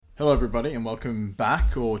Hello, everybody, and welcome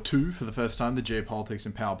back, or to, for the first time, the Geopolitics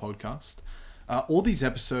and Power podcast. All these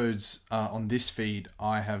episodes on this feed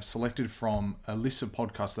I have selected from a list of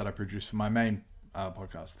podcasts that I produce for my main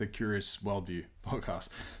podcast, the Curious Worldview podcast,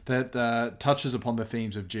 that touches upon the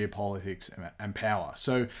themes of geopolitics and power.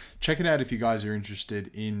 So check it out if you guys are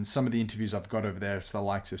interested in some of the interviews I've got over there. It's the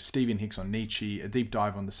likes of Stephen Hicks on Nietzsche, a deep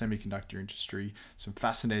dive on the semiconductor industry, some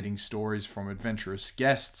fascinating stories from adventurous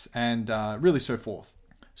guests, and really so forth.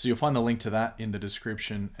 So you'll find the link to that in the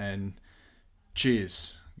description, and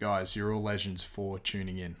cheers, guys. You're all legends for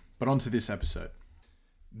tuning in. But on to this episode.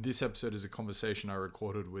 This episode is a conversation I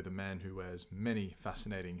recorded with a man who wears many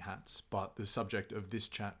fascinating hats, but the subject of this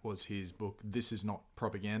chat was his book, This Is Not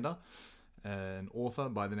Propaganda, an author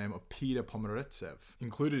by the name of Peter Pomerantsev.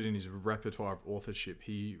 Included in his repertoire of authorship,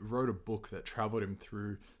 he wrote a book that traveled him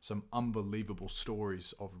through some unbelievable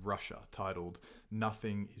stories of Russia titled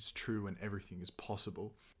Nothing is True and Everything is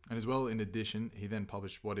Possible. And as well, in addition, he then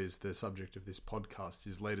published what is the subject of this podcast,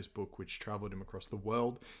 his latest book, which traveled him across the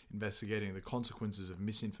world, investigating the consequences of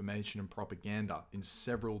misinformation and propaganda in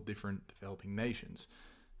several different developing nations.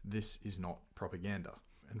 This is not propaganda.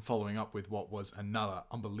 And following up with what was another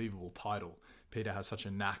unbelievable title. Peter has such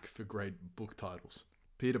a knack for great book titles.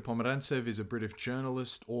 Peter Pomerantsev is a British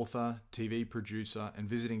journalist, author, TV producer, and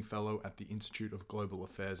visiting fellow at the Institute of Global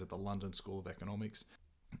Affairs at the London School of Economics.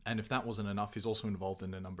 And if that wasn't enough, he's also involved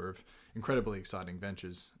in a number of incredibly exciting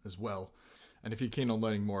ventures as well. And if you're keen on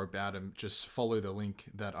learning more about him, just follow the link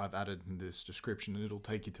that I've added in this description, and it'll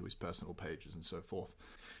take you to his personal pages and so forth.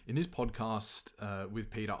 In this podcast with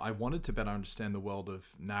Peter, I wanted to better understand the world of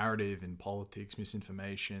narrative in politics,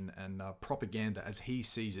 misinformation, and propaganda as he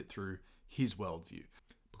sees it through his worldview.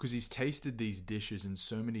 Because he's tasted these dishes in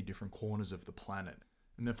so many different corners of the planet,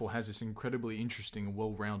 and therefore has this incredibly interesting and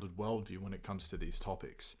well-rounded worldview when it comes to these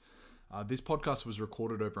topics. This podcast was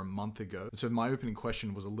recorded over a month ago, so my opening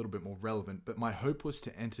question was a little bit more relevant, but my hope was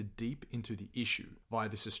to enter deep into the issue via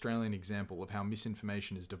this Australian example of how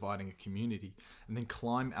misinformation is dividing a community, and then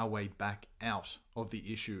climb our way back out of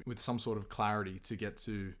the issue with some sort of clarity to get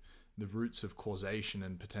to the roots of causation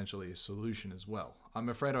and potentially a solution as well. I'm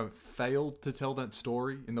afraid I failed to tell that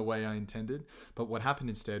story in the way I intended, but what happened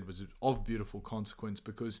instead was of beautiful consequence,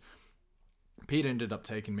 because Peter ended up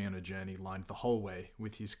taking me on a journey lined the whole way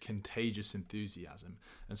with his contagious enthusiasm.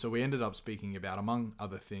 And so we ended up speaking about, among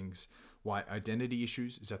other things, why identity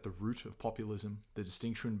issues is at the root of populism, the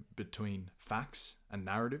distinction between facts and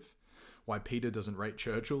narrative, why Peter doesn't rate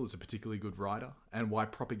Churchill as a particularly good writer, and why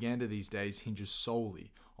propaganda these days hinges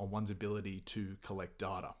solely on one's ability to collect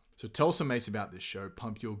data. So tell some mates about this show,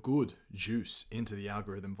 pump your good juice into the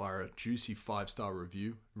algorithm via a juicy 5-star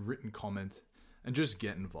review, written comment, and just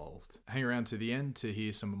get involved. Hang around to the end to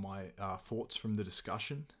hear some of my thoughts from the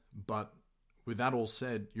discussion. But with that all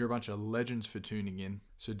said, you're a bunch of legends for tuning in.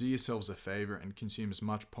 So do yourselves a favor and consume as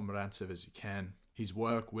much Pomerantsev as you can. His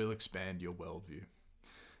work will expand your worldview.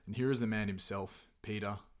 And here is the man himself,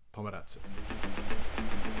 Peter Pomerantsev.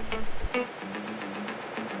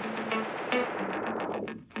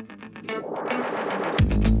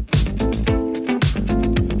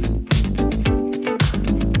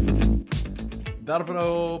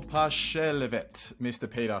 Dobro Pashelevet,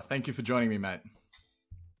 Mr. Peter. Thank you for joining me, mate.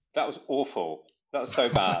 That was awful. That was so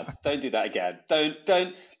bad. Don't do that again. Don't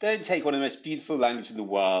take one of the most beautiful languages in the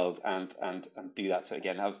world and do that to it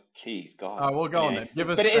again. That was, please, God. Oh, well, go on then. Give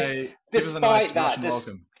us a nice Russian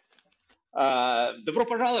welcome. Dobro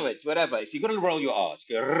Pashelevet, whatever. If you've got to roll your R's,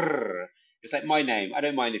 go rrr. It's like my name. I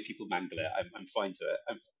don't mind if people mangle it. I'm fine to it.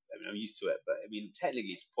 I'm used to it. But I mean,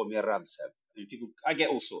 technically, it's Pomerantsev. I mean, I get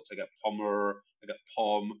all sorts. I get Pomer. I got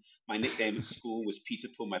Pom. My nickname at school was Peter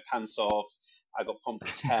Pull My Pants Off. I got Pom to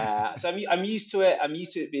Tear. So I'm used to it. I'm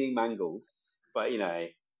used to it being mangled. But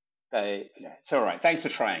it's all right. Thanks for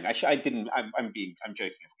trying. I didn't. I'm joking,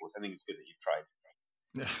 of course. I think it's good that you've tried.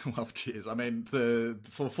 Yeah, well, cheers. I mean,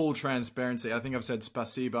 for full transparency, I think I've said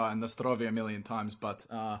spasiba and Nastrovia a million times, but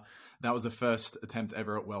that was the first attempt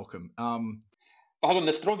ever at welcome. Hold on,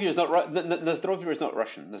 Nastrovia is not Nastrovia is not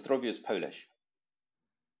Russian. Nastrovia is Polish.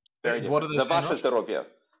 Very what are they saying? Za zdrowie.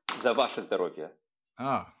 Za wasze zdrowie.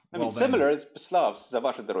 Ah, I mean, similar. It's Slavs. Za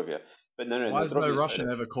wasze zdrowie. But no. Why has no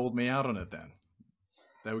Russian ever called me out on it then?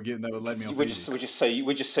 They would let me off. We're just so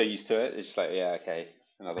used to it. It's just like, yeah, okay,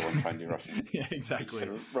 it's another one trying to do Russian. Yeah, exactly.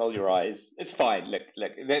 Sort of roll your eyes. It's fine. Look.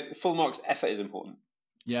 The full marks effort is important.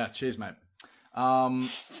 Yeah, cheers, mate.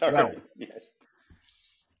 Sorry. Well, yes.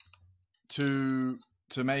 To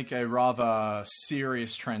make a rather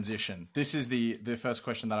serious transition, this is the first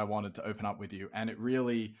question that I wanted to open up with you, and it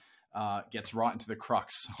really gets right into the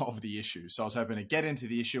crux of the issue. So I was hoping to get into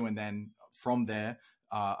the issue, and then from there,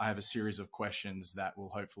 I have a series of questions that will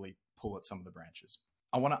hopefully pull at some of the branches.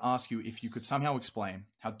 I want to ask you if you could somehow explain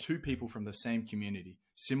how two people from the same community,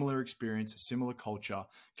 similar experience, similar culture,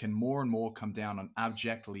 can more and more come down on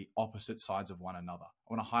abjectly opposite sides of one another.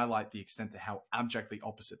 I want to highlight the extent to how abjectly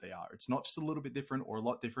opposite they are. It's not just a little bit different or a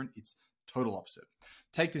lot different, it's total opposite.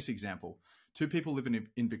 Take this example. Two people live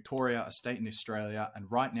in Victoria, a state in Australia,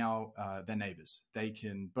 and right now they're neighbors. They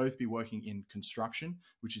can both be working in construction,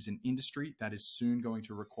 which is an industry that is soon going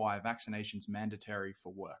to require vaccinations mandatory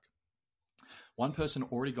for work. One person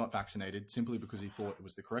already got vaccinated simply because he thought it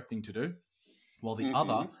was the correct thing to do, while the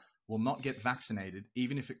other will not get vaccinated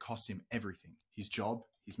even if it costs him everything, his job,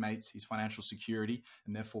 his mates, his financial security,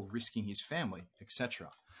 and therefore risking his family, etc.,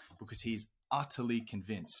 because he's utterly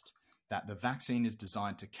convinced that the vaccine is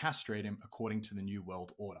designed to castrate him according to the New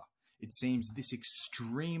World Order. It seems this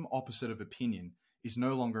extreme opposite of opinion is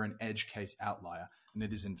no longer an edge case outlier, and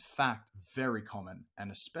it is in fact very common,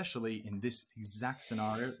 and especially in this exact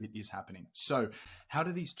scenario, it is happening. So how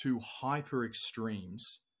do these two hyper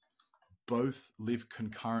extremes both live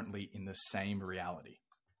concurrently in the same reality?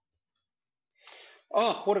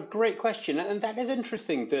 Oh, what a great question. And that is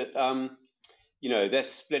interesting that, they're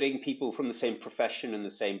splitting people from the same profession and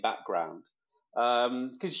the same background.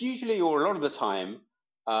 Because usually, or a lot of the time,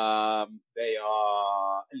 they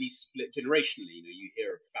are at least split generationally. You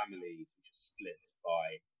hear of families which are split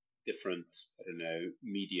by different,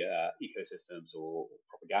 media ecosystems or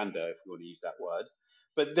propaganda, if you want to use that word.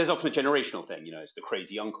 But there's often a generational thing. It's the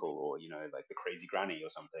crazy uncle or like the crazy granny or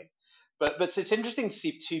something. But it's interesting to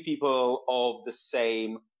see two people of the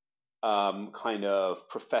same kind of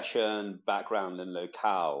profession, background, and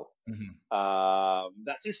locale.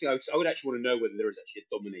 That's interesting. I would actually want to know whether there is actually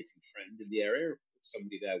a dominating trend in the area. If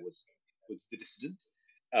somebody there was the dissident,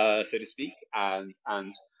 so to speak, and I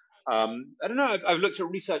don't know. I've looked at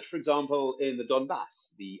research, for example, in the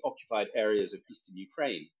Donbass, the occupied areas of eastern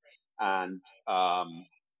Ukraine, and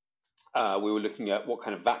we were looking at what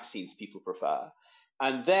kind of vaccines people prefer.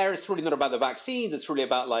 And there, it's really not about the vaccines. It's really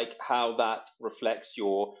about like how that reflects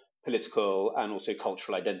your political and also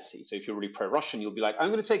cultural identity. So if you're really pro-Russian, you'll be like, I'm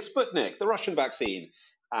going to take Sputnik, the Russian vaccine.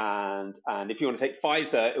 And if you want to take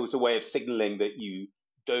Pfizer, it was a way of signaling that you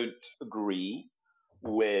don't agree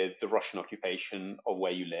with the Russian occupation of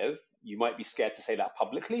where you live. You might be scared to say that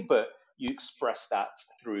publicly, but you express that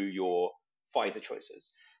through your Pfizer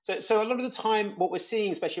choices. So a lot of the time, what we're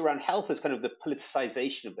seeing, especially around health, is kind of the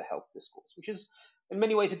politicization of the health discourse, which is in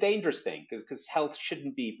many ways a dangerous thing because health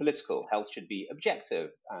shouldn't be political. Health should be objective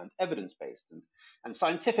and evidence-based and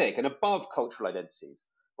scientific and above cultural identities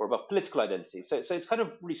or above political identities. So it's kind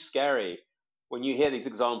of really scary when you hear these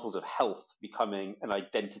examples of health becoming an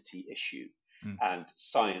identity issue and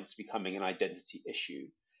science becoming an identity issue.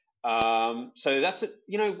 So that's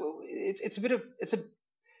it's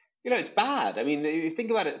bad. I mean, if you think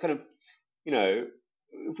about it, kind of,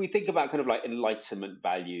 if we think about kind of like Enlightenment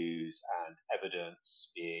values and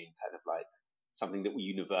evidence being kind of like something that we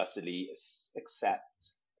universally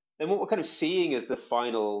accept, then what we're kind of seeing is the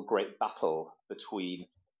final great battle between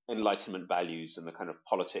Enlightenment values and the kind of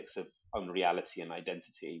politics of unreality and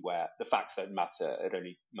identity, where the facts don't matter; it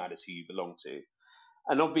only matters who you belong to.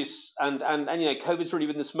 And COVID's really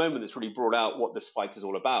been this moment that's really brought out what this fight is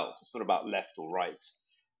all about. It's not about left or right.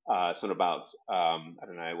 It's not about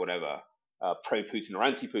pro-Putin or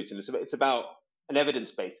anti-Putin. It's about an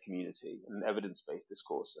evidence-based community, an evidence-based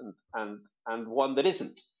discourse, and one that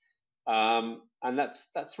isn't. And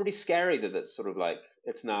that's really scary that it's sort of like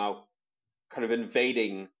it's now kind of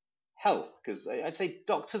invading health, because I'd say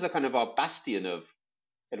doctors are kind of our bastion of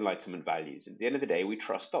Enlightenment values. At the end of the day, we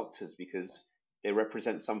trust doctors because they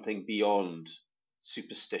represent something beyond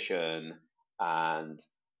superstition and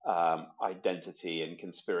identity and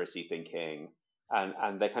conspiracy thinking,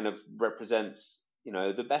 and they kind of represent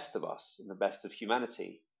the best of us and the best of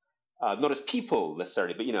humanity, not as people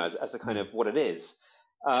necessarily, but as a kind of what it is,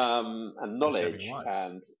 and knowledge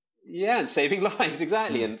and saving lives,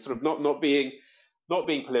 exactly, and sort of not being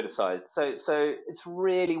politicized. So it's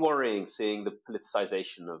really worrying seeing the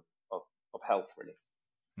politicization of health, really.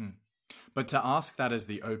 But to ask that as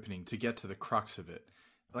the opening, to get to the crux of it,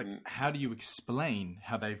 like, how do you explain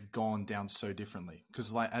how they've gone down so differently?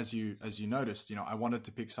 Because, like, as you noticed, I wanted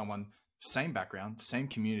to pick someone same background, same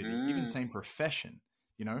community, even same profession,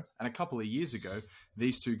 and a couple of years ago,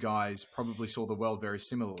 these two guys probably saw the world very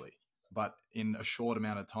similarly, but in a short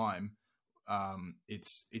amount of time,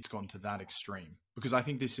 it's gone to that extreme. Because I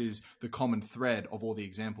think this is the common thread of all the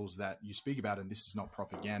examples that you speak about, and this is not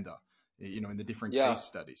propaganda, in the different case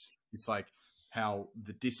studies. It's like how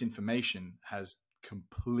the disinformation has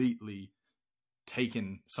completely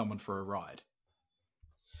taken someone for a ride.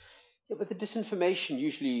 Yeah, but the disinformation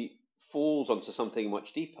usually falls onto something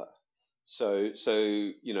much deeper. So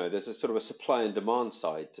there's a sort of a supply and demand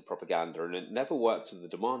side to propaganda, and it never works on the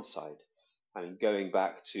demand side. I mean, going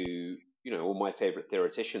back to all my favorite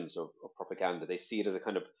theoreticians of propaganda, they see it as a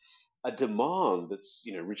kind of a demand that's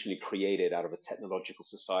originally created out of a technological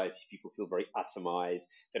society. People feel very atomized.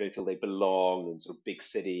 They don't feel they belong in sort of big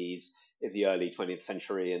cities in the early 20th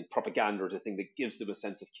century, and propaganda is a thing that gives them a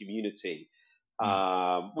sense of community,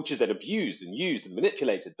 which is then abused and used and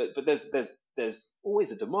manipulated. But there's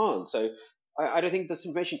always a demand. So I don't think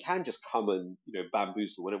disinformation can just come and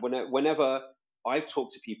bamboozle. Whenever I've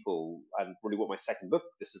talked to people, and really what my second book,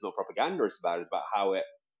 This Is Not Propaganda, is about how it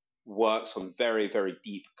works on very, very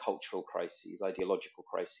deep cultural crises, ideological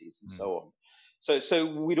crises, and so on. So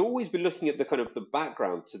we'd always be looking at the kind of the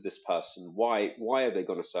background to this person. Why have they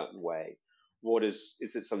gone a certain way? What is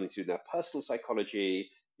it something to do with their personal psychology?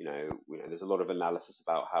 There's a lot of analysis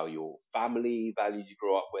about how your family values you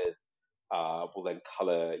grew up with will then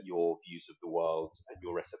color your views of the world and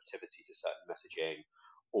your receptivity to certain messaging.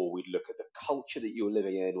 Or we'd look at the culture that you're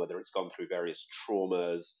living in, whether it's gone through various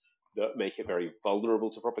traumas that make it very vulnerable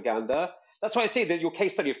to propaganda. That's why I say that your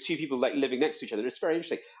case study of two people like living next to each other is very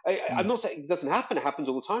interesting. I'm not saying it doesn't happen; it happens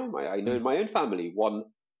all the time. I know in my own family, one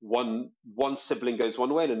sibling goes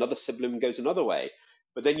one way and another sibling goes another way.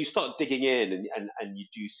 But then you start digging in, and you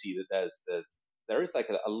do see that there is like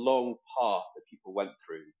a long path that people went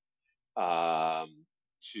through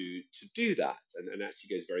to do that, and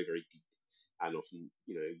actually goes very, very deep. And often,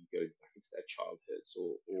 you go back into their childhoods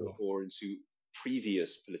or into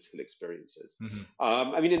previous political experiences.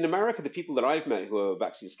 I mean, in America, the people that I've met who are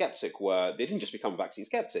vaccine skeptic they didn't just become vaccine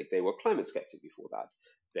skeptic, they were climate skeptic before that.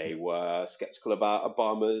 They were skeptical about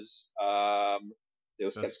Obama's, they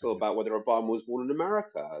were skeptical about whether Obama was born in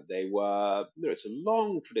America. They were, it's a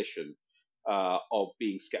long tradition of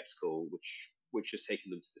being skeptical, which has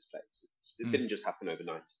taken them to this place. It didn't just happen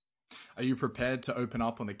overnight. Are you prepared to open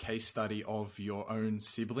up on the case study of your own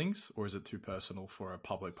siblings, or is it too personal for a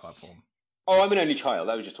public platform? Oh, I'm an only child.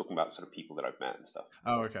 I was just talking about sort of people that I've met and stuff.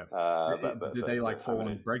 Oh, okay. Did they fall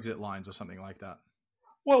on Brexit lines or something like that?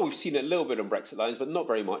 Well, we've seen it a little bit on Brexit lines, but not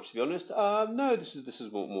very much, to be honest. No, this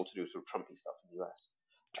is more to do with sort of Trumpy stuff in the US.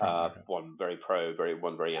 Okay. One very pro,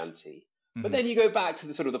 one very anti. But then you go back to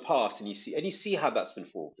the sort of the past, and you see how that's been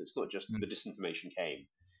formed. It's not just the disinformation came.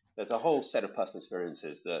 There's a whole set of personal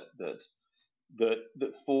experiences that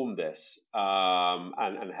form this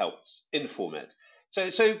and helped inform it.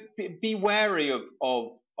 So be wary of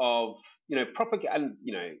propaganda.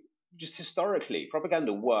 Just historically,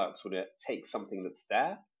 propaganda works when it takes something that's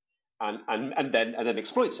there and then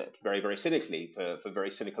exploits it very, very cynically for very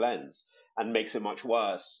cynical ends and makes it much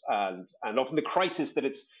worse. And often the crisis that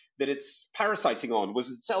it's parasiting on was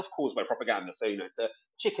itself caused by propaganda. So it's a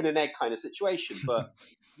chicken and egg kind of situation. But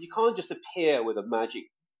you can't just appear with the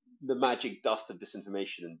magic dust of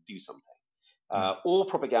disinformation and do something. All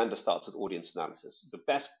propaganda starts with audience analysis. The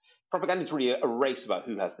best propaganda is really a race about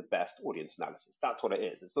who has the best audience analysis. That's what it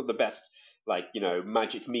is. It's not the best,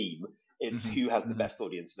 magic meme. It's who has the best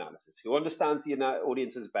audience analysis, who understands the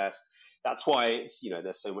audiences best. That's why it's,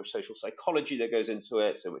 there's so much social psychology that goes into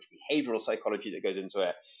it, so much behavioral psychology that goes into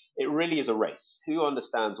it. It really is a race. Who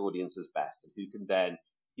understands audiences best and who can then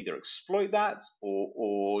either exploit that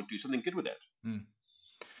or do something good with it.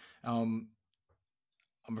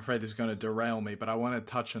 I'm afraid this is going to derail me, but I want to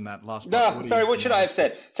touch on that last part. No, sorry, what should I have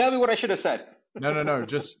said? Tell me what I should have said. No.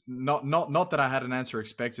 Just not that I had an answer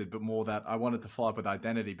expected, but more that I wanted to follow up with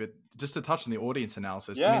identity. But just to touch on the audience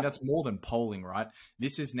analysis, yeah. I mean, that's more than polling, right?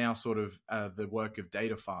 This is now sort of the work of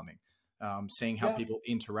data farming, seeing how people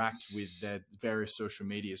interact with their various social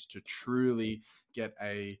medias to truly get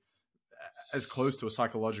as close to a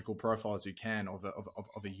psychological profile as you can of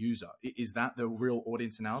a user. Is that the real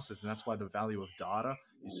audience analysis? And that's why the value of data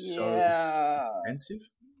is so expensive?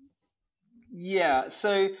 Yeah.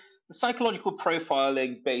 So the psychological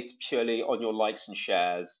profiling based purely on your likes and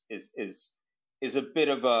shares is a bit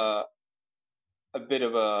of a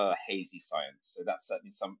hazy science. So that's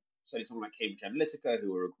certainly someone like Cambridge Analytica,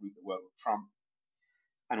 who are a group that worked with Trump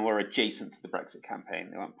and were adjacent to the Brexit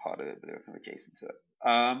campaign. They weren't part of it, but they were kind of adjacent to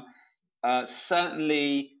it.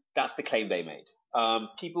 Certainly, that's the claim they made.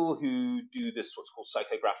 People who do this what's called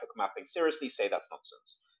psychographic mapping seriously say that's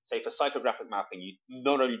nonsense. Say for psychographic mapping, you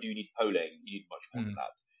not only do you need polling, you need much more than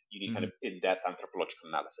that. You need kind of in-depth anthropological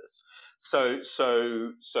analysis. So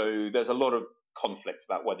there's a lot of conflict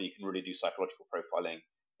about whether you can really do psychological profiling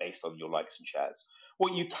based on your likes and shares.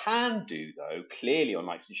 What you can do, though, clearly on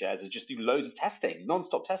likes and shares, is just do loads of testing,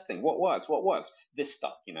 non-stop testing. What works? This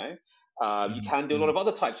stuff, You can do a lot of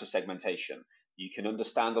other types of segmentation. You can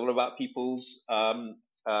understand a lot about people's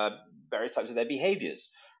various types of their behaviors.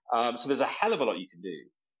 So there's a hell of a lot you can do.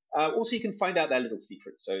 Also, you can find out their little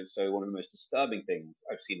secrets. So one of the most disturbing things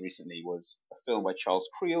I've seen recently was a film by Charles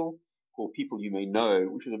Creel called People You May Know,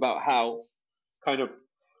 which was about how kind of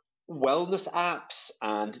wellness apps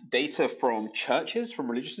and data from churches, from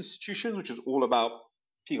religious institutions, which is all about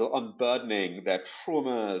people unburdening their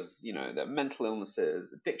traumas, their mental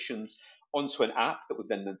illnesses, addictions, onto an app that was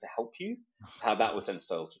then meant to help you. How that was then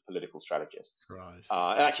sold to political strategists.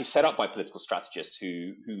 Actually set up by political strategists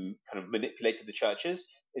who kind of manipulated the churches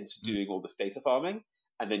into doing all this data farming,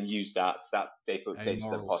 and then used that data to then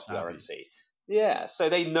pass to the RNC. Yeah, so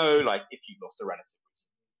they know, like, if you've lost a relative,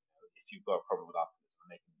 if you've got a problem with alcoholism,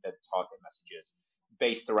 and they can then target messages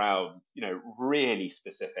based around, really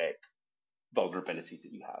specific vulnerabilities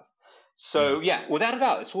that you have. So yeah, without a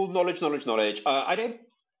doubt, it's all knowledge.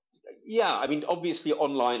 Obviously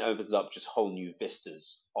online opens up just whole new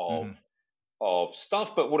vistas of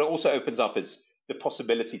stuff, but what it also opens up is the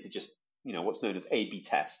possibility to just, what's known as A/B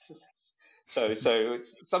tests. So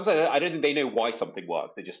it's sometimes I don't think they know why something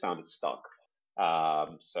works. They just found it stuck.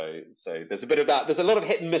 So there's a bit of that. There's a lot of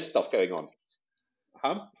hit and miss stuff going on.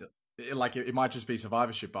 Like it might just be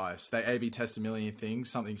survivorship bias. They A/B test a million things,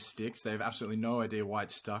 something sticks. They have absolutely no idea why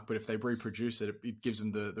it's stuck, but if they reproduce it, it gives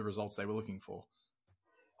them the results they were looking for.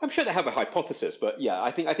 I'm sure they have a hypothesis, but yeah,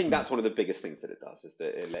 I think that's one of the biggest things that it does, is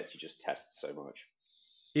that it lets you just test so much.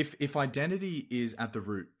 If identity is at the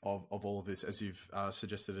root of all of this, as you've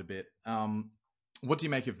suggested a bit, what do you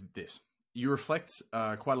make of this? You reflect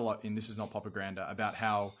quite a lot in This Is Not Propaganda about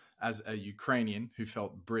how, as a Ukrainian who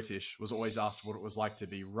felt British, was always asked what it was like to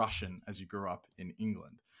be Russian as you grew up in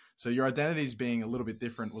England. So your identity as being a little bit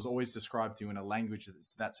different was always described to you in a language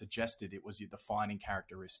that suggested it was your defining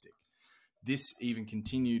characteristic. This even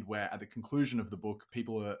continued where at the conclusion of the book,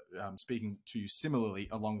 people are speaking to you similarly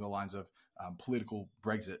along the lines of political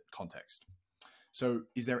Brexit context. So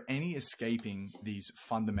is there any escaping these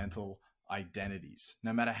fundamental identities?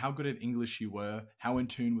 No matter how good at English you were, how in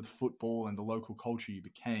tune with football and the local culture you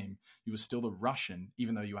became, you were still the Russian,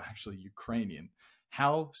 even though you were actually Ukrainian.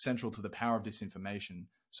 How central to the power of disinformation,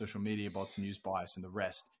 social media bots, news bias, and the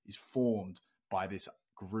rest is formed by this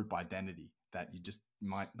group identity that you just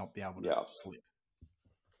might not be able to slip?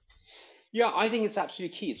 Yeah, I think it's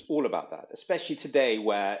absolutely key. It's all about that, especially today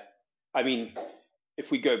where,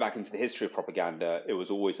 if we go back into the history of propaganda, it was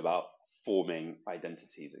always about forming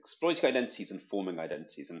identities, exploiting identities and forming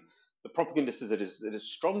identities. And the propagandist is at its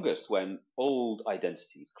strongest when old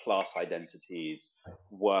identities, class identities,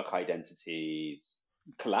 work identities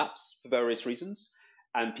collapse for various reasons.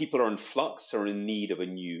 And people are in flux or in need of a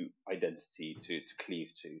new identity to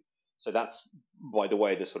cleave to. So that's, by the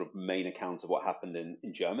way, the sort of main account of what happened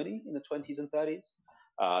in Germany in the 20s and 30s.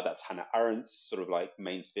 That's Hannah Arendt's sort of like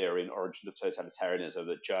main theory in Origin of Totalitarianism,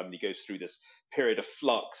 that Germany goes through this period of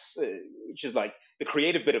flux, which is like the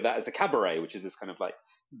creative bit of that is the cabaret, which is this kind of like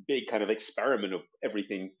big kind of experiment of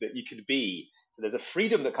everything that you could be. So there's a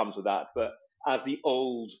freedom that comes with that. But as the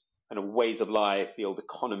old kind of ways of life, the old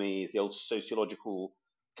economies, the old sociological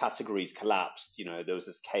categories collapsed, there was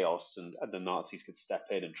this chaos, and the Nazis could step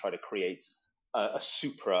in and try to create a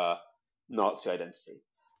supra-Nazi identity.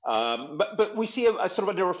 But we see a sort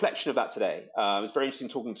of a reflection of that today. It's very interesting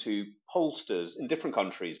talking to pollsters in different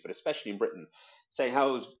countries, but especially in Britain, saying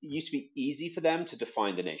how it used to be easy for them to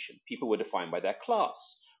define the nation. People were defined by their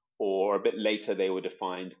class, or a bit later they were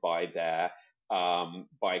defined by their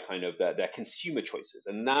their consumer choices,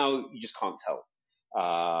 and now you just can't tell.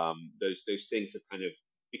 Those things have kind of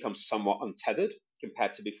become somewhat untethered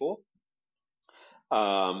compared to before.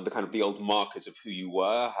 The old markers of who you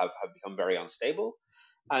were have become very unstable.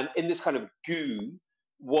 And in this kind of goo,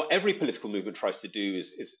 what every political movement tries to do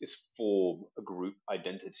is form a group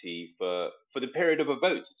identity for the period of a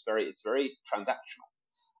vote. It's very transactional.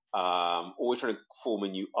 Always trying to form a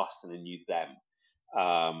new us and a new them.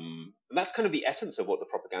 And that's kind of the essence of what the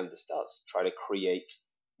propagandist does, try to create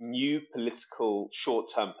new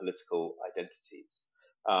short-term political identities.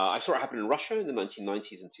 I saw it happen in Russia in the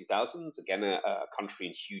 1990s and 2000s, again, a country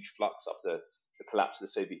in huge flux after the collapse of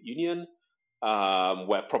the Soviet Union,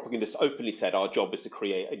 where propagandists openly said our job is to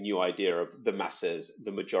create a new idea of the masses,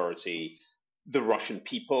 the majority, the Russian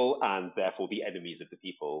people, and therefore the enemies of the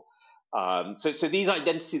people. So this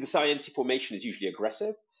identity formation is usually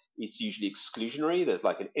aggressive. It's usually exclusionary. There's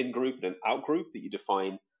like an in-group and an out-group that you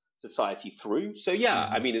define society through. So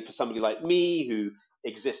yeah, for somebody like me who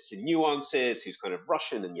exists in nuances, who's kind of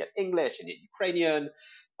Russian and yet English and yet Ukrainian,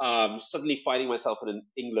 suddenly finding myself in an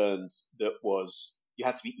England that you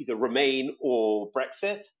had to be either Remain or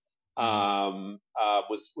Brexit,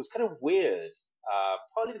 was kind of weird.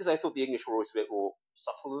 Partly because I thought the English were always a bit more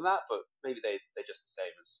subtle than that, but maybe they're just the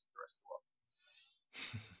same as the rest of the world.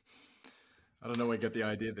 I don't know where I get the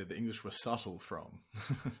idea that the English were subtle from.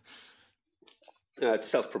 It's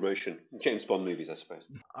self-promotion. James Bond movies, I suppose.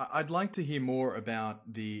 I'd like to hear more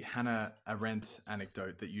about the Hannah Arendt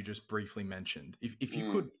anecdote that you just briefly mentioned. If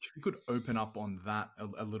you could open up on that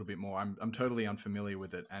a little bit more. I'm totally unfamiliar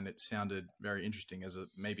with it, and it sounded very interesting as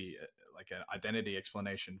like an identity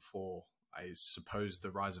explanation for, I suppose,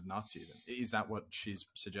 the rise of Nazism. Is that what she's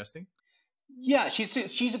suggesting? Yeah,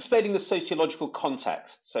 she's explaining the sociological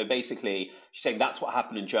context. So basically, she's saying that's what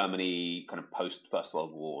happened in Germany, kind of post First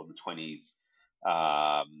World War in the 20s.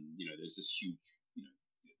 There's this huge,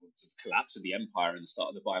 collapse of the empire and the start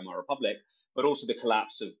of the Weimar Republic, but also the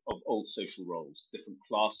collapse of old social roles, different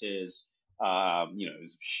classes. It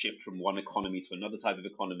was a shift from one economy to another type of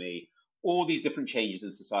economy. All these different changes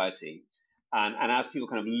in society, and as people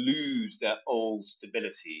kind of lose their old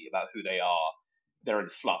stability about who they are, they're in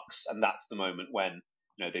flux, and that's the moment when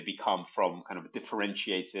they become from kind of a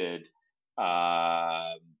differentiated,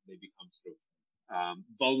 they become sort of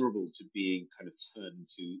vulnerable to being kind of turned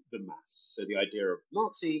into the mass. So the idea of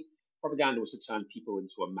Nazi propaganda was to turn people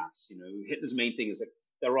into a mass. Hitler's main thing is that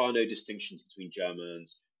there are no distinctions between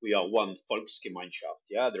Germans. We are one Volksgemeinschaft.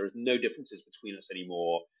 Yeah, there is no differences between us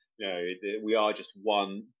anymore. We are just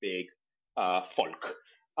one big folk.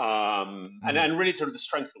 And really sort of the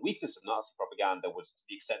strength and weakness of Nazi propaganda was to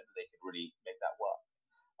the extent that they could really make that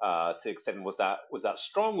work. To the extent was that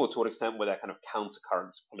strong, or to what extent were there kind of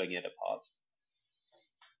countercurrents pulling it apart?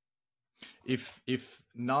 If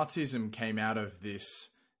Nazism came out of this,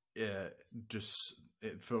 just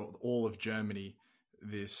for all of Germany,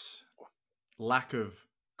 this lack of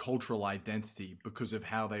cultural identity because of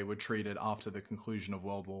how they were treated after the conclusion of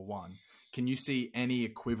World War One, can you see any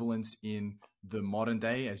equivalence in the modern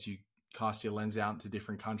day as you cast your lens out to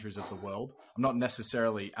different countries of the world? I'm not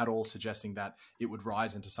necessarily at all suggesting that it would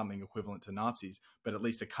rise into something equivalent to Nazis, but at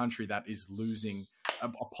least a country that is losing, a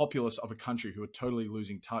populace of a country who are totally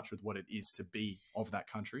losing touch with what it is to be of that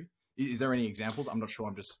country. Is there any examples? I'm not sure.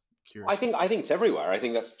 I'm just curious. I think it's everywhere. I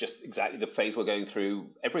think that's just exactly the phase we're going through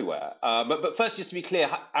everywhere. But first, just to be clear,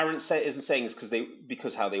 Arendt isn't saying it's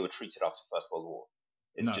because how they were treated after the First World War.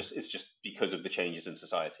 It's just because of the changes in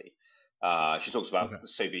society. She talks about the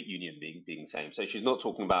Soviet Union being the same. So she's not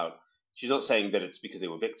saying that it's because they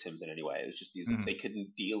were victims in any way. It's just they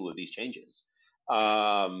couldn't deal with these changes.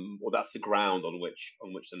 Or that's the ground on which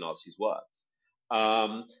the Nazis worked. We're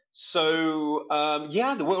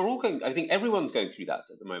all going. I think everyone's going through that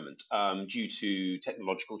at the moment due to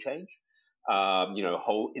technological change.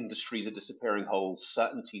 Whole industries are disappearing, whole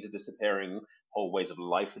certainties are disappearing, whole ways of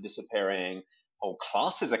life are disappearing, whole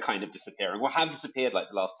classes are kind of disappearing, or have disappeared like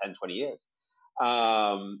the last 10, 20 years.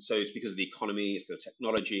 So it's because of the economy, it's because of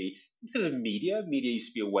technology, it's because of media. Media used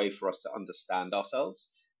to be a way for us to understand ourselves,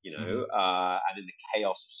 and in the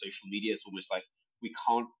chaos of social media, it's almost like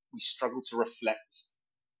we struggle to reflect,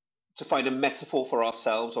 to find a metaphor for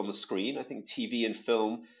ourselves on the screen. I think TV and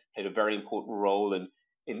film played a very important role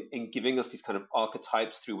in giving us these kind of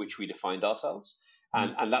archetypes through which we defined ourselves.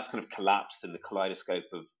 And that's kind of collapsed in the kaleidoscope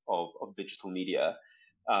of digital media.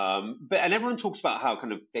 And everyone talks about how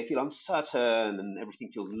kind of they feel uncertain and everything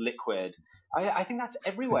feels liquid. I think that's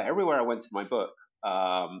everywhere. Everywhere I went in my book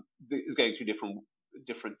is going through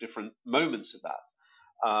different moments of that.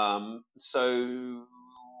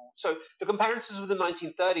 So the comparisons with the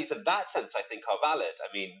 1930s in that sense, I think, are valid.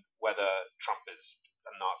 I mean, whether Trump is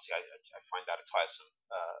a Nazi, I find that a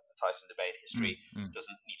tiresome debate. History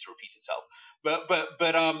doesn't need to repeat itself.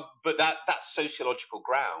 But that sociological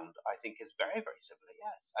ground, I think, is very, very similar.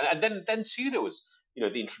 Yes, and then too, there was the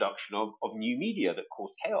introduction of new media that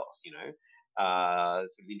caused chaos.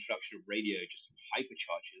 So the introduction of radio just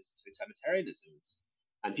hypercharges totalitarianism,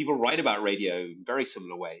 and people write about radio in very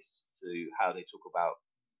similar ways to how they talk about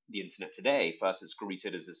the internet today. First, it's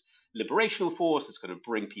greeted as this liberational force that's going to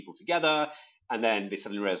bring people together, and then they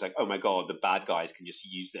suddenly realize, like, oh my god, the bad guys can just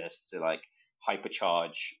use this to like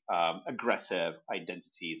hypercharge aggressive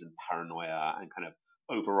identities and paranoia and kind of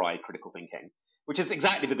override critical thinking, which is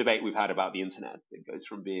exactly the debate we've had about the internet. It goes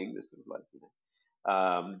from being this sort of like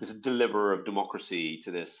this deliverer of democracy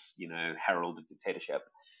to this herald of dictatorship.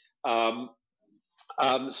 So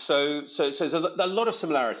there's a lot of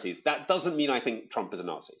similarities. That doesn't mean I think Trump is a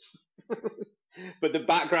Nazi, but the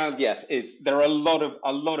background, yes, is there are a lot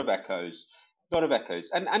of echoes,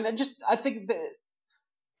 and just I think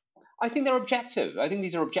they're objective. I think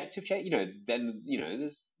these are objective change. We're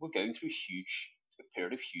going through a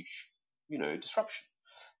period of huge, disruption.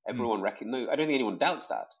 Everyone I don't think anyone doubts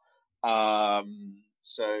that.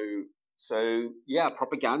 So So yeah,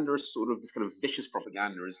 propaganda is sort of this kind of vicious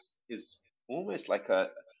propaganda is almost like a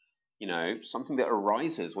something that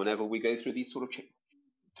arises whenever we go through these sort of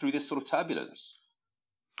through this sort of turbulence.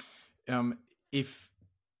 Um, if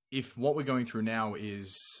what we're going through now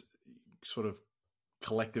is sort of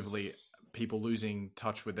collectively people losing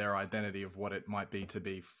touch with their identity of what it might be to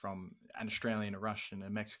be from an Australian, a Russian, a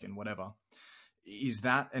Mexican, whatever, is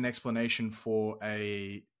that an explanation for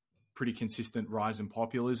a pretty consistent rise in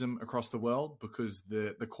populism across the world? Because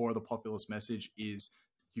the core of the populist message is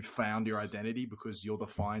you found your identity because you're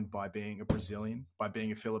defined by being a Brazilian, by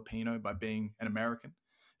being a Filipino, by being an American.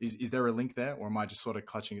 Is there a link there, or am I just sort of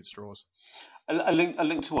clutching at straws? A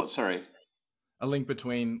link to what? Sorry. A link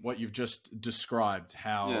between what you've just described,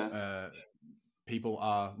 how Yeah. people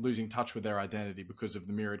are losing touch with their identity because of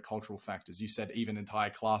the myriad cultural factors. You said even entire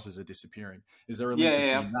classes are disappearing. Is there a link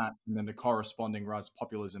between that and then the corresponding rise of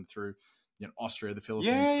populism through Austria, the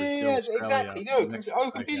Philippines, Brazil, Australia, Exactly. No,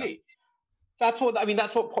 Mexico? completely. That's what I mean.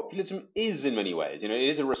 That's what populism is in many ways. It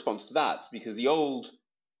is a response to that because the old.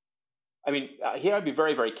 I mean, here I'd be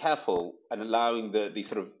very, very careful in allowing the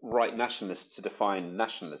sort of right nationalists to define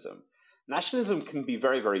nationalism. Nationalism can be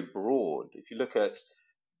very, very broad. If you look at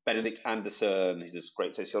Benedict Anderson, who's this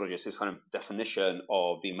great sociologist, his kind of definition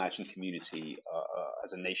of the imagined community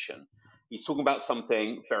as a nation, he's talking about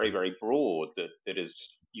something very, very broad that is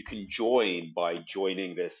you can join by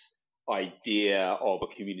joining this idea of a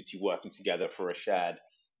community working together for a shared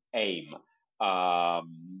aim.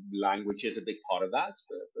 Language is a big part of that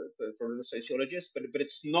for a sociologist, but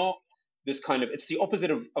it's not this kind of it's the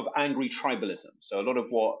opposite of angry tribalism. So a lot of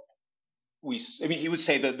what he would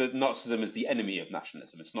say that Nazism is the enemy of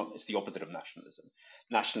nationalism. It's not. It's the opposite of nationalism.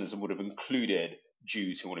 Nationalism would have included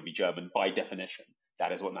Jews who want to be German by definition.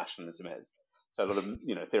 That is what nationalism is. So a lot of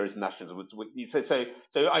theories of nationalism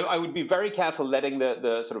so I would be very careful letting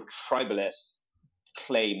the sort of tribalists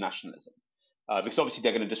claim nationalism. Because obviously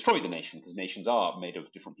they're going to destroy the nation because nations are made of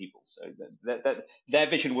different people. So their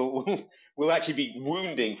vision will actually be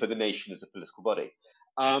wounding for the nation as a political body,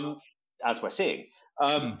 as we're seeing.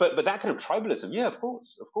 But that kind of tribalism, yeah, of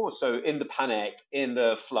course. So in the panic, in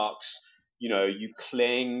the flux, you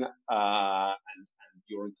cling and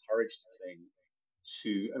you're encouraged to cling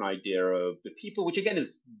to an idea of the people, which again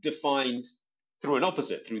is defined through an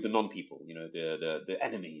opposite, through the non-people, the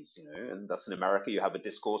enemies, and thus in America you have a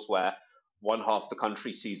discourse where one half of the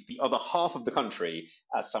country sees the other half of the country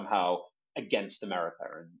as somehow against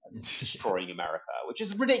America and destroying America, which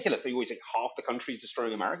is ridiculous. They always think half the country is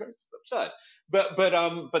destroying America. It's absurd. But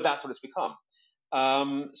that's what it's become.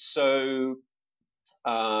 So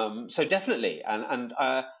definitely,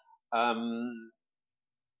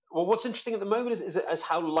 well, what's interesting at the moment is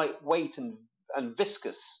how lightweight and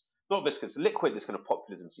viscous, not viscous, liquid this kind of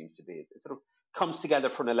populism seems to be. It sort of comes together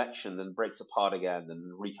for an election, then breaks apart again,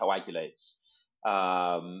 and recoagulates.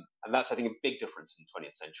 And that's, I think, a big difference in the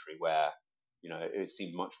 20th century, where it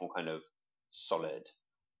seemed much more kind of solid.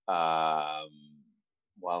 While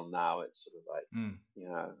now it's sort of like,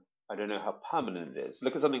 I don't know how permanent it is.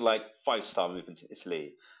 Look at something like Five-Star Movement in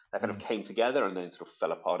Italy that kind of came together and then sort of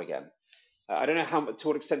fell apart again. I don't know to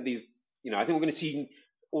what extent these, I think we're going to see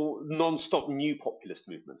non-stop new populist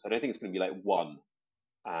movements. I don't think it's going to be like one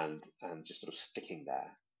and just sort of sticking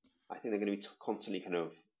there. I think they're going to be constantly kind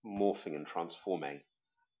of morphing and transforming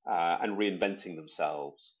and reinventing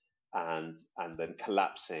themselves and then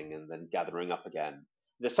collapsing and then gathering up again.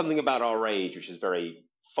 There's something about our age which is very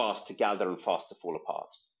fast to gather and fast to fall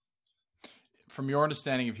apart. From your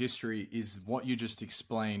understanding of history, is what you just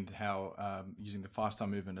explained, how using the Five-Star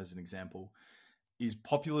Movement as an example, is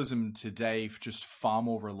populism today just far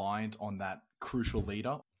more reliant on that crucial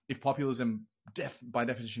leader? If populism, by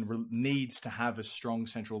definition, needs to have a strong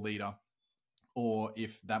central leader, or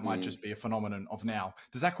if that might just be a phenomenon of now.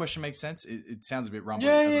 Does that question make sense? It sounds a bit rumbly.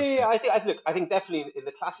 Yeah. I think definitely in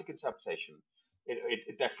the classic interpretation,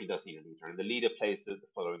 it definitely does need a leader, and the leader plays the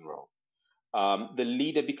following role. The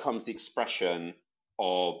leader becomes the expression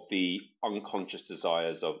of the unconscious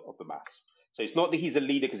desires of the mass. So it's not that he's a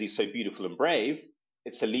leader because he's so beautiful and brave.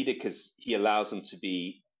 It's a leader because he allows them to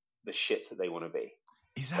be the shits that they want to be.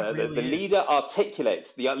 Is that really the leader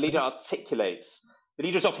articulates? The leader articulates. The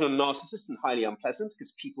leader is often a narcissist and highly unpleasant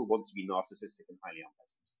because people want to be narcissistic and highly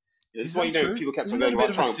unpleasant. This is why true? People kept Isn't going that a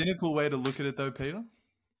bit about of a cynical way to look at it, though, Peter?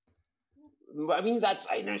 I mean, that's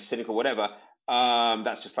cynical, whatever.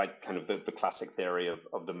 That's just like kind of the classic theory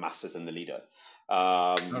of the masses and the leader.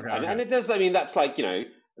 And it does. I mean, that's like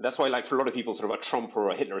that's why like for a lot of people, sort of a Trump or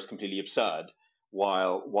a Hitler is completely absurd.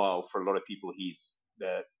 While for a lot of people,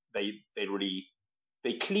 they really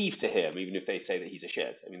they cleave to him, even if they say that he's a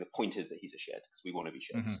shit. I mean, the point is that he's a shit because we want to be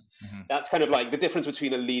shits. Mm-hmm. That's kind of like the difference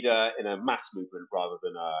between a leader in a mass movement rather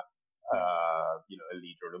than Yeah. a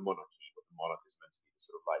leader in a monarchy. But the monarch is meant to be the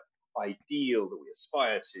sort of like ideal that we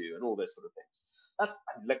aspire to, and all those sort of things. That's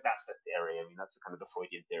the theory. I mean, that's the kind of the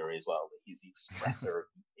Freudian theory as well, that he's the expressor of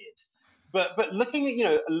it. But looking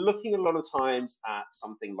at a lot of times at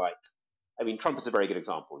something like, I mean, Trump is a very good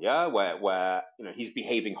example, yeah, where he's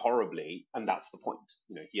behaving horribly, and that's the point.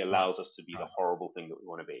 He allows us to be the horrible thing that we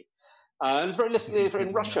want to be. And it's very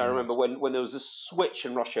in Russia. I remember when there was a switch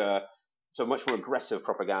in Russia to much more aggressive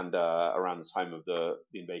propaganda around the time of the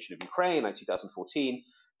invasion of Ukraine, like 2014.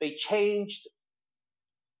 They changed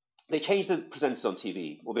the presenters on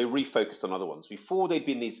TV, or they refocused on other ones. Before, they'd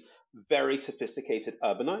been these very sophisticated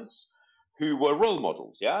urbanites who were role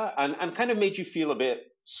models, yeah, and kind of made you feel a bit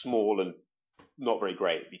small and not very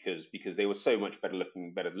great because they were so much better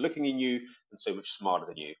looking than you, and so much smarter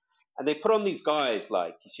than you. And they put on these guys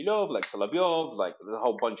like Kishilov, like Solovyov, like a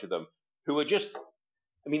whole bunch of them, who were just,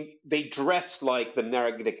 I mean, they dressed like the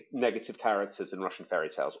negative characters in Russian fairy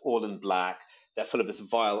tales, all in black. They're full of this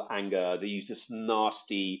vile anger. They use this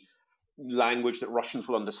nasty language that Russians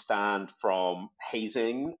will understand from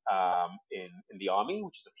hazing in the army,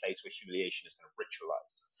 which is a place where humiliation is kind of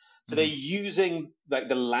ritualized. So they're using like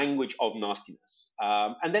the language of nastiness,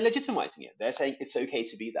 and they're legitimizing it. They're saying it's okay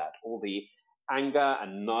to be that. All the anger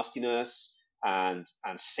and nastiness and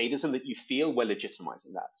sadism that you feel, we're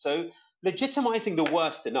legitimizing that. So legitimizing the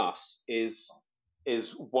worst in us is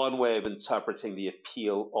one way of interpreting the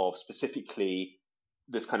appeal of specifically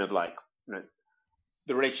this kind of like,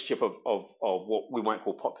 the relationship of what we might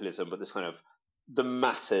call populism, but this kind of the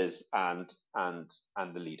masses and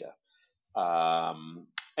the leader.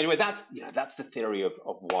 Anyway, that's the theory of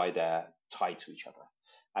why they're tied to each other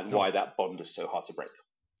and why that bond is so hard to break.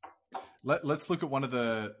 Let's look at one of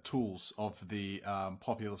the tools of the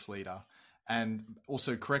populist leader, and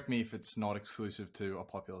also correct me if it's not exclusive to a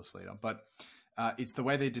populist leader, but it's the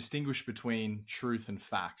way they distinguish between truth and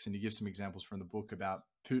facts. And you give some examples from the book about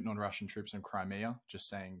Putin on Russian troops in Crimea, just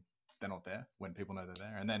saying they're not there when people know they're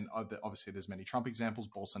there. And then obviously there's many Trump examples,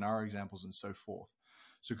 Bolsonaro examples, and so forth.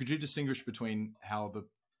 So could you distinguish between how the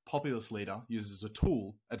populist leader uses a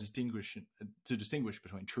tool to distinguish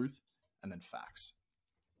between truth and then facts?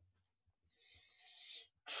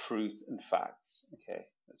 Truth and facts. Okay,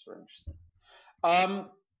 that's very interesting.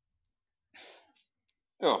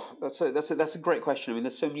 That's a great question. I mean,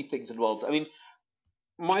 there's so many things involved. I mean,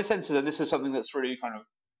 my sense is that this is something that's really kind of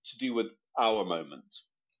to do with our moment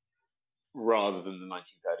rather than the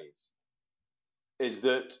 1930s. Is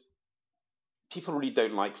that people really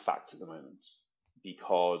don't like facts at the moment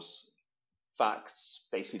because facts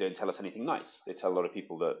basically don't tell us anything nice. They tell a lot of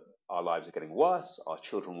people that our lives are getting worse, our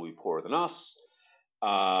children will be poorer than us,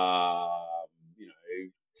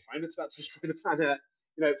 climate's about to destroy the planet.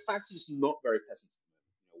 Facts are just not very pleasant at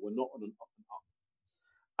the moment. We're not on an up and up.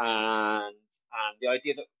 And the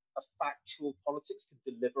idea that a factual politics could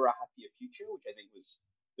deliver a happier future, which I think was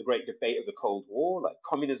the great debate of the Cold War, like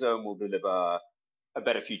communism will deliver a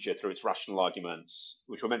better future through its rational arguments,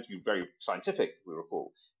 which were meant to be very scientific, we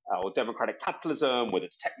recall, or democratic capitalism with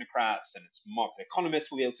its technocrats and its market economists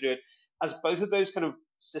will be able to do it, as both of those kind of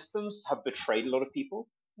systems have betrayed a lot of people.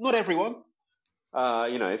 Not everyone.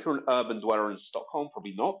 If you're an urban dweller in Stockholm,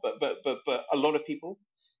 probably not, but a lot of people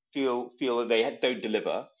feel that they don't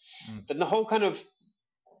deliver. Then the whole kind of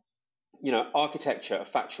architecture of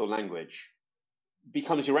factual language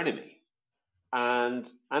becomes your enemy. And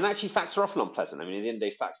actually, facts are often unpleasant. I mean, at the end of the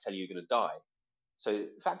day, facts tell you you're going to die. So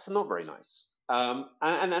facts are not very nice.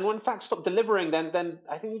 And when facts stop delivering, then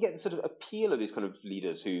I think you get the sort of appeal of these kind of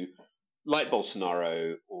leaders who, like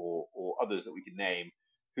Bolsonaro or others that we could name,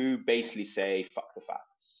 who basically say, fuck the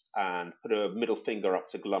facts, and put a middle finger up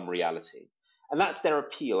to glum reality. And that's their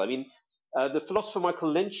appeal. I mean, the philosopher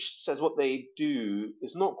Michael Lynch says what they do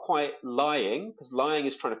is not quite lying, because lying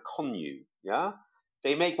is trying to con you, yeah?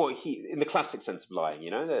 They make in the classic sense of lying,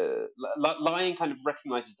 lying kind of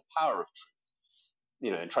recognizes the power of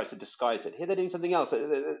truth, and tries to disguise it. Here they're doing something else.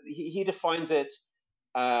 He defines it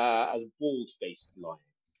as bald-faced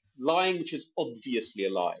lying which is obviously a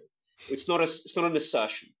lie. It's not an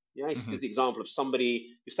assertion. Yeah, he gives the example of somebody,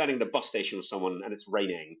 you're standing at a bus station with someone and it's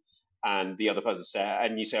raining, and the other person says,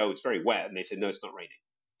 and you say, oh, it's very wet, and they say, no, it's not raining.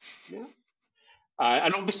 Yeah.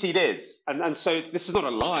 And obviously it is, and so this is not a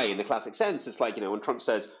lie in the classic sense. It's like when Trump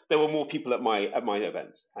says there were more people at my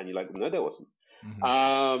event, and you're like, no, there wasn't.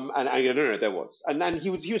 And you go, no, there was, and he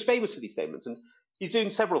was famous for these statements, and he's doing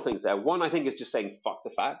several things there. One, I think, is just saying fuck the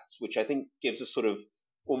facts, which I think gives a sort of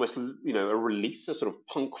almost a release, a sort of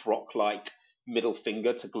punk rock like middle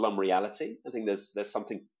finger to glum reality. I think there's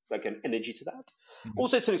something like an energy to that. Mhm.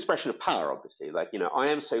 Also, it's an expression of power, obviously. Like, I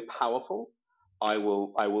am so powerful, I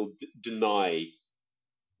will deny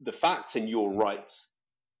the facts and your rights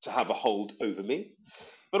to have a hold over me.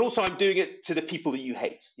 But also, I'm doing it to the people that you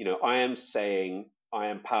hate. I am saying I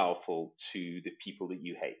am powerful to the people that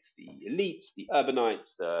you hate, the elites, the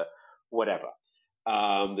urbanites, the whatever,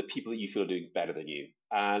 the people that you feel are doing better than you.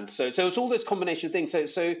 And so it's all those combination of things.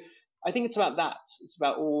 So I think it's about that. It's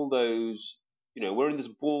about all those. We're in this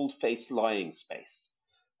bald-faced lying space.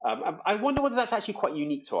 I wonder whether that's actually quite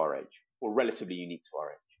unique to our age, or relatively unique to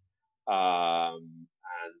our age.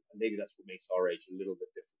 And maybe that's what makes our age a little bit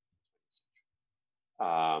different.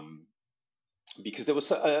 Because there was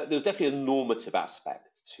definitely a normative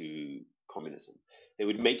aspect to communism. They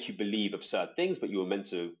would make you believe absurd things, but you were meant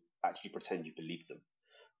to actually pretend you believed them.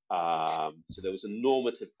 So there was a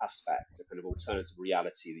normative aspect, a kind of alternative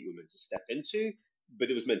reality that you were meant to step into, but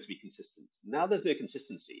it was meant to be consistent. Now there's no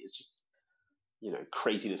consistency. It's just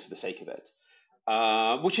craziness for the sake of it,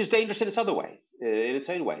 which is dangerous in its other ways, in its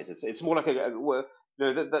own ways. It's more like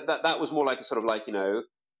that was more like a sort of like a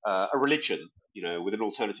religion, with an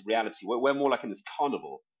alternative reality. We're more like in this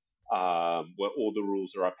carnival, where all the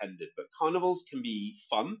rules are upended. But carnivals can be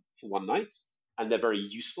fun for one night, and they're very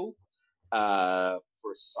useful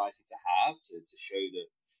for a society to have to show that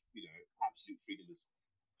absolute freedom is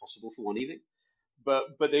possible for one evening.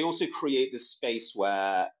 But they also create this space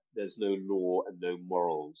where there's no law and no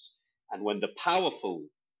morals. And when the powerful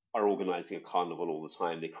are organizing a carnival all the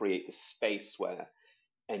time, they create this space where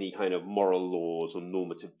any kind of moral laws or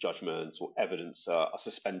normative judgments or evidence are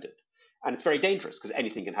suspended. And it's very dangerous because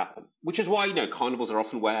anything can happen, which is why, carnivals are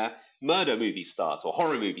often where murder movies start or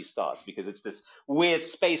horror movies start, because it's this weird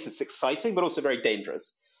space that's exciting, but also very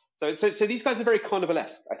dangerous. So these guys are very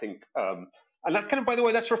carnivalesque, I think. And that's kind of, by the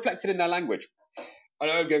way, that's reflected in their language. I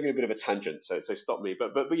know I'm going a bit of a tangent, so stop me.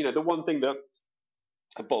 But the one thing that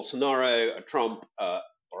Bolsonaro, Trump,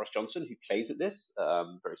 Boris Johnson, who plays at this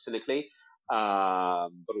very cynically,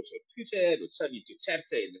 but also Putin, or certainly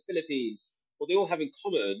Duterte in the Philippines, what they all have in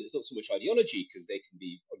common is not so much ideology, because they can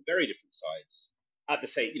be on very different sides at the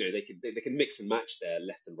same. They can mix and match their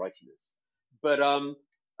left and rightiness. But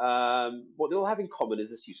what they all have in common is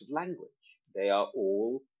this use of language. They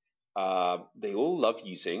all love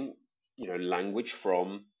using language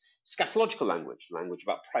from scatological language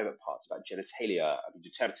about private parts, about genitalia. I mean,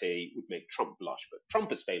 Duterte would make Trump blush, but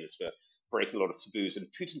Trump is famous for breaking a lot of taboos, and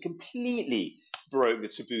Putin completely broke the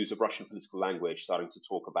taboos of Russian political language, starting to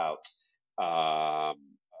talk about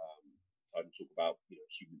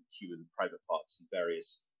human private parts and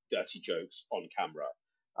various dirty jokes on camera.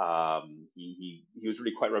 He was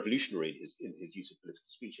really quite revolutionary in his use of political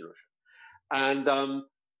speech in Russia.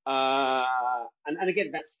 And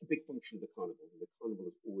again, that's a big function of the carnival. The carnival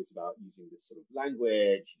is always about using this sort of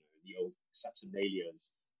language. The old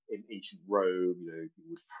Saturnalias in ancient Rome, you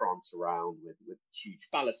would prance around with huge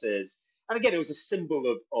phalluses. And again, it was a symbol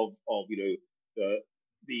of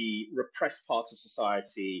the repressed parts of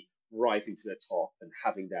society rising to the top and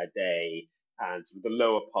having their day, and sort of the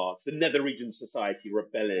lower parts, the nether regions of society,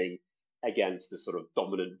 rebelling against the sort of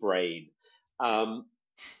dominant brain. And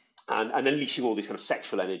unleashing all this kind of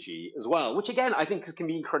sexual energy as well, which again, I think can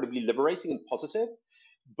be incredibly liberating and positive.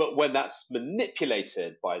 But when that's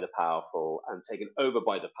manipulated by the powerful and taken over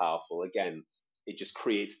by the powerful, again, it just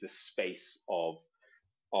creates this space of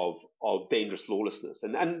dangerous lawlessness.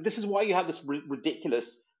 And this is why you have this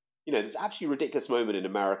ridiculous, this absolutely ridiculous moment in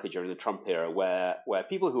America during the Trump era where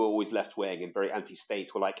people who are always left-wing and very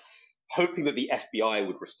anti-state were like, hoping that the FBI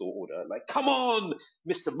would restore order. Like, come on,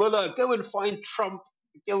 Mr. Mueller, go and find Trump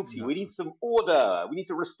guilty. Yeah. We need some order. We need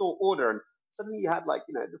to restore order. And suddenly you had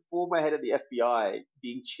the former head of the FBI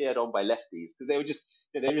being cheered on by lefties because they were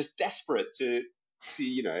just desperate to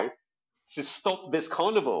stop this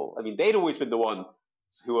carnival. I mean, they'd always been the ones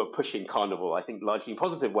who were pushing carnival, I think, largely in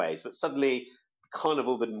positive ways. But suddenly,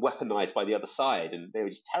 carnival had been weaponized by the other side, and they were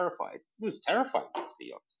just terrified. It was terrifying, to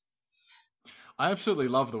be honest. I absolutely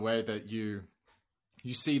love the way that you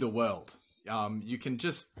see the world. You can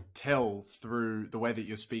just tell through the way that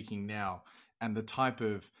you're speaking now and the type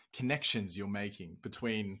of connections you're making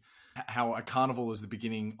between how a carnival is the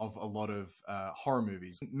beginning of a lot of horror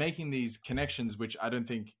movies. Making these connections, which I don't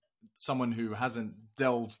think someone who hasn't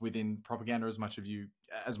delved within propaganda as much as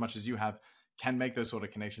you have can make those sort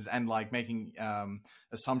of connections, and making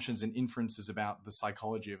assumptions and inferences about the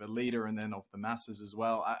psychology of a leader and then of the masses as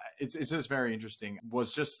well. It's just very interesting.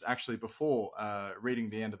 Was just actually before reading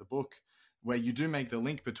the end of the book where you do make the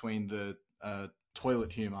link between the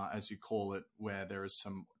toilet humor, as you call it, where there is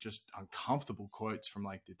some just uncomfortable quotes from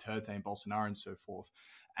like Duterte and Bolsonaro and so forth,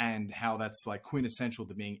 and how that's like quintessential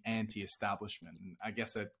to being anti-establishment. And I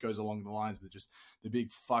guess that goes along the lines with just the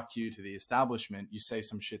big fuck you to the establishment. You say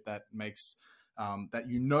some shit that makes that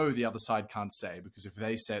the other side can't say, because if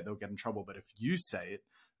they say it, they'll get in trouble. But if you say it,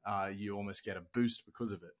 you almost get a boost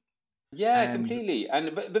because of it. Yeah, And completely.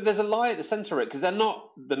 And but there's a lie at the center of it, because they're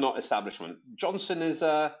not establishment. Johnson is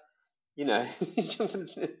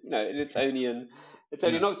Johnson's an it's only yeah,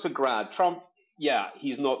 an Oxford grad. Trump, yeah,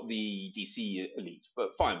 he's not the DC elite,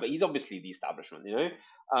 but fine. But he's obviously the establishment, mm,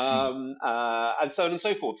 and so on and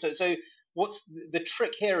so forth. So what's the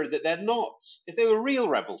trick here is that they're not. If they were real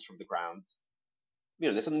rebels from the ground,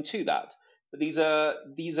 there's something to that. But these are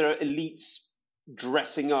elites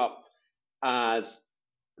dressing up as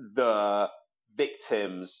the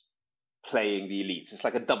victims playing the elites. It's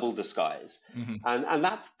like a double disguise, hmm and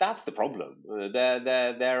that's the problem. They're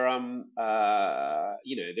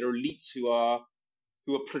elites who are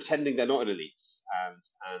pretending they're not elites,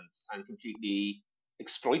 and completely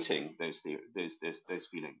exploiting those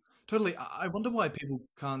feelings. totally. I wonder why people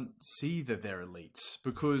can't see that they're elites,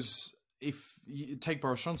 because if you take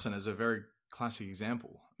Boris Johnson as a very classic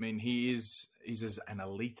example, I mean, he's as an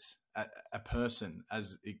elite a person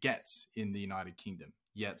as it gets in the United Kingdom.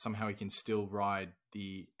 Yet somehow he can still ride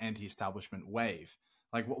the anti-establishment wave.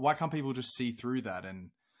 Like, why can't people just see through that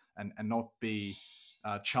and not be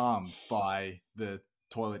charmed by the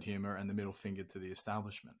toilet humor and the middle finger to the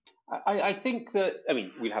establishment? I think that,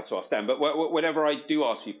 we'd have to ask them, but whenever I do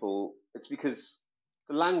ask people, it's because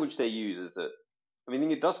the language they use is that, I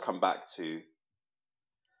think it does come back to,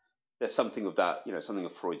 there's something of that, something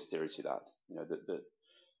of Freud's theory to that, that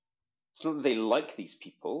it's not that they like these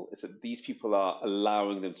people, it's that these people are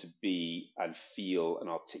allowing them to be and feel and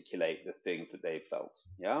articulate the things that they've felt.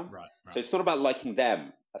 Yeah. Right, So right. it's not about liking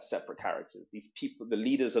them as separate characters. These people, the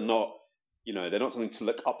leaders are not, they're not something to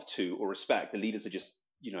look up to or respect. The leaders are just,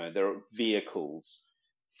 they're vehicles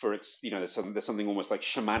for there's something almost like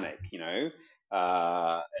shamanic, in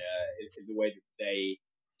the way that they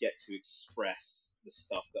get to express the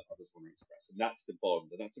stuff that others want to express, and that's the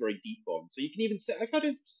bond, and that's a very deep bond. So you can even say, I've heard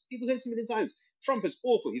people say this a million times: Trump is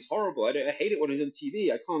awful, he's horrible. I hate it when he's on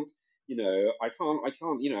TV. I can't, I've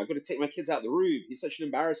got to take my kids out of the room. He's such an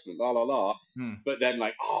embarrassment. La la la. Hmm. But then,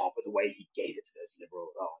 like, but the way he gave it to those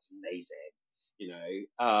liberals, it's amazing.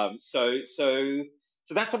 So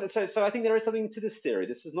that's what it says. So I think there is something to this theory.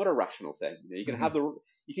 This is not a rational thing. Mm-hmm.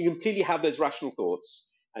 You can completely have those rational thoughts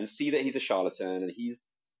and see that he's a charlatan, and he's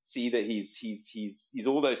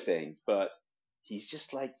all those things, but he's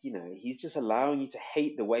just like, he's just allowing you to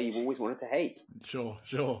hate the way you've always wanted to hate. Sure,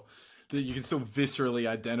 sure. That you can still viscerally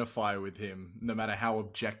identify with him, no matter how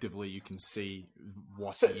objectively you can see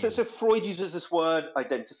what So, he so is. Freud uses this word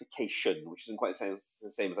identification, which isn't quite the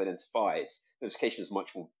same as identify. Identification is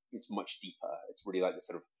it's much deeper. It's really like the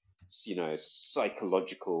sort of,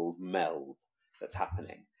 psychological meld that's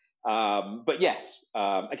happening. But yes,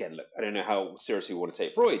 again, look, I don't know how seriously we want to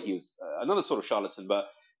take Freud. He was another sort of charlatan,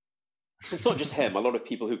 but it's not just him. A lot of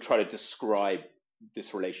people who try to describe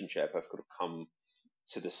this relationship have kind of come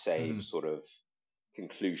to the same Mhm. sort of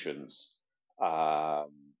conclusions.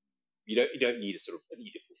 Um, you don't need a sort of an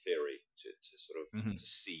Oedipal theory to sort of Mhm. to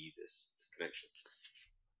see this connection.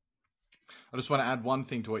 I just want to add one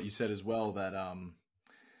thing to what you said as well, that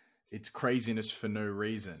it's craziness for no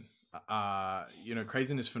reason.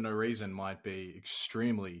 Craziness for no reason might be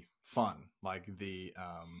extremely fun, like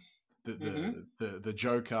Mm-hmm. the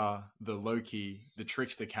Joker, the Loki, the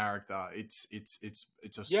trickster character. It's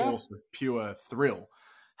a Yeah, source of pure thrill.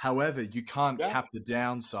 However, you can't yeah. cap the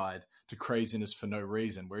downside to craziness for no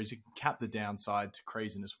reason, whereas you can cap the downside to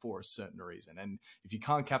craziness for a certain reason. And if you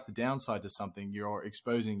can't cap the downside to something, you're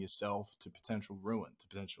exposing yourself to potential ruin, to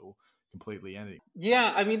potential completely ending.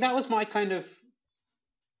 Yeah, that was my kind of.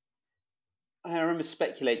 I remember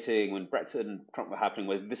speculating when Brexit and Trump were happening,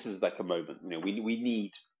 where this is like a moment. We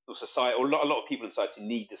need, or society, or a lot of people in society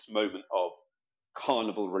need this moment of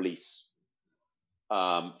carnival release,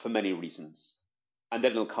 for many reasons, and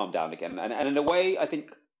then it'll calm down again. And in a way, I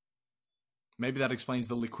think. Maybe that explains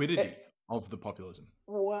the liquidity of the populism.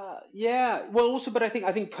 Well, yeah. Well, also, but I think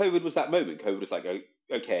COVID was that moment. COVID was like,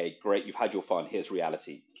 okay, great, you've had your fun. Here's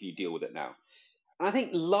reality. Can you deal with it now? And I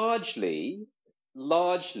think largely,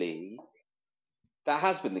 that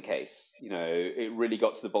has been the case. It really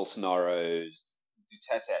got to the Bolsonaros.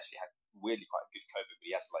 Duterte actually had weirdly quite a good COVID, but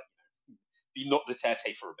he has to be not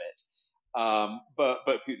Duterte for a bit. But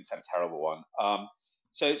Putin's had a terrible one.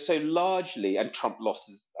 So largely, and Trump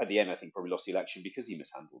lost at the end. I think probably lost the election because he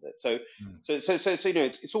mishandled it. So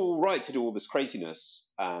it's all right to do all this craziness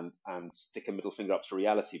and stick a middle finger up to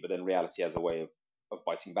reality, but then reality has a way of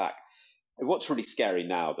biting back. And what's really scary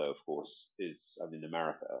now, though, of course, is in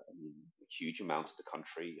America. I mean, a huge amount of the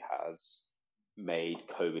country has made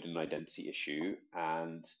COVID an identity issue,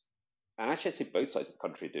 and actually, I'd say both sides of the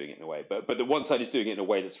country are doing it in a way, but the one side is doing it in a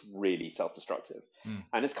way that's really self-destructive,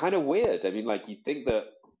 and it's kind of weird. I mean, like you think that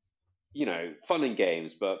fun and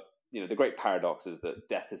games, but the great paradox is that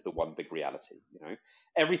death is the one big reality.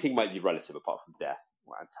 Everything might be relative apart from death,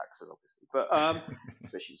 well, and taxes, obviously, but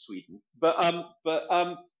especially in Sweden.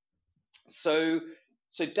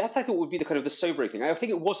 So death, I thought, would be the kind of the sobering thing. I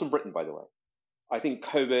think it was in Britain, by the way. I think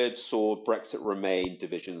COVID saw Brexit remain,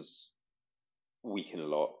 divisions weaken a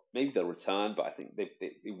lot. Maybe they'll return, but I think they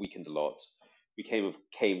weakened a lot. We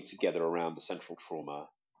came together around a central trauma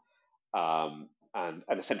and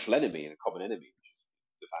a central enemy and a common enemy, which is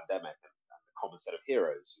the pandemic and the common set of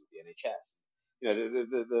heroes, the NHS.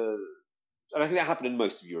 And I think that happened in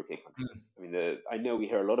most of European countries. I mean, I know we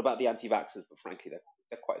hear a lot about the anti-vaxxers, but frankly,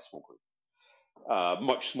 they're quite a small group,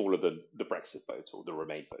 much smaller than the Brexit vote or the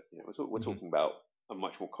Remain vote. We're talking about a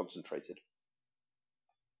much more concentrated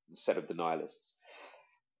set of denialists.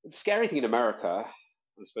 The scary thing in America,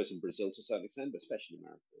 I suppose in Brazil to a certain extent, but especially in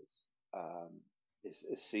America,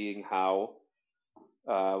 is seeing how,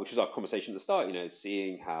 which was our conversation at the start,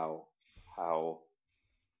 seeing how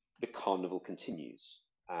the carnival continues,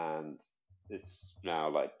 and it's now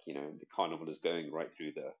like the carnival is going right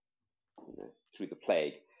through the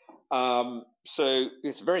plague. So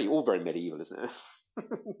it's all very medieval, isn't it?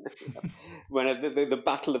 When the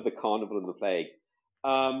battle of the carnival and the plague,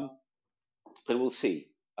 and we'll see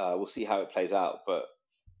how it plays out. But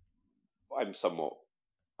I'm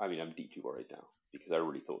deeply worried now because I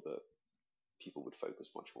really thought that people would focus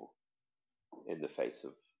much more in the face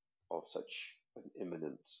of such an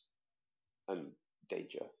imminent and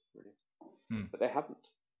danger, really. But they haven't.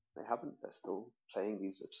 They're still playing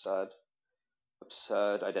these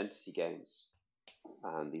absurd identity games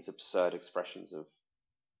and these absurd expressions of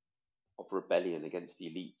rebellion against the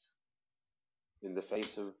elite in the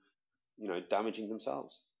face of damaging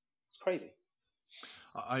themselves. It's crazy.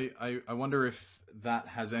 I wonder if that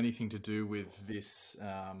has anything to do with this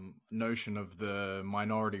notion of the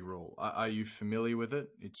minority rule. Are you familiar with it?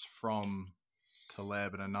 It's from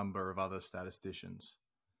Taleb and a number of other statisticians.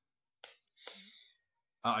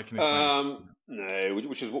 I can explain. No,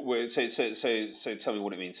 which is what we're so tell me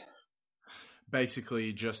what it means.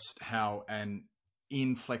 Basically, just how an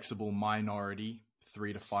inflexible minority,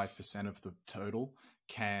 3 to 5% of the total,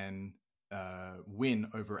 can win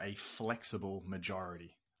over a flexible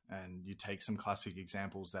majority. And you take some classic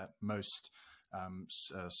examples that most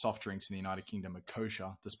soft drinks in the United Kingdom are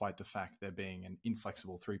kosher, despite the fact there being an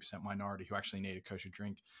inflexible 3% minority who actually need a kosher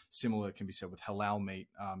drink. Similar can be said with halal meat,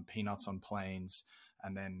 peanuts on planes.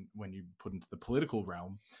 And then when you put into the political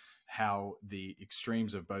realm, how the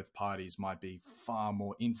extremes of both parties might be far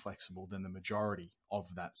more inflexible than the majority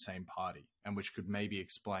of that same party, and which could maybe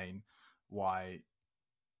explain why,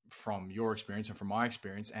 from your experience and from my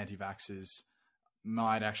experience, anti-vaxxers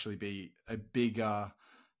might actually be a bigger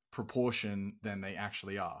proportion than they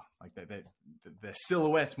actually are. Like their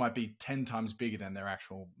silhouette might be 10 times bigger than their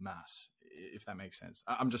actual mass, if that makes sense.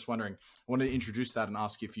 I'm just wondering, I want to introduce that and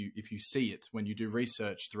ask if you see it when you do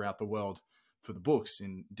research throughout the world for the books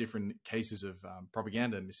in different cases of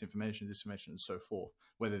propaganda, misinformation, disinformation, and so forth,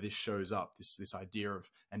 whether this shows up, this idea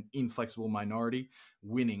of an inflexible minority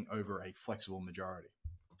winning over a flexible majority.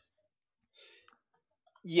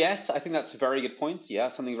 Yes, I think that's a very good point. Yeah,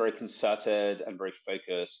 something very concerted and very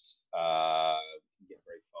focused, get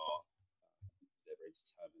very far. They're very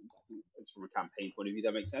determined. I think it's from a campaign point of view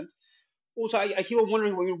that makes sense. Also, I keep on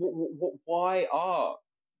wondering, why are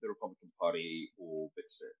the Republican Party or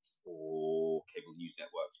Bitsbit or cable news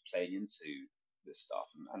networks playing into this stuff?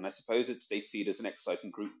 And I suppose they see it as an exercise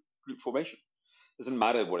in group formation. It doesn't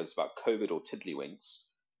matter what it's about, COVID or tiddlywinks.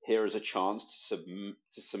 Here is a chance to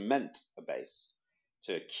cement a base,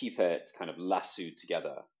 to keep it kind of lassoed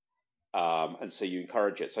together. And so you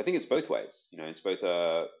encourage it. So I think it's both ways. It's both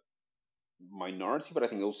a minority, but I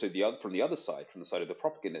think also from the other side, from the side of the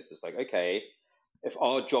propagandists, it's like, okay, if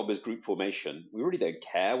our job is group formation, we really don't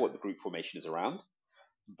care what the group formation is around.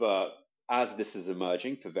 But as this is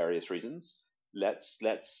emerging for various reasons, let's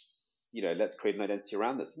create an identity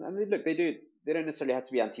around this. And look, they don't necessarily have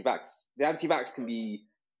to be anti-vax. The anti-vax can be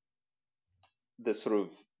the sort of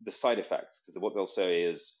the side effects, because what they'll say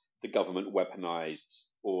is the government weaponized,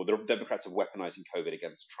 or the Democrats are weaponizing COVID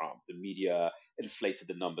against Trump. The media inflated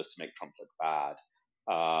the numbers to make Trump look bad.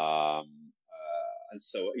 And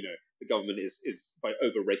so, the government is by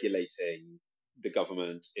over-regulating, the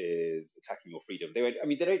government is attacking your freedom. They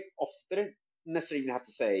don't necessarily even have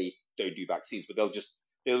to say don't do vaccines, but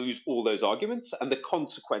they'll use all those arguments, and the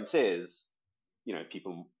consequence is,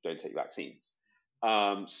 people don't take vaccines.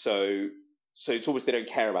 So it's almost they don't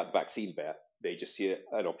care about the vaccine bit. They just see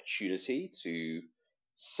an opportunity to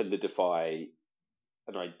solidify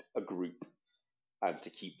a group and to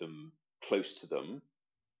keep them close to them.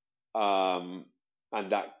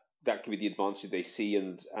 And that can be the advantage they see,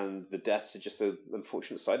 and the deaths are just an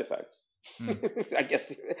unfortunate side effect. I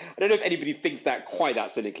guess I don't know if anybody thinks that quite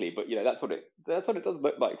that cynically, but that's what it does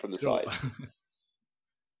look like from the side.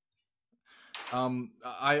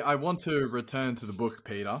 I want to return to the book,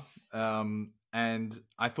 Peter, and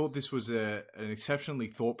I thought this was an exceptionally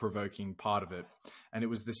thought-provoking part of it, and it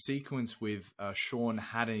was the sequence with Sean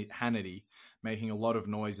Hannity making a lot of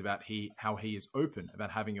noise about how he is open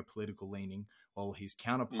about having a political leaning, while his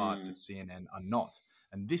counterparts at CNN are not,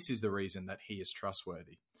 and this is the reason that he is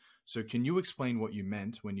trustworthy. So can you explain what you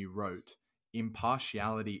meant when you wrote,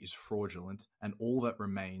 "Impartiality is fraudulent, and all that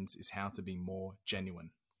remains is how to be more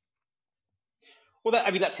genuine"? Well,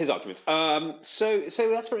 that's his argument. So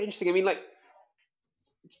that's very interesting.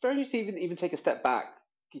 It's very interesting to even take a step back,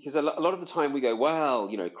 because a lot of the time we go, well,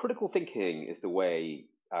 critical thinking is the way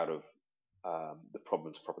out of the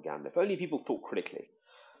problems of propaganda. If only people thought critically.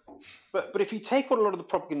 But if you take what a lot of the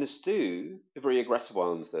propagandists do, the very aggressive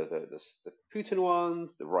ones, the Putin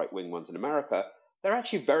ones, the right-wing ones in America, they're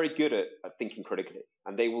actually very good at thinking critically.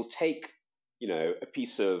 And they will take, a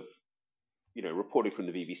piece of, reporting from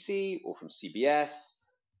the BBC or from CBS,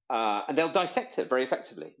 and they'll dissect it very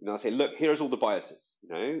effectively. They'll say, look, here's all the biases.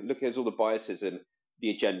 Here's all the biases and the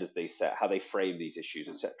agendas they set, how they frame these issues,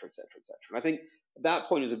 et cetera, et cetera, et cetera. And I think at that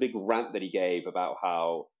point was a big rant that he gave about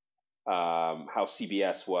how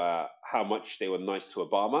CBS were, how much they were nice to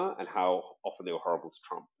Obama and how often they were horrible to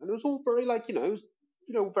Trump. And it was all very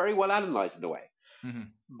very well analyzed in a way. Mm-hmm.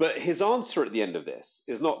 But his answer at the end of this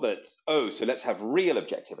is not that, so let's have real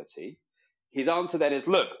objectivity. His answer then is,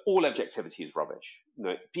 look, all objectivity is rubbish.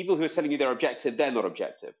 People who are telling you they're objective, they're not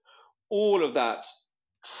objective. All of that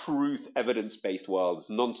truth, evidence-based world is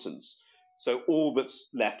nonsense. So all that's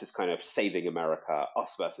left is kind of saving America,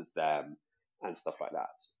 us versus them, and stuff like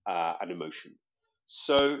that, and emotion.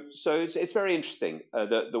 So it's very interesting,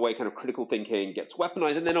 the way kind of critical thinking gets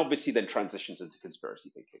weaponized, and then obviously then transitions into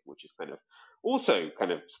conspiracy thinking, which is kind of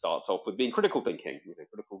starts off with being critical thinking,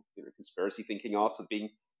 critical conspiracy thinking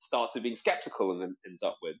starts with being skeptical and then ends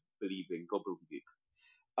up with believing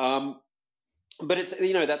gobbledygook. But it's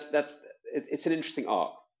it's an interesting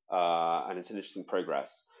arc, and it's an interesting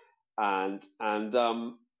progress, and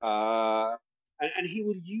he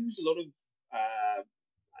will use a lot of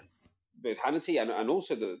both Hannity and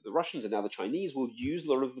also the Russians and now the Chinese will use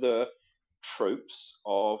a lot of the tropes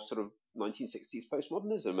of sort of 1960s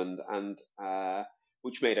postmodernism and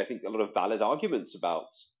which made, I think, a lot of valid arguments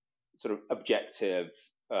about sort of objective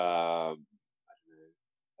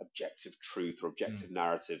truth or objective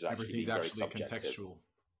narratives actually being very subjective. Contextual.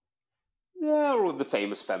 Yeah, or the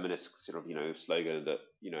famous feminist sort of slogan that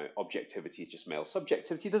objectivity is just male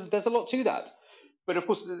subjectivity. There's a lot to that. But of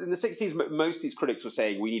course, in the 60s, most of these critics were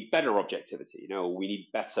saying we need better objectivity. We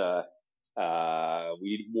need better, we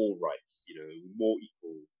need more rights. More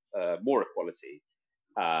equal, more equality,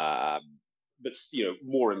 but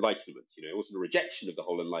more enlightenment. It wasn't a rejection of the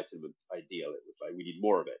whole enlightenment ideal. It was like we need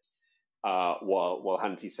more of it. While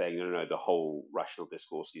Hannity's saying no, the whole rational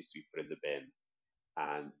discourse needs to be put in the bin,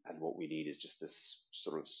 and what we need is just this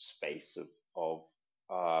sort of space of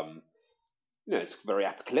it's a very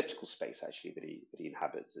apocalyptical space actually that he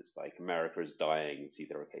inhabits. It's like America is dying. It's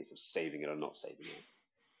either a case of saving it or not saving it.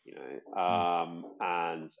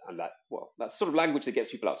 And that's sort of language that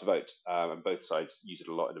gets people out to vote. And both sides use it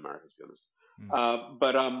a lot in America, to be honest.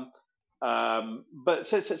 But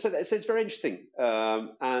so it's very interesting.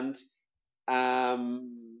 And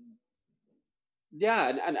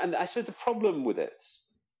I suppose the problem with it,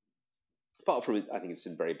 apart from it, I think it's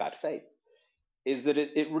in very bad faith, is that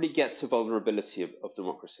it really gets to vulnerability of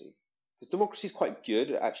democracy. Because democracy is quite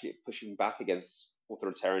good actually at pushing back against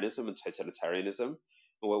authoritarianism and totalitarianism,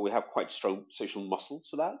 where we have quite strong social muscles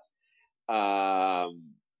for that.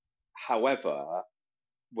 However,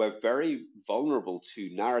 we're very vulnerable to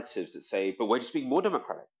narratives that say, but we're just being more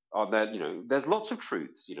democratic. There's lots of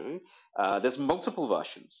truths, there's multiple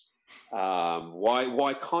versions.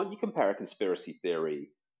 Why can't you compare a conspiracy theory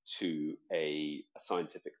to a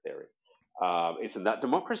scientific theory? Isn't that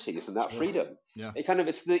democracy? Isn't that freedom? Yeah.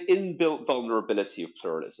 It's the inbuilt vulnerability of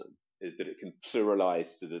pluralism, is that it can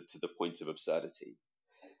pluralize to the point of absurdity.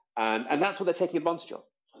 and that's what they're taking advantage of.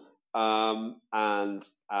 And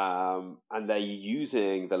they're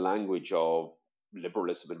using the language of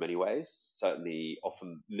liberalism in many ways, certainly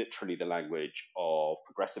often literally the language of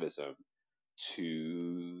progressivism,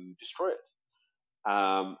 to destroy it.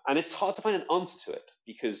 And it's hard to find an answer to it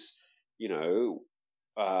because, you know,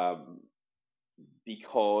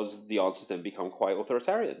 because the answers then become quite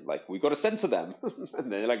authoritarian. Like, we've got to censor them.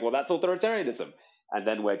 And they're like, well, that's authoritarianism. And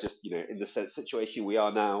then we're just, you know, in the situation we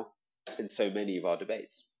are now in so many of our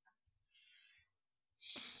debates.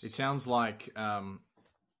 It sounds like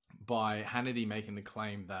by Hannity making the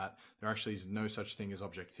claim that there actually is no such thing as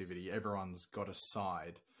objectivity, everyone's got a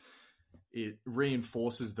side, it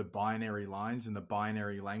reinforces the binary lines and the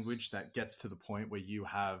binary language that gets to the point where you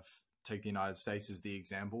have, take the United States as the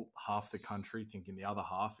example, half the country thinking the other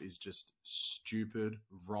half is just stupid,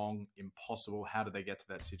 wrong, impossible. How do they get to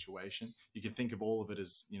that situation? You can think of all of it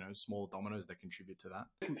as, you know, small dominoes that contribute to that.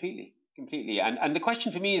 Completely. And the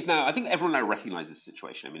question for me is now, I think everyone now recognizes the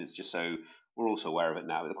situation. I mean, it's just so we're also aware of it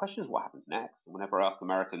now. The question is what happens next. And whenever I ask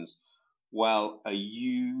Americans, well, are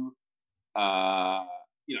you, you know, I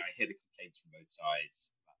hear the complaints from both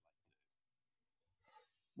sides.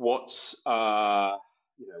 What's,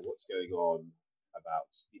 you know, what's going on about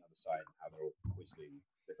the other side and how they're all poisoning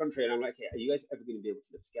the country? And I'm like, hey, are you guys ever going to be able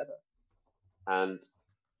to live together? And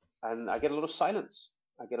I get a lot of silence.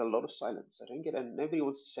 I don't get nobody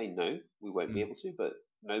wants to say no, we won't be able to, but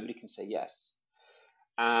nobody can say yes.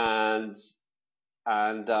 And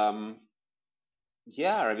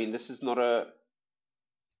yeah, I mean, this is not I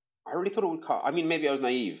really thought it would I mean, maybe I was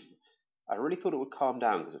naive. I really thought it would calm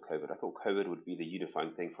down because of COVID. I thought COVID would be the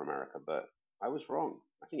unifying thing for America, but I was wrong.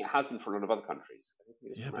 I think it has been for a lot of other countries.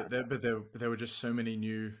 Yeah, but there were just so many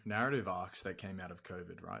new narrative arcs that came out of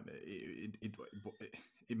COVID, right? It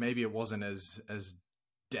maybe it wasn't as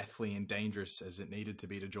deathly and dangerous as it needed to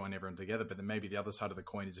be to join everyone together, but then maybe the other side of the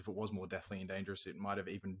coin is if it was more deathly and dangerous, it might have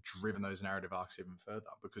even driven those narrative arcs even further.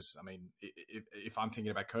 Because I mean, if I'm thinking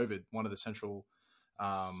about COVID, one of the central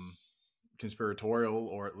conspiratorial,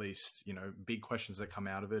 or at least, you know, big questions that come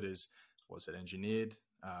out of it is, was it engineered?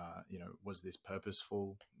 You know, was this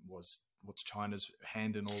purposeful? What's China's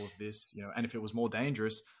hand in all of this? You know, and if it was more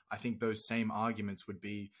dangerous, I think those same arguments would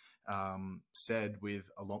be said with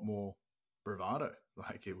a lot more bravado,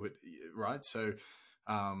 like it would, right? So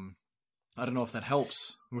I don't know if that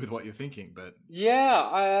helps with what you're thinking, but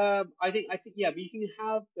yeah, I think yeah, but you can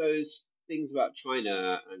have those things about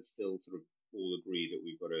China and still sort of all agree that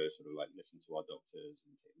we've got to sort of like listen to our doctors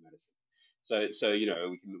and take medicine. So you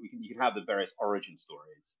know, you can have the various origin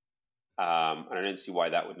stories, and I don't see why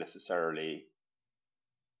that would necessarily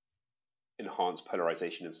enhance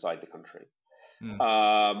polarization inside the country.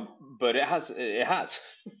 But it has,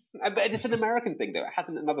 but it's an American thing though. It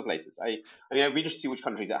hasn't in other places. I mean, I'd be interested to see which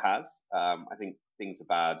countries it has. I think things are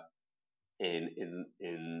bad I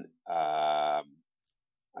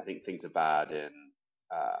think things are bad in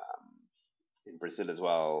Brazil as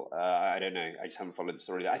well. I don't know. I just haven't followed the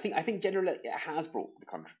story. I think generally it has brought the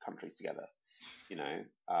countries together. You know,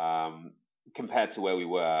 compared to where we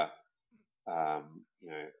were, you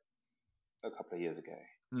know, a couple of years ago.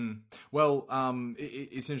 Well,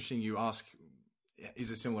 it's interesting you ask,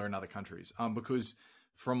 is it similar in other countries? Because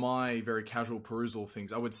from my very casual perusal of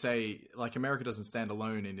things, I would say, like, America doesn't stand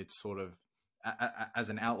alone in its sort of, as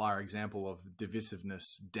an outlier example of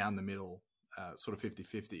divisiveness down the middle, sort of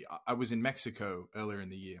 50-50. I was in Mexico earlier in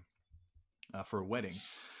the year for a wedding,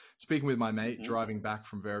 speaking with my mate, driving back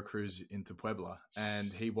from Veracruz into Puebla,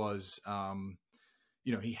 and he was,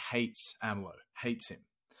 you know, he hates AMLO, hates him.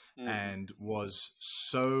 And was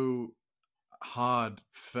so hard,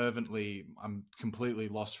 fervently, I'm completely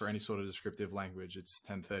lost for any sort of descriptive language. It's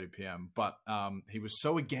 10:30 p.m. But he was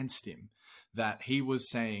so against him that he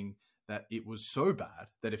was saying that it was so bad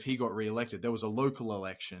that if he got reelected, there was a local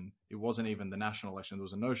election. It wasn't even the national election. There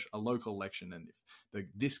was a local election. And if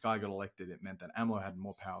this guy got elected, it meant that AMLO had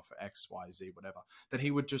more power for X, Y, Z, whatever, that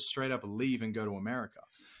he would just straight up leave and go to America.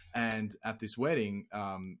 And at this wedding,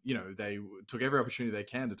 you know, they took every opportunity they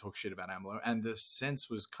can to talk shit about AMLO. And the sense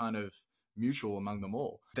was kind of mutual among them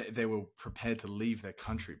all. They were prepared to leave their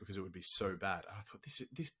country because it would be so bad. I thought,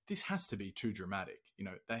 this has to be too dramatic. You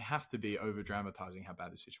know, they have to be over dramatizing how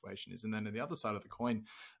bad the situation is. And then on the other side of the coin,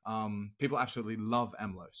 people absolutely love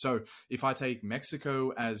AMLO. So if I take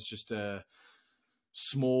Mexico as just a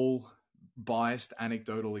small, biased,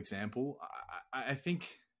 anecdotal example, I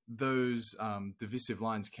think those divisive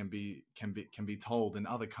lines can be told in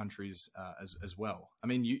other countries as well. I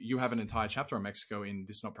mean, you have an entire chapter on Mexico in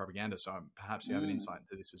This Not Propaganda, so perhaps you have an insight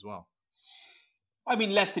into this as well. I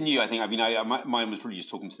mean, less than you, I think. I mean, mine was really just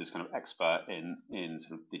talking to this kind of expert in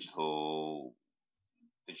sort of digital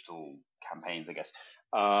campaigns, I guess.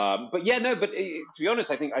 But yeah, no. But to be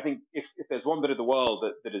honest, I think if there's one bit of the world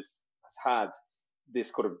has had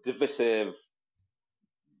this kind of divisive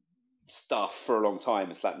stuff for a long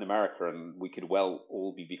time, it's Latin America, and we could well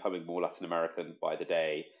all be becoming more Latin American by the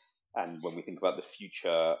day. And when we think about the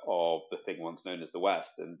future of the thing once known as the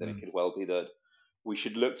West, then it could well be that we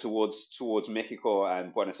should look towards Mexico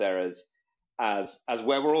and Buenos Aires as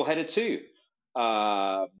where we're all headed to.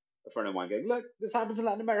 A friend of mine going, look, this happens in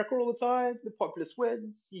Latin America all the time. The populist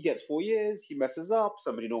wins. He gets 4 years. He messes up.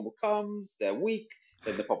 Somebody normal comes. They're weak.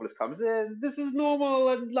 Then the populist comes in. This is normal,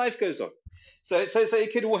 and life goes on. So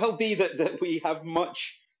it could well be that we have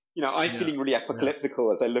much. I'm feeling really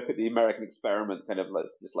apocalyptical as I look at the American experiment, kind of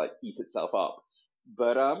just like eat itself up.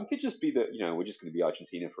 But it could just be that we're just going to be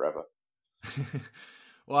Argentina forever.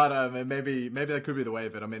 Well, I don't know. Maybe that could be the way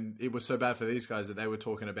of it. I mean, it was so bad for these guys that they were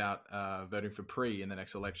talking about voting for PRI in the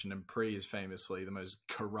next election, and PRI is famously the most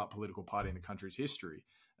corrupt political party in the country's history.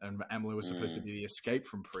 And AMLO was supposed to be the escape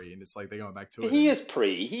from PRI, and it's like they're going back to it. He is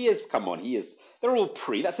PRI. He is. Come on, he is. They're all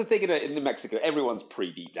PRI. That's the thing in Mexico. Everyone's PRI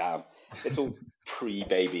deep down. It's all PRI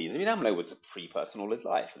babies. I mean, AMLO was a PRI person all his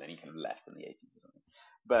life, and then he kind of left in the 80s or something.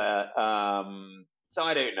 But so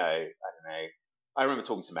I don't know. I remember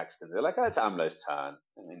talking to Mexicans. They're like, "Oh, it's AMLO's turn."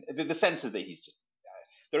 I mean, the sense is that he's just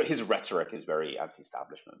his rhetoric is very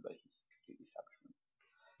anti-establishment, but he's completely establishment.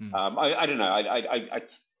 I don't know.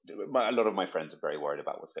 A lot of my friends are very worried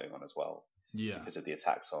about what's going on as well. Yeah, because of the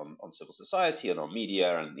attacks on civil society and on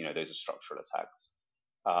media, and those are structural attacks.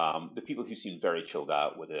 The people who seemed very chilled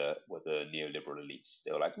out were the neoliberal elites.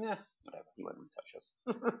 They were like, "Nah, whatever. He won't really touch us."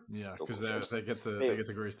 Yeah, because they get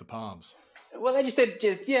to grease the palms. Well, they just didn't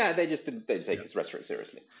take his rhetoric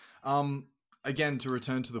seriously. Again, to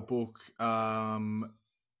return to the book,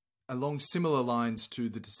 along similar lines to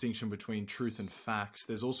the distinction between truth and facts,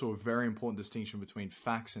 there's also a very important distinction between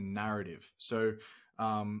facts and narrative. So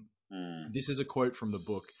this is a quote from the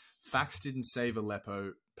book. Facts didn't save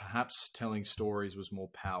Aleppo. Perhaps telling stories was more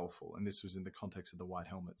powerful. And this was in the context of the White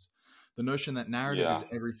Helmets. The notion that narrative is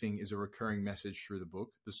everything is a recurring message through the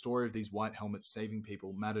book. The story of these White Helmets saving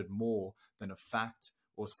people mattered more than a fact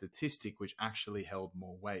or statistic which actually held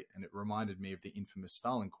more weight. And it reminded me of the infamous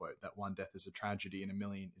Stalin quote that one death is a tragedy and a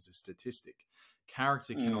million is a statistic.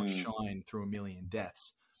 Character cannot shine through a million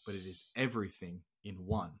deaths, but it is everything in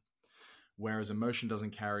one. Whereas emotion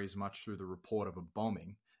doesn't carry as much through the report of a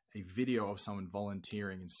bombing, a video of someone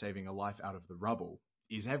volunteering and saving a life out of the rubble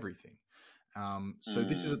is everything. So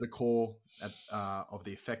this is at the core of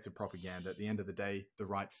the effect of propaganda. At the end of the day, the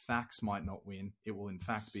right facts might not win. It will in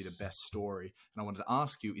fact be the best story. And I wanted to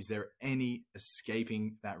ask you, is there any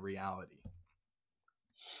escaping that reality?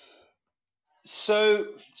 So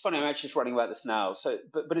it's funny, I'm actually just writing about this now. So,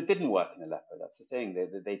 but it didn't work in Aleppo. That's the thing.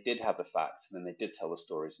 They did have the facts, and then they did tell the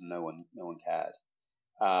stories, and no one cared.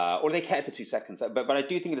 Or they cared for 2 seconds. But I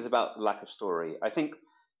do think it is about lack of story. I think,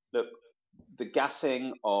 look, the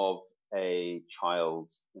gassing of a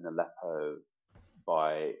child in Aleppo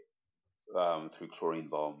by through chlorine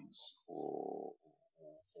bombs or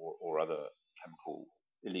other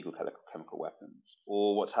illegal chemical weapons,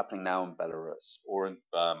 or what's happening now in Belarus, or in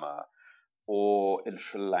Burma, or in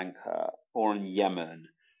Sri Lanka, or in Yemen.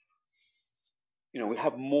 We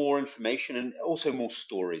have more information and also more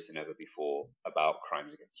stories than ever before about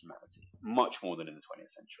crimes against humanity, much more than in the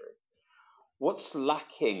 20th century. What's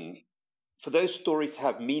lacking for those stories to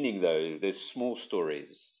have meaning, though, those small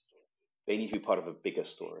stories, they need to be part of a bigger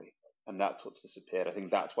story. And that's what's disappeared. I think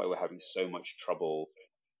that's why we're having so much trouble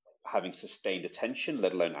having sustained attention,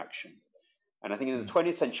 let alone action. And I think in the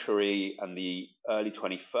 20th century and the early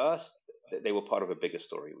 21st, they were part of a bigger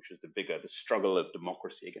story, which was the struggle of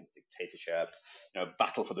democracy against dictatorship,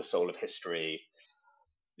 battle for the soul of history,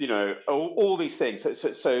 all these things.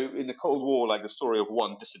 So in the Cold War, like the story of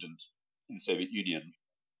one dissident in the Soviet Union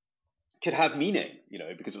could have meaning,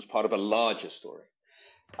 because it was part of a larger story.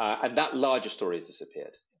 And that larger story has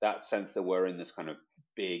disappeared. That sense that we're in this kind of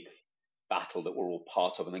big battle that we're all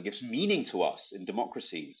part of, and that gives meaning to us in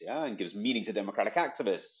democracies, and gives meaning to democratic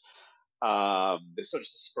activists. There's not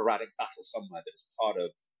just a sporadic battle somewhere that is part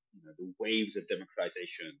of the waves of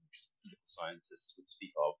democratization, which scientists would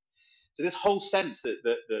speak of. So this whole sense that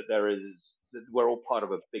we're all part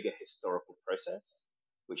of a bigger historical process,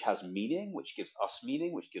 which has meaning, which gives us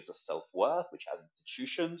meaning, which gives us self-worth, which has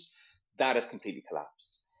institutions, that has completely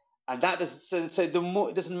collapsed. And that does so.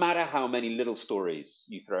 It doesn't matter how many little stories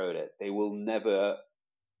you throw at it; they will never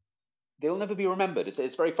be remembered.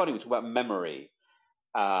 It's very funny. We talk about memory.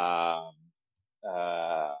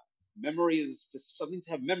 Memory is for something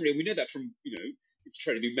to have memory, and we know that from if you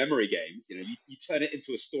try to do memory games, you turn it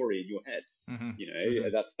into a story in your head. Mm-hmm.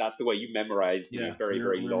 Mm-hmm. That's the way you memorize Yeah, very we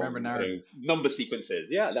very remember long narrative. number sequences.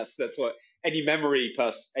 Yeah, that's what any memory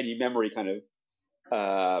kind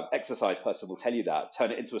of exercise person will tell you. That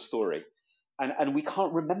turn it into a story, and we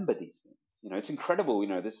can't remember these things. It's incredible.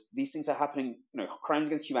 These things are happening. Crimes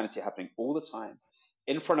against humanity are happening all the time,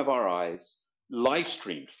 in front of our eyes, live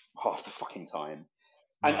streamed half the fucking time.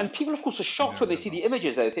 Right. And people, of course, are shocked No, when they see never. the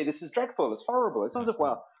images. They say, this is dreadful, it's horrible. It's not as if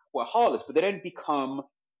we're heartless, but they don't become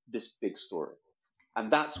this big story.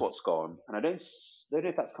 And that's what's gone. And I don't know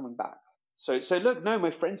if that's coming back. So look, no,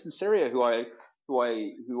 my friends in Syria I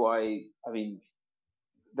mean,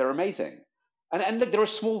 they're amazing. And look, there are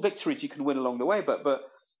small victories you can win along the way, but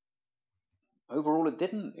overall it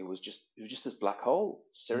didn't. It was just this black hole.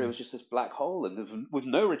 Syria was just this black hole, and with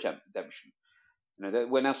no redemption.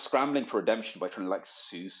 We're now scrambling for redemption by trying to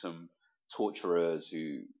sue some torturers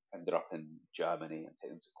who ended up in Germany and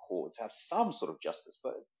take them to court to have some sort of justice.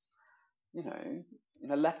 But in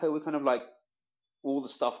Aleppo, we're kind of all the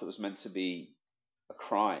stuff that was meant to be a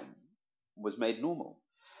crime was made normal,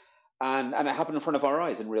 and it happened in front of our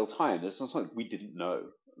eyes in real time. There's something we didn't know,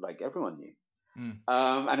 everyone knew.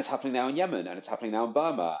 And it's happening now in Yemen, and it's happening now in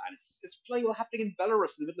Burma, and it's happening in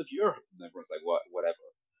Belarus in the middle of Europe, and everyone's like,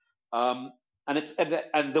 whatever.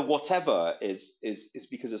 And the whatever is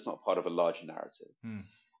because it's not part of a larger narrative. And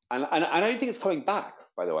I don't think it's coming back,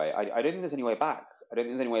 by the way. I don't think there's any way back. I don't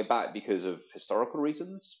think there's any way back because of historical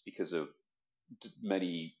reasons, because of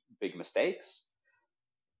many big mistakes,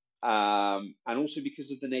 and also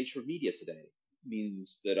because of the nature of media today. It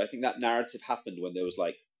means that I think that narrative happened when there was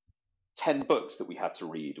 10 books that we had to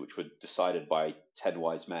read, which were decided by 10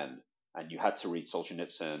 wise men, and you had to read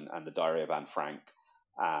Solzhenitsyn and the Diary of Anne Frank,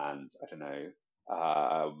 and I don't know,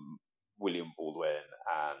 William Baldwin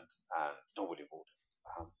and not William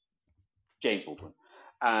Baldwin, James Baldwin,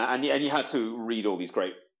 and you had to read all these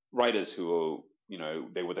great writers who were,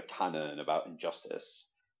 they were the canon about injustice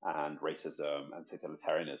and racism and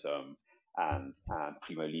totalitarianism and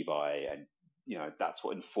Primo Levi, and that's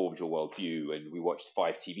what informed your worldview. And we watched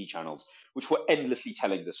 5 TV channels which were endlessly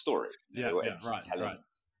telling the story.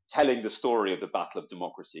 Telling the story of the battle of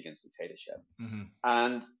democracy against dictatorship.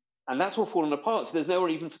 And that's all fallen apart. So there's nowhere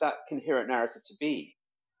even for that coherent narrative to be.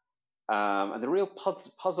 And the real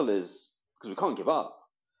puzzle is, because we can't give up,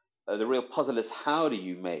 the real puzzle is, how do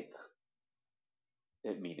you make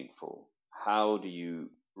it meaningful? How do you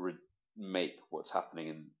make what's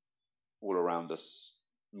happening all around us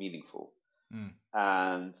meaningful?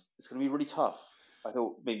 And it's going to be really tough. I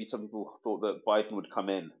thought maybe some people thought that Biden would come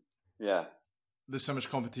in. Yeah. There's so much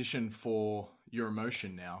competition for your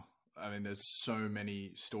emotion now. I mean, there's so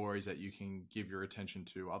many stories that you can give your attention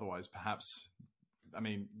to. Otherwise, perhaps,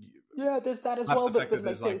 there's that as well. The fact that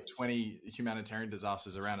there's 20 humanitarian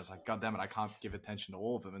disasters around, it's God damn it, I can't give attention to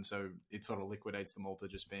all of them, and so it sort of liquidates them all to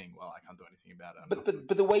just being, well, I can't do anything about it.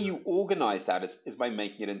 But the way you organize that is by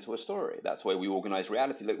making it into a story. That's why we organize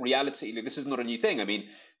reality. Reality, this is not a new thing. I mean,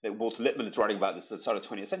 Walter Lippmann is writing about this at the start of the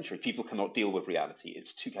 20th century. People cannot deal with reality;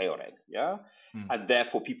 it's too chaotic. Yeah, and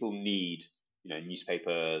therefore people need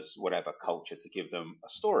newspapers, whatever, culture to give them a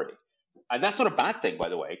story. And that's not a bad thing, by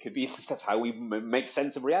the way. It could be that's how we make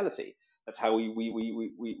sense of reality. That's how we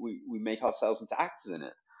make ourselves into actors in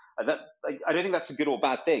it. And that, I don't think that's a good or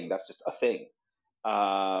bad thing. That's just a thing.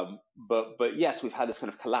 But yes, we've had this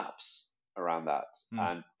kind of collapse around that,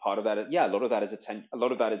 and part of that, a lot of that is a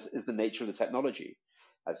lot of that is the nature of the technology,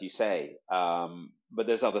 as you say. But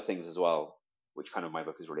there's other things as well, which kind of my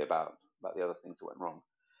book is really about the other things that went wrong.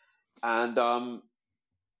 And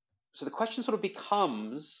so the question sort of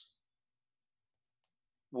becomes,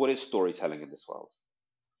 what is storytelling in this world?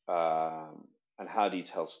 And how do you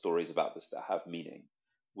tell stories about this that have meaning,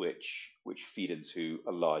 which feed into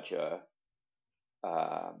a larger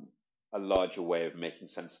way of making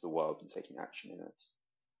sense of the world and taking action in it?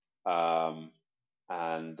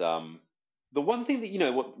 The one thing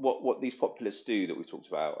that, what these populists do that we talked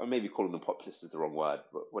about, or maybe calling them populists is the wrong word,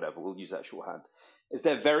 but whatever, we'll use that shorthand, is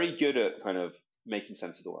they're very good at kind of making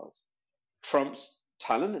sense of the world. Trump's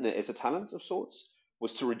talent, and it is a talent of sorts,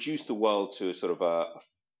 was to reduce the world to sort of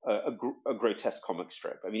a grotesque comic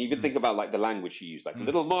strip. I mean, even think about the language he used,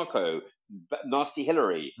 Little Marco, Nasty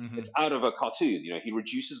Hillary. It's out of a cartoon. He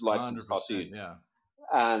reduces life to this cartoon. Yeah.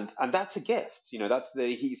 And that's a gift. That's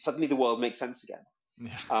suddenly the world makes sense again.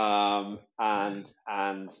 Yeah. And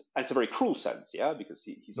it's a very cruel sense, yeah, because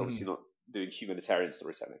he's obviously not doing humanitarian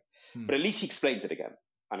storytelling, but at least he explains it again,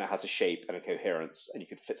 and it has a shape and a coherence, and you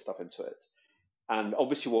can fit stuff into it. And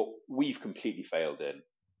obviously, what we've completely failed in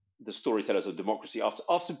the storytellers of democracy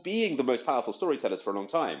after being the most powerful storytellers for a long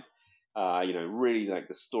time. Really like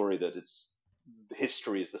the story that it's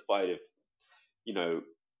history is the fight of,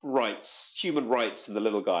 rights, human rights, and the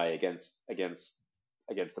little guy against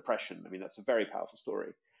oppression. I mean, that's a very powerful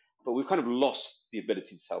story, but we've kind of lost the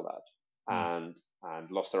ability to tell that, and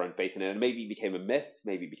lost our own faith in it. And maybe it became a myth,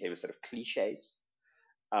 maybe it became a set of cliches,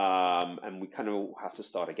 and we kind of have to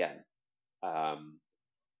start again.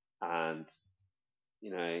 And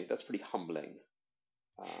that's pretty humbling.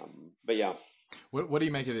 But yeah, what do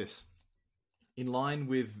you make of this? In line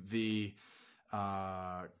with the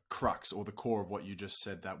crux or the core of what you just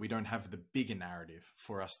said, that we don't have the bigger narrative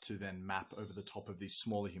for us to then map over the top of these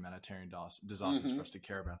smaller humanitarian disasters for us to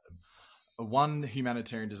care about them. One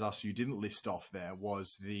humanitarian disaster you didn't list off there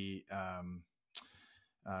was the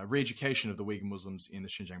re-education of the Uyghur Muslims in the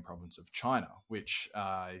Xinjiang province of China, which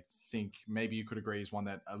I think maybe you could agree is one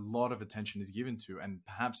that a lot of attention is given to, and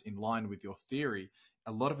perhaps in line with your theory,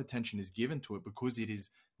 a lot of attention is given to it because it is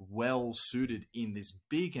well suited in this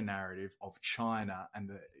bigger narrative of China and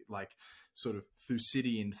the sort of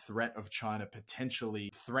Thucydidean threat of China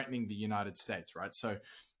potentially threatening the United States, right? So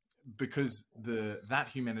because that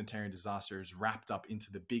humanitarian disaster is wrapped up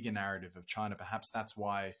into the bigger narrative of China, perhaps that's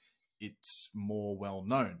why it's more well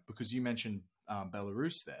known, because you mentioned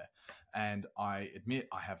Belarus there, and I admit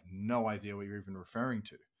I have no idea what you're even referring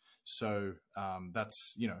to. So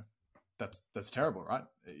that's terrible, right?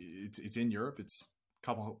 It's in Europe. It's a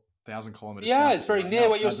couple thousand kilometers. Yeah, it's very near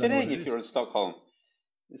where you're sitting. If you're in Stockholm,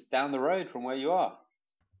 it's down the road from where you are.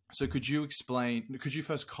 So could you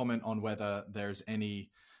first comment on whether there's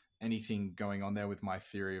anything going on there with my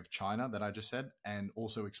theory of China that I just said, and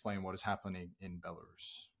also explain what is happening in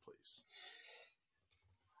Belarus, please?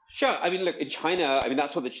 Sure. I mean, look, in China, I mean,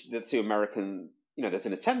 that's the American, there's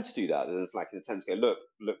an attempt to do that. There's like an attempt to go,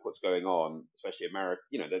 look what's going on, especially America.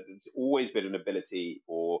 There's always been an ability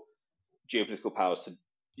for geopolitical powers to,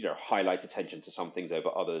 highlight attention to some things over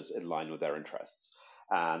others in line with their interests.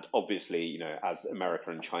 And obviously, as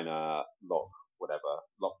America and China lock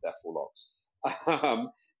their forelocks,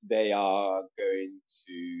 they are going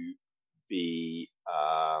to be,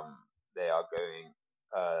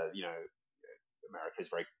 America is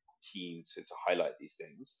very keen to highlight these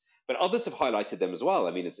things, but others have highlighted them as well.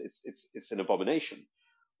 I mean, it's an abomination.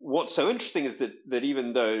 What's so interesting is that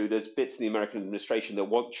even though there's bits in the American administration that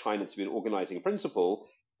want China to be an organizing principle,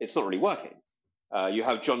 it's not really working. You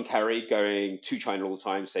have John Kerry going to China all the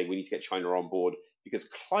time saying we need to get China on board because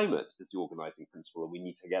climate is the organizing principle and we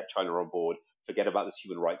need to get China on board. Forget about this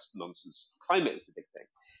human rights nonsense. Climate is the big thing.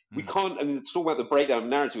 We can't, let's talk about the breakdown of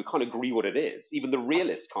narrative. We can't agree what it is. Even the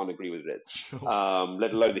realists can't agree what it is, sure.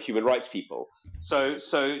 Let alone the human rights people. So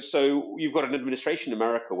you've got an administration in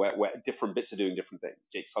America where different bits are doing different things.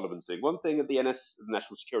 Jake Sullivan's doing one thing at the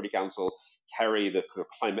National Security Council. Kerry, the kind of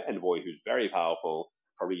climate envoy, who's very powerful,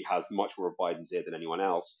 probably has much more of Biden's ear than anyone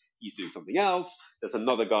else. He's doing something else. There's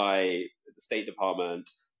another guy at the State Department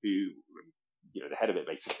who, the head of it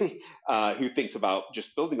basically, who thinks about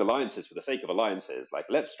just building alliances for the sake of alliances. Like,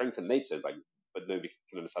 let's strengthen NATO, but nobody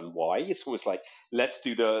can understand why. It's almost like, let's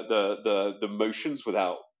do the motions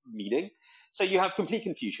without meaning. So you have complete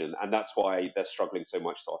confusion, and that's why they're struggling so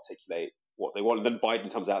much to articulate what they want. And then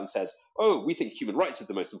Biden comes out and says, oh, we think human rights is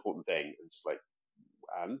the most important thing. And just like,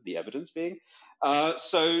 and the evidence being.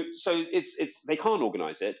 So it's they can't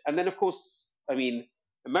organize it. And then, of course, I mean,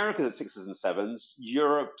 America's at sixes and sevens.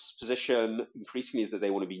 Europe's position increasingly is that they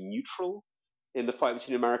want to be neutral in the fight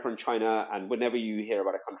between America and China. And whenever you hear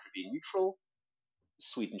about a country being neutral,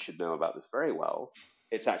 Sweden should know about this very well.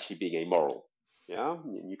 It's actually being amoral. Yeah,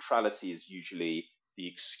 neutrality is usually the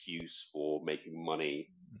excuse for making money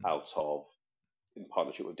out of, in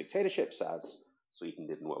partnership with dictatorships, as Sweden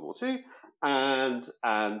did in World War II, and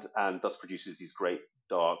thus produces these great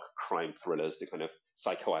dark crime thrillers to kind of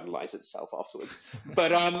psychoanalyze itself afterwards.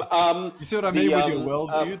 But you see what I mean with your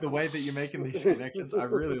worldview, the way that you're making these connections. I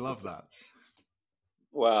really love that.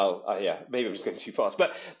 Well, yeah, maybe I'm just going too fast.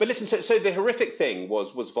 But listen, so the horrific thing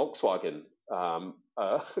was Volkswagen,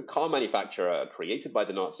 a car manufacturer created by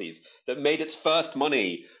the Nazis that made its first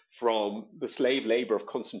money from the slave labor of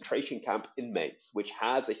concentration camp inmates, which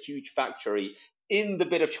has a huge factory in the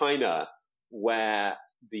bit of China where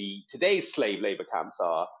today's slave labor camps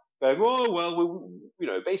are. Going, oh, well,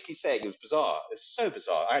 we're basically saying it was bizarre. It's so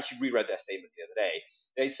bizarre. I actually reread their statement the other day.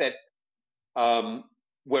 They said,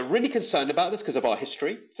 we're really concerned about this because of our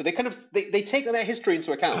history. So they they take their history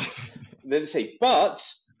into account. And then they say, but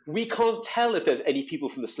we can't tell if there's any people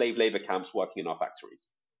from the slave labor camps working in our factories.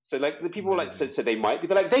 So like the people are like, so they might be.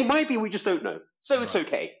 They're like, they might be. We just don't know. So it's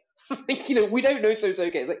okay. We don't know. So it's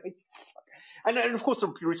okay. And of course, the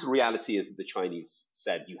brutal reality is that the Chinese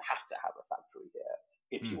said you have to have a factory here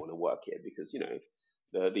if you want to work here, because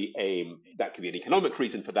the aim, that could be an economic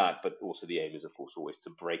reason for that, but also the aim is, of course, always to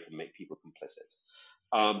break and make people complicit.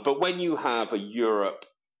 But when you have a Europe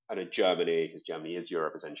and a Germany, because Germany is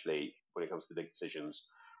Europe essentially when it comes to big decisions,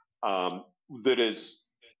 that is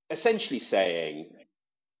essentially saying,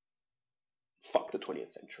 fuck the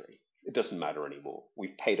 20th century. It doesn't matter anymore.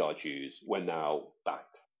 We've paid our dues. We're now back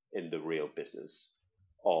in the real business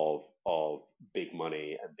of big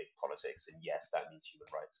money and big politics. And yes, that means human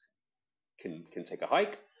rights can take a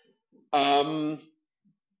hike.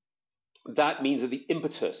 That means that the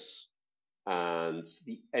impetus and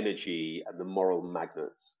the energy and the moral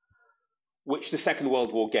magnets which the Second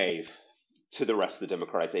World War gave to the rest of the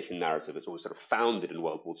democratization narrative, it's always sort of founded in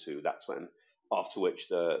World War II. That's when, after which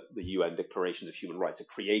the UN Declarations of Human Rights are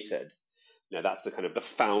created. That's the kind of the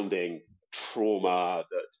founding trauma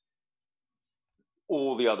that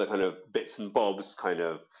all the other kind of bits and bobs kind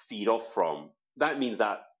of feed off from. That means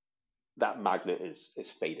that magnet is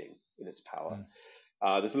fading in its power.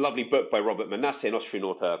 There's a lovely book by Robert Manasseh, an Austrian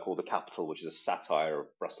author, called The Capital, which is a satire of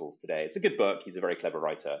Brussels today. It's a good book. He's a very clever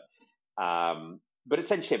writer. But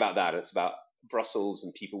essentially about that. It's about Brussels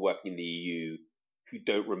and people working in the EU who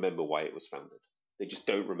don't remember why it was founded. They just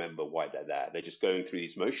don't remember why they're there. They're just going through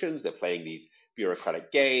these motions. They're playing these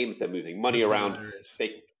bureaucratic games. They're moving money around. Hilarious.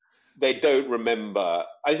 They don't remember.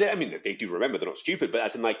 I mean, they do remember. They're not stupid. But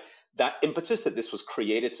as in, like, that impetus that this was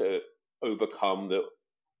created to overcome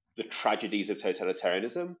the tragedies of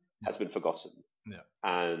totalitarianism has been forgotten. Yeah.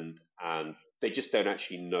 And they just don't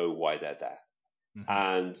actually know why they're there.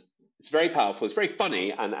 And it's very powerful. It's very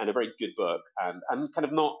funny and a very good book, and kind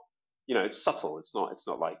of not, it's subtle. It's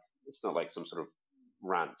not like some sort of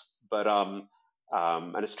rant, but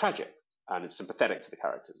and it's tragic and it's sympathetic to the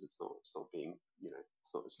characters. It's not being,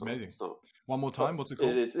 it's not amazing. It's not. One more time. What's it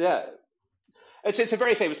called? It's a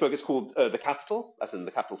very famous book. It's called The Capital, as in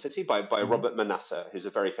the capital city, by Robert Manasseh, who's a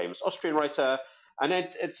very famous Austrian writer, and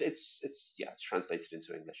it's translated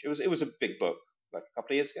into English. It was a big book like a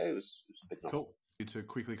couple of years ago. It was a big novel. Cool. To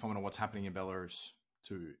quickly comment on what's happening in Belarus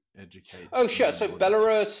to educate. Oh, sure. So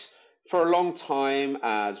Belarus, for a long time,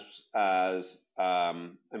 I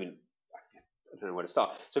don't know where to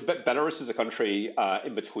start. So Belarus is a country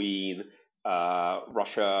in between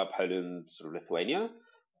Russia, Poland, sort of Lithuania,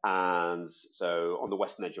 and so on the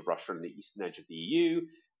western edge of Russia and the eastern edge of the EU.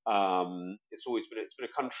 It's been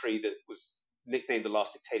a country that was nicknamed the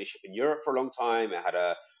last dictatorship in Europe for a long time. It had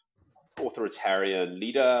a authoritarian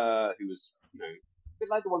leader who was, a bit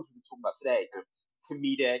like the ones we've been talking about today, kind of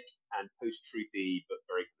comedic and post-truthy, but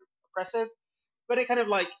very kind of oppressive. But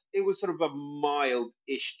it was sort of a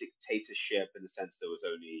mild-ish dictatorship in the sense there was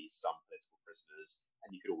only some political prisoners,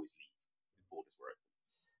 and you could always leave. The borders were open.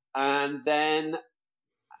 And then,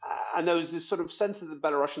 and there was this sort of sense that the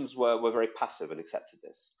Belarusians were very passive and accepted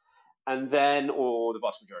this. And then, or the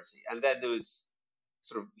vast majority. And then there was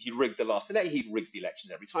sort of, he rigged the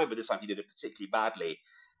elections every time, but this time he did it particularly badly.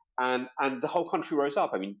 And the whole country rose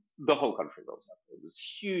up. I mean, the whole country rose up. There was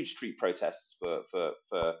huge street protests for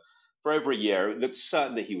over a year. It looked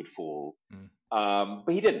certain that he would fall.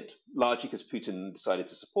 But he didn't, largely because Putin decided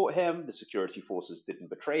to support him. The security forces didn't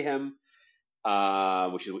betray him,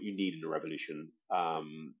 which is what you need in a revolution.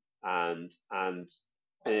 And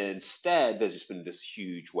instead, there's just been this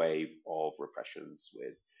huge wave of repressions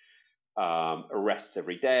with arrests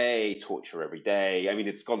every day, torture every day. I mean,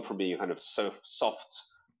 it's gone from being kind of soft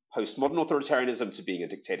postmodern authoritarianism to being a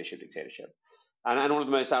dictatorship. And one of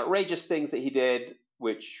the most outrageous things that he did,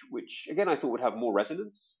 which again I thought would have more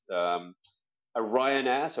resonance, a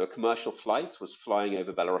Ryanair, so a commercial flight, was flying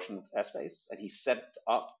over Belarusian airspace, and he set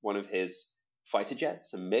up one of his fighter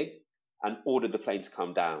jets, a MiG, and ordered the plane to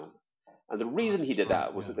come down. And the reason he did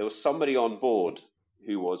that was that there was somebody on board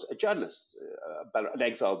who was a journalist, an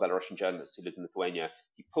exiled Belarusian journalist who lived in Lithuania.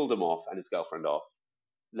 He pulled him off and his girlfriend off,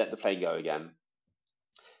 let the plane go again.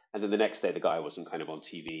 And then the next day, the guy wasn't kind of on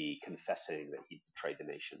TV confessing that he betrayed the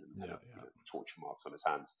nation and torture marks on his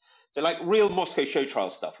hands. So like real Moscow show trial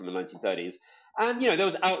stuff from the 1930s. And, there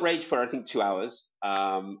was outrage for, I think, 2 hours.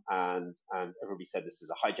 And everybody said this is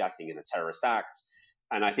a hijacking and a terrorist act.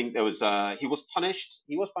 And I think there was, he was punished.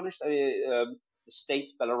 The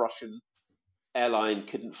state Belarusian airline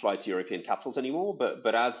couldn't fly to European capitals anymore.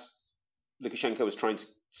 But as Lukashenko was trying to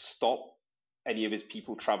stop any of his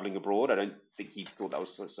people traveling abroad, I don't think he thought that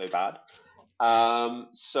was so bad. And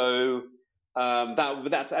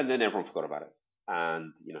then everyone forgot about it.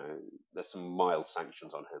 And, there's some mild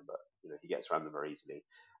sanctions on him, but, he gets around them very easily.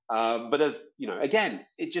 But there's, again,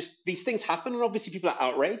 it just, these things happen, and obviously people are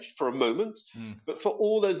outraged for a moment, but for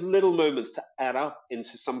all those little moments to add up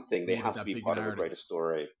into something, they have to be part of a greater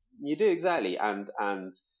story. You do, exactly, and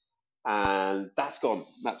that's gone.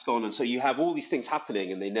 And so you have all these things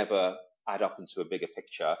happening, and they never add up into a bigger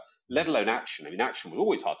picture, let alone action. I mean, action was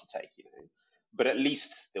always hard to take, but at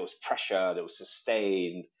least there was pressure, there was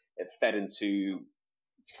sustained, it fed into,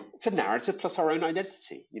 it's a narrative plus our own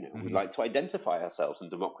identity. We like to identify ourselves in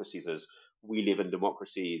democracies as we live in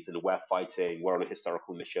democracies, and we're fighting, we're on a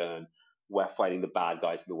historical mission, we're fighting the bad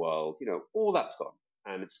guys in the world. All that's gone,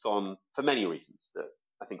 and it's gone for many reasons that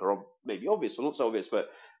I think are maybe obvious or not so obvious, but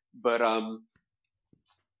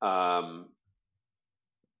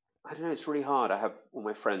I don't know, it's really hard. I have all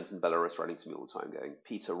my friends in Belarus writing to me all the time going,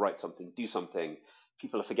 Peter, write something, do something.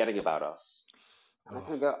 People are forgetting about us. And I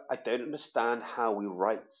kind of go, I don't understand how we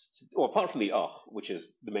write, apart from the which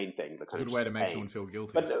is the main thing. The kind good way to make someone feel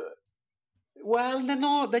guilty. But, well, they're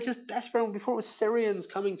not. They're just desperate. Before it was Syrians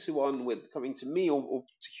coming to me or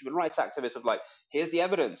to human rights activists of like, here's the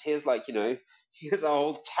evidence. Here's here's a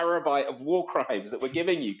whole terabyte of war crimes that we're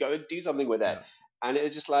giving you. Go and do something with it. Yeah. And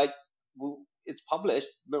it's just like, well, it's published.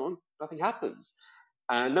 Nothing happens.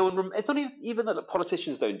 And no one. It's not even that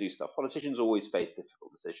politicians don't do stuff. Politicians always face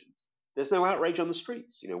difficult decisions. There's no outrage on the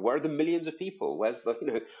streets. Where are the millions of people? Where's the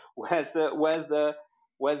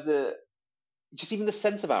just even the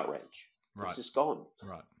sense of outrage? Right. It's just gone.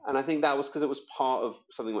 Right. And I think that was because it was part of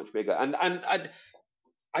something much bigger. And I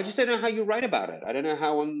just don't know how you write about it. I don't know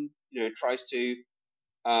how one tries to.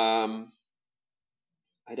 I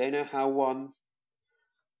don't know how one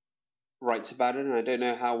writes about it, and I don't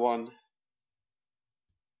know how one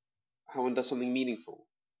does something meaningful.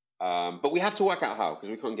 But we have to work out how, because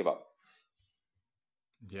we can't give up.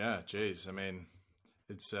 Yeah, geez. I mean,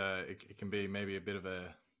 it's it can be maybe a bit of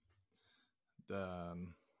a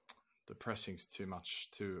depressing's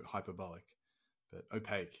too hyperbolic, but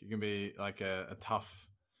opaque. It can be like a tough.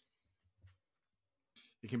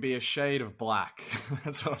 It can be a shade of black.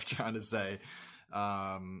 That's what I'm trying to say.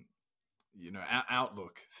 Outlook,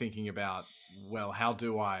 thinking about, well, how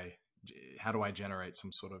do I generate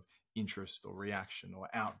some sort of interest or reaction or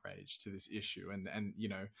outrage to this issue, and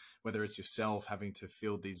whether it's yourself having to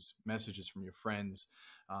field these messages from your friends,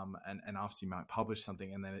 and after you might publish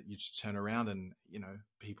something, and then you just turn around and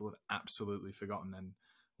people have absolutely forgotten, and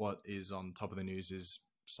what is on top of the news is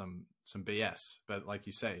some BS. But like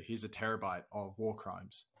you say, here's a terabyte of war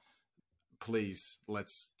crimes. Please,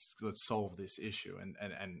 let's solve this issue, and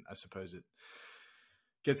I suppose it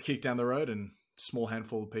gets kicked down the road, and small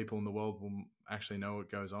handful of people in the world will actually know what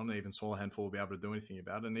goes on. An even smaller handful will be able to do anything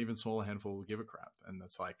about it. And an even smaller handful will give a crap. And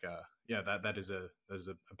that's like, that is a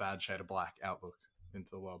bad shade of black outlook into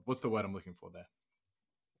the world. What's the word I'm looking for there?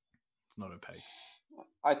 It's not opaque.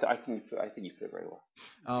 I think you put it very well.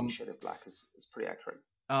 Shade of black is pretty accurate.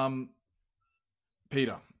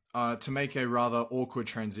 Peter, to make a rather awkward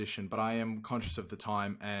transition, but I am conscious of the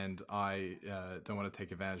time, and I don't want to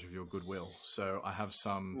take advantage of your goodwill. So I have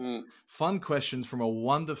some fun questions from a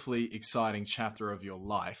wonderfully exciting chapter of your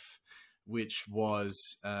life, which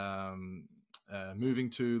was moving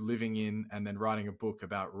to, living in, and then writing a book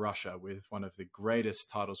about Russia with one of the greatest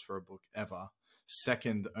titles for a book ever,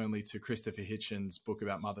 second only to Christopher Hitchens' book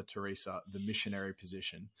about Mother Teresa, The Missionary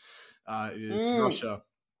Position. It is Russia,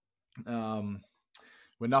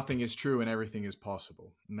 where nothing is true and everything is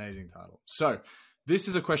possible. Amazing title. So this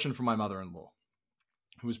is a question from my mother-in-law,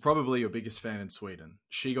 who is probably your biggest fan in Sweden.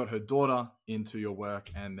 She got her daughter into your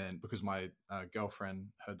work, and then because my girlfriend,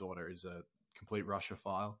 her daughter is a complete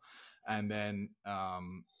Russia-phile, and then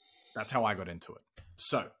that's how I got into it.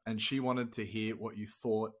 So, and she wanted to hear what you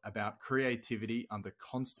thought about creativity under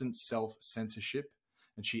constant self-censorship,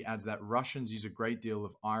 and she adds that Russians use a great deal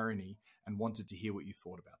of irony, and wanted to hear what you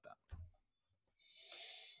thought about that.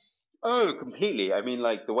 Oh, completely. I mean,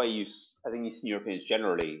 like the way I think Eastern Europeans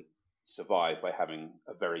generally survive by having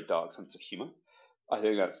a very dark sense of humor. I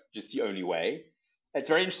think that's just the only way. It's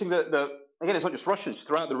very interesting that again, it's not just Russians,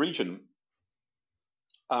 throughout the region,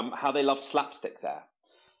 how they love slapstick there.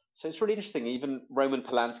 So it's really interesting. Even Roman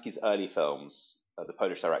Polanski's early films, the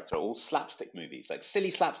Polish director, are all slapstick movies, like silly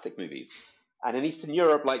slapstick movies. And in Eastern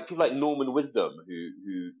Europe, like people like Norman Wisdom,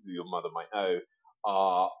 who your mother might know,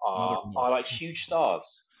 are like huge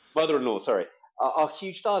stars. Mother-in-law, sorry, are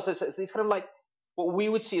huge stars. So it's these kind of like what we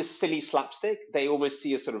would see as silly slapstick, they almost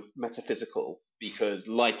see as sort of metaphysical, because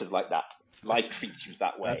life is like that. Life treats you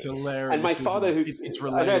that way. That's hilarious. And my father, it's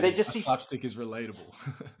relatable. I know, they just slapstick is relatable.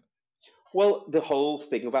 Well, the whole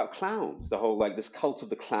thing about clowns, the whole like this cult of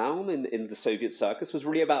the clown in the Soviet circus was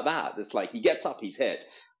really about that. It's like he gets up, he's hit.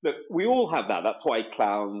 look, we all have that. That's why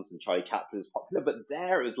clowns and Charlie Chaplin is popular. But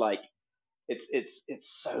there is like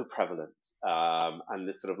it's so prevalent, and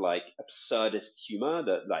this sort of like absurdist humor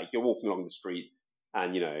that like you're walking along the street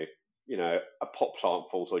and a pot plant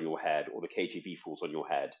falls on your head or the KGB falls on your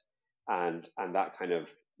head, and that kind of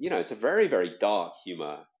it's a very very dark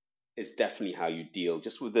humor. Is definitely how you deal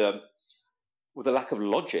just with the lack of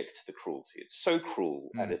logic to the cruelty. It's so cruel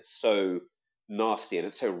and it's so nasty and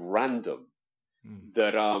it's so random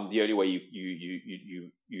that the only way you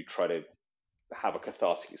try to have a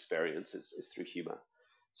cathartic experience is through humor.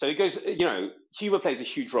 So it goes, humor plays a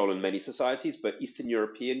huge role in many societies, but Eastern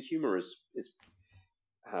European humor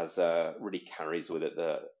has really carries with it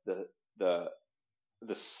the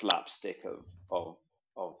slapstick of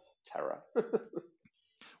terror.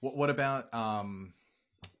 What about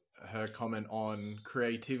her comment on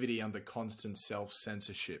creativity under constant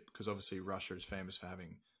self-censorship? Because obviously Russia is famous for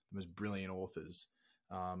having the most brilliant authors.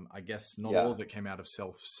 I guess not all of it came out of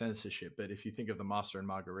self-censorship, but if you think of The Master and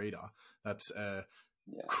Margarita, that's a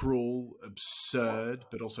cruel, absurd,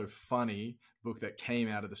 but also funny book that came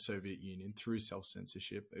out of the Soviet Union through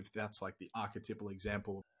self-censorship. If that's like the archetypal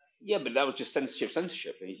example. Yeah, but that was just censorship.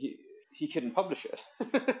 He couldn't publish it.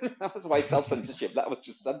 That was why self-censorship. That was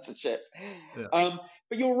just censorship. Yeah.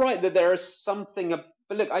 But you're right that there is something.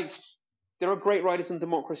 But look, there are great writers in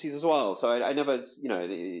democracies as well. So I never,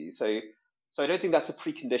 so I don't think that's a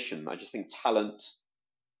precondition. I just think talent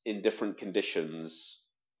in different conditions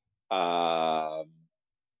will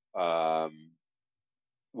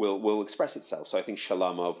express itself. So I think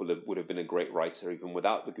Shalamov would have been a great writer even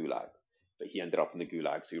without the Gulag, but he ended up in the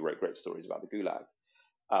Gulag, so he wrote great stories about the Gulag.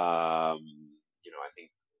 I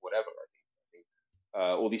think whatever. I think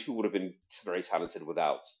all these people would have been very talented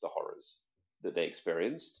without the horrors that they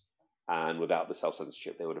experienced, and without the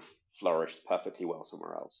self-censorship, they would have flourished perfectly well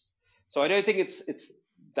somewhere else. So I don't think it's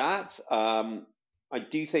that. I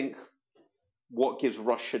do think what gives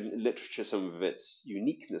Russian literature some of its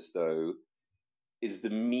uniqueness, though, is the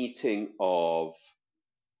meeting of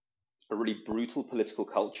a really brutal political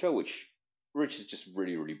culture, which is just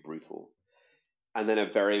really, really brutal, and then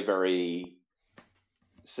a very, very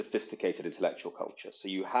sophisticated intellectual culture. So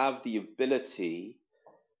you have the ability,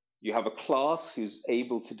 you have a class who's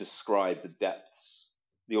able to describe the depths,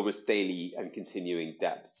 the almost daily and continuing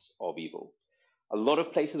depths of evil. A lot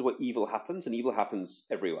of places where evil happens, and evil happens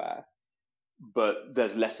everywhere, but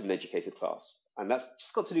there's less of an educated class. And that's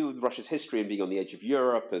just got to do with Russia's history and being on the edge of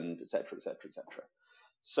Europe and et cetera, et cetera, et cetera.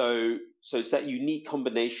 So it's that unique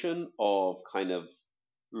combination of kind of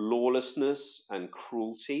lawlessness and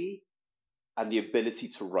cruelty and the ability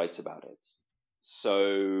to write about it. So,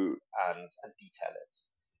 and detail it.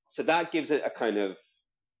 So that gives it a kind of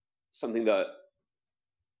something that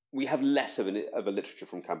we have less of a literature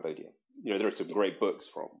from Cambodia. There are some great books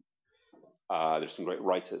from, there's some great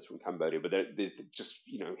writers from Cambodia, but they're just,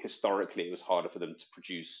 historically it was harder for them to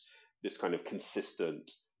produce this kind of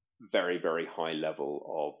consistent, very, very high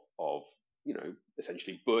level of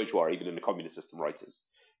essentially bourgeois, even in the communist system, writers,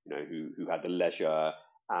 who had the leisure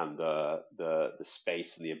and the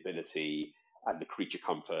space and the ability and the creature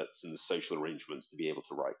comforts and the social arrangements to be able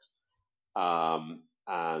to write,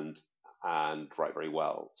 and write very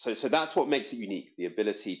well. So that's what makes it unique: the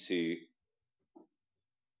ability to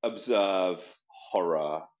observe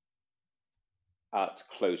horror at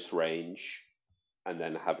close range, and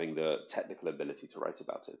then having the technical ability to write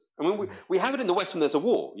about it. I mean, we have it in the West when there's a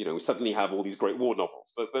war. We suddenly have all these great war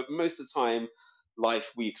novels, but most of the time,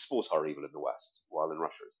 we export our evil in the West, while in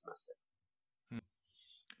Russia it's domestic.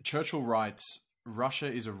 Churchill writes, Russia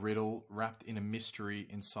is a riddle wrapped in a mystery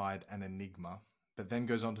inside an enigma, but then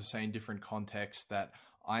goes on to say in different contexts that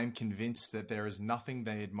I am convinced that there is nothing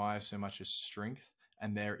they admire so much as strength,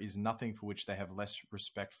 and there is nothing for which they have less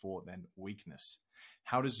respect for than weakness.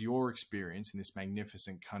 How does your experience in this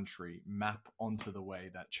magnificent country map onto the way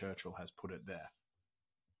that Churchill has put it there?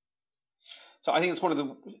 So I think it's one of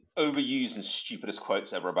the overused and stupidest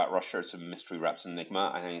quotes ever about Russia. It's a mystery wrapped in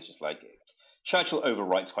enigma. I think it's just like Churchill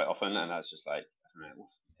overwrites quite often, and that's just like, I don't know,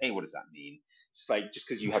 hey, what does that mean? It's like just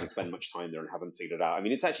because you haven't spent much time there and haven't figured it out. I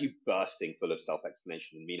mean, it's actually bursting full of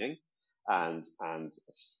self-explanation and meaning, and I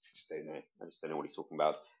just don't know. I just don't know what he's talking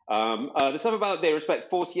about. The stuff about they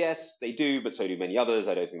respect force, yes, they do, but so do many others.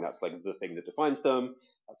 I don't think that's like the thing that defines them.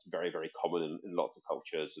 That's very, very common in lots of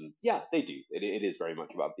cultures, and yeah, they do. It is very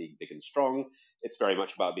much about being big and strong. It's very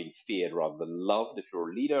much about being feared rather than loved if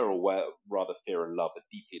you're a leader, or where rather fear and love are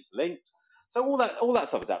deeply interlinked. So all that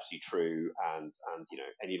stuff is absolutely true, and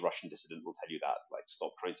any Russian dissident will tell you that. Like,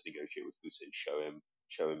 stop trying to negotiate with Putin, show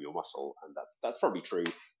him your muscle, and that's probably true.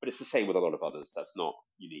 But it's the same with a lot of others. That's not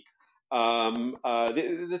unique.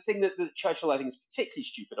 The thing that Churchill, I think, is particularly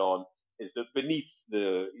stupid on is that beneath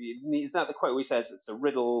is that the quote where he says it's a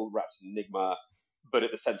riddle wrapped in enigma, but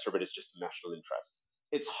at the center of it is just a national interest.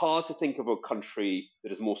 It's hard to think of a country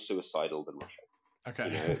that is more suicidal than Russia.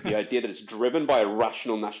 Okay. The idea that it's driven by a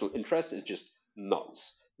rational national interest is just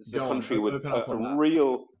nuts. This is a country with a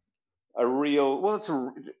real.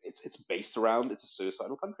 Well, it's based around, it's a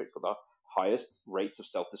suicidal country. It's got the highest rates of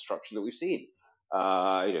self-destruction that we've seen. The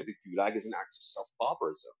Gulag is an act of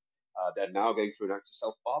self-barbarism. They're now going through an act of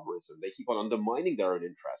self-barbarism. They keep on undermining their own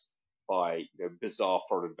interest by bizarre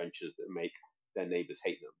foreign adventures that make their neighbors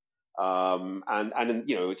hate them.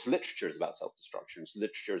 Its literature is about self-destruction. Its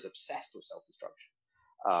literature is obsessed with self-destruction,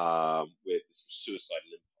 with this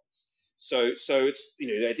suicidal impulse. So it's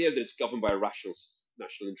the idea that it's governed by a rational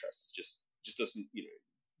national interest just doesn't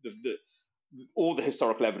all the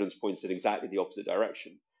historical evidence points in exactly the opposite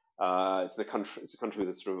direction. It's a country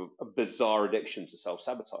with a sort of a bizarre addiction to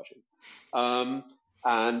self-sabotaging.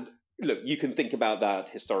 And look, you can think about that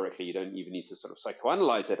historically. You don't even need to sort of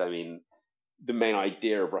psychoanalyze it. I mean, the main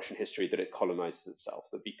idea of Russian history that it colonizes itself,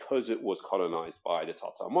 that because it was colonized by the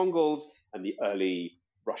Tatar Mongols and the early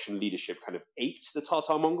Russian leadership kind of aped the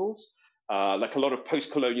Tatar Mongols, like a lot of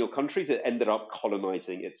post-colonial countries, it ended up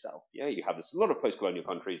colonizing itself. Yeah, you have a lot of post-colonial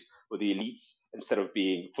countries where the elites, instead of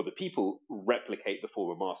being for the people, replicate the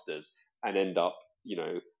former masters and end up,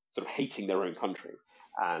 sort of hating their own country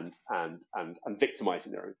and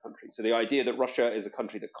victimizing their own country. So the idea that Russia is a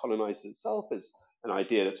country that colonizes itself is an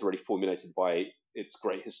idea that's already formulated by its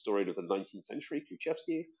great historian of the 19th century,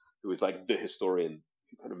 Khrushchevsky, who was like the historian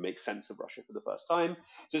who kind of makes sense of Russia for the first time.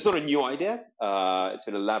 So it's not a new idea. It's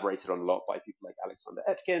been elaborated on a lot by people like Alexander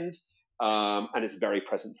Etkind, and it's very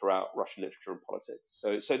present throughout Russian literature and politics.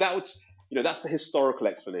 So that's the historical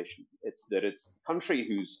explanation. It's that it's a country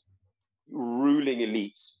whose ruling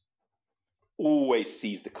elites always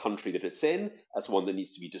sees the country that it's in as one that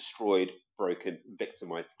needs to be destroyed, broken,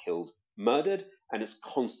 victimized, killed, murdered, and it's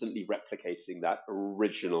constantly replicating that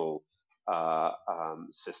original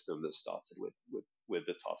system that started with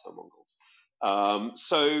the Tatar Mongols.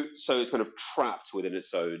 So it's kind of trapped within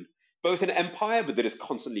its own, both an empire, but that is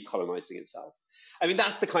constantly colonizing itself. I mean,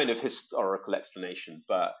 that's the kind of historical explanation,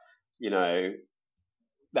 but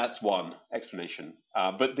that's one explanation.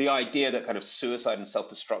 But the idea that kind of suicide and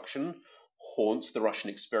self-destruction haunts the Russian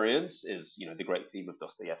experience is, the great theme of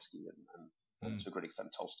Dostoevsky and to a great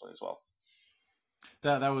extent Tolstoy as well.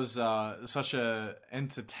 That was such a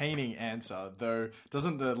entertaining answer, though.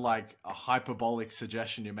 Doesn't the a hyperbolic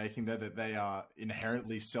suggestion you're making there that they are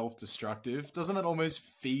inherently self-destructive, doesn't it almost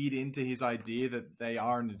feed into his idea that they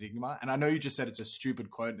are an enigma? And I know you just said it's a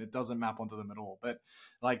stupid quote and it doesn't map onto them at all, but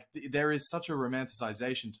there is such a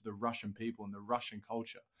romanticization to the Russian people and the Russian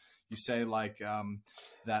culture. You say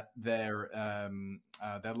that their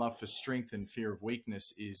love for strength and fear of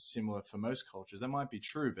weakness is similar for most cultures. That might be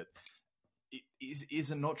true, but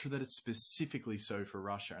is it not true that it's specifically so for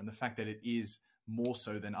Russia, and the fact that it is more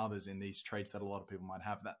so than others in these traits that a lot of people might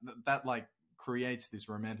have, that creates this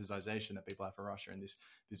romanticization that people have for Russia and this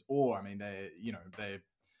awe. I mean,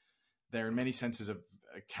 they're in many senses a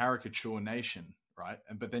caricature nation, right?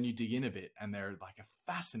 But then you dig in a bit and they're like a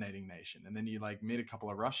fascinating nation. And then you meet a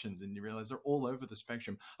couple of Russians and you realize they're all over the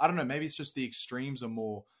spectrum. I don't know, maybe it's just the extremes are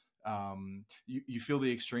more, you feel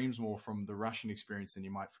the extremes more from the Russian experience than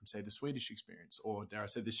you might from, say, the Swedish experience, or dare I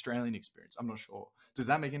say the Australian experience. I'm not sure. Does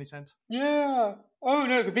that make any sense? Yeah. Oh,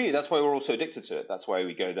 no, completely. That's why we're also addicted to it. That's why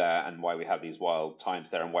we go there and why we have these wild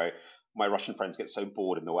times there and why my Russian friends get so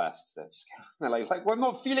bored in the West. They're like, well, I'm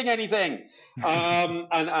not feeling anything.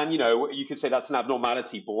 And you could say that's an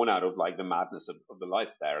abnormality born out of the madness of the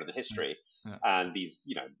life there and the history and these,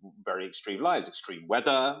 very extreme lives, extreme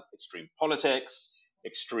weather, extreme politics,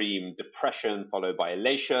 extreme depression followed by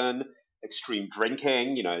elation, extreme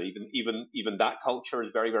drinking. Even that culture is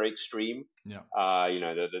very, very extreme. Yeah.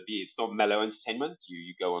 It's not mellow entertainment.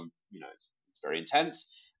 You go on. It's very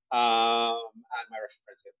intense. And my Russian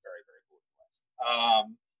friends get very, very bored in the West.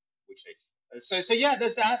 Which they so yeah,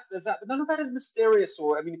 there's that. But none of that is mysterious.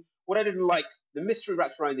 What I didn't like, the mystery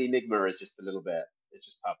wrapped around the enigma is just a little bit. It's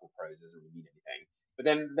just purple prose. It doesn't really mean anything. But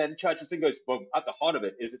then Churchill's thing goes, well, at the heart of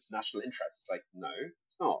it is its national interest. It's like, no,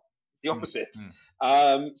 it's not. It's the opposite.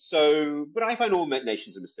 But I find all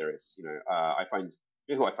nations are mysterious. I find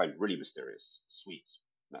who I find really mysterious, Swedes.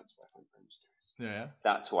 That's what I find very mysterious. Yeah.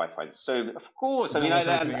 That's who I find so. Of course,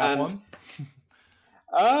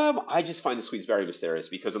 I just find the Swedes very mysterious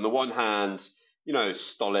because on the one hand,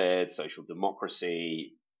 stolid social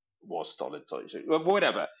democracy was stolid,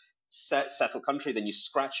 whatever. Settled country, then you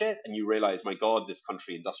scratch it and you realize, my God, this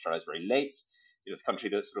country industrialized very late. It's a country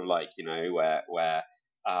that's sort of like, where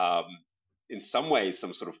in some ways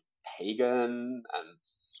some sort of pagan and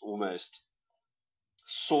almost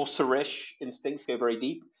sorcerish instincts go very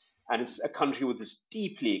deep. And it's a country with this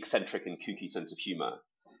deeply eccentric and kooky sense of humor.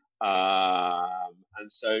 And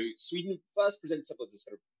so Sweden first presents itself as a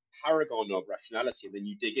sort of paragon of rationality, and then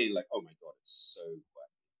you dig in like, oh my god, it's so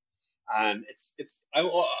quirky. And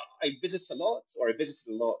I visit a lot, or I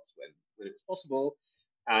visited a lot when it was possible,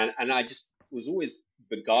 and I just was always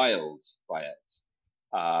beguiled by it.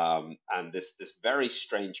 And this very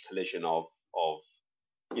strange collision of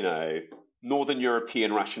Northern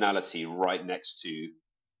European rationality right next to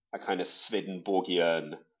a kind of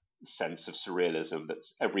Swedenborgian sense of surrealism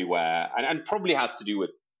that's everywhere, and probably has to do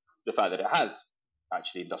with the fact that it has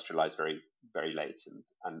actually industrialized very, very late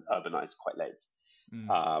and urbanized quite late.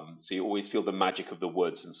 So you always feel the magic of the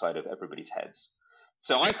woods inside of everybody's heads.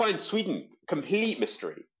 So I find Sweden complete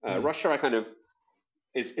mystery. Russia, I kind of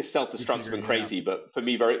is self-destructive and crazy, but for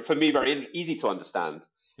me very easy to understand.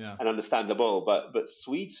 Yeah. And understandable, but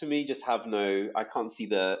Swedes for me just have no. I can't see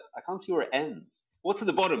where it ends. What's at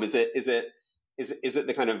the bottom? Is it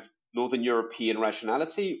the kind of Northern European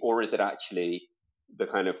rationality, or is it actually the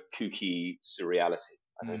kind of kooky surreality?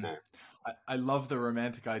 I don't know. I love the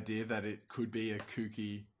romantic idea that it could be a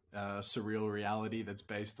kooky, surreal reality that's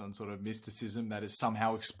based on sort of mysticism that is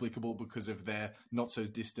somehow explicable because of their not so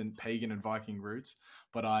distant pagan and Viking roots.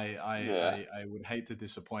 But I would hate to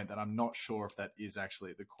disappoint that I'm not sure if that is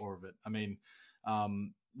actually at the core of it. I mean,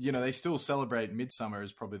 they still celebrate Midsummer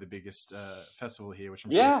as probably the biggest festival here, which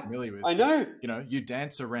I'm sure you're familiar with. I know. You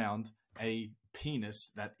dance around a penis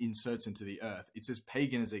that inserts into the earth. It's as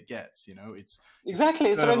pagan as it gets. It's exactly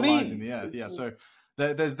it's what I mean. The earth. Yeah. So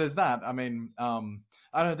there's that. I mean, I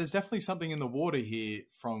don't know. There's definitely something in the water here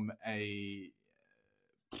from a,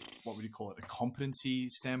 what would you call it, a competency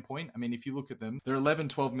standpoint. I mean, if you look at them, they're 11,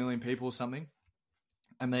 12 million people or something,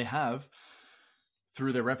 and they have,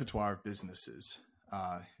 through their repertoire of businesses,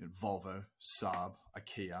 Volvo, Saab,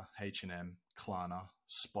 IKEA, H&M, Klarna,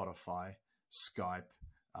 Spotify, Skype,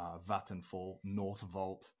 Vattenfall,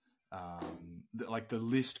 Northvolt, like the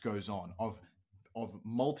list goes on of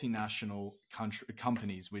multinational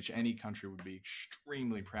companies which any country would be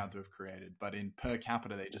extremely proud to have created, but in per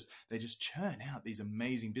capita they just churn out these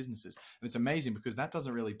amazing businesses. And it's amazing because that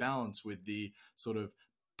doesn't really balance with the sort of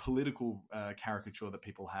political caricature that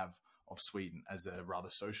people have of Sweden as a rather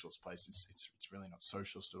socialist place. It's really not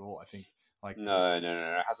socialist at all. I think no, it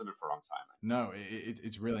hasn't been for a long time. No,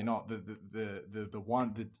 it's really not.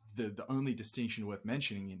 The only distinction worth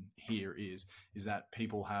mentioning in here is that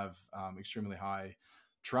people have extremely high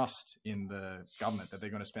trust in the government that they're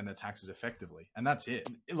going to spend their taxes effectively, and that's it.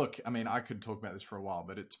 Look, I mean, I could talk about this for a while,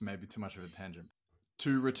 but it's maybe too much of a tangent.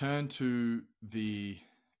 To return to the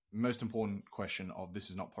most important question of this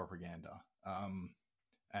is not propaganda,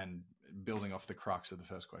 and building off the crux of the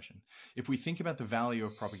first question, if we think about the value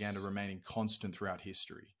of propaganda remaining constant throughout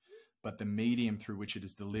history, but the medium through which it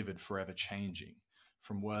is delivered forever changing,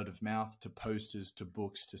 from word of mouth to posters to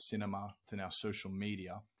books to cinema to now social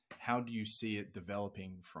media, how do you see it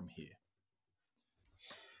developing from here?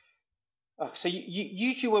 So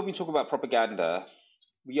usually when we talk about propaganda,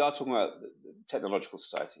 we are talking about technological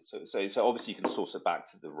society. So obviously you can source it back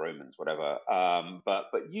to the Romans, whatever.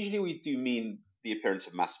 But usually we do mean the appearance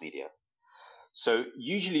of mass media. So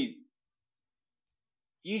usually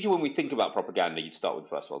when we think about propaganda, you'd start with the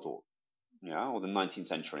First World War, or the 19th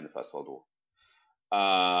century and the First World War.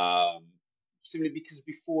 Simply because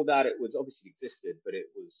before that it was obviously existed, but it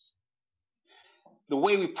was, the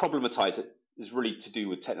way we problematize it is really to do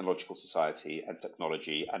with technological society and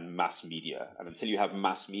technology and mass media. And until you have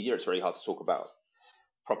mass media, it's very hard to talk about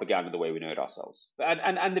propaganda the way we know it ourselves.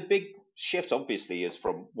 And the big shift obviously is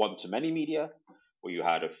from one to many media, where you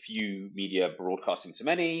had a few media broadcasting to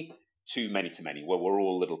many to many, where we're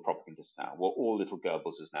all little propagandists now. We're all little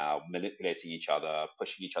Goebbelses now, manipulating each other,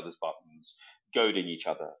 pushing each other's buttons, goading each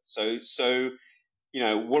other. So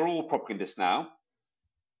we're all propagandists now,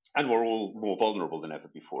 and we're all more vulnerable than ever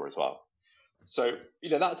before as well. So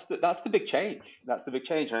that's the big change. That's the big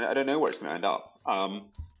change. I don't know where it's going to end up,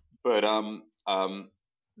 but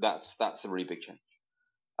that's a really big change.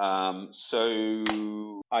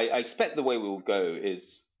 So I expect the way we will go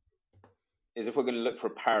is if we're going to look for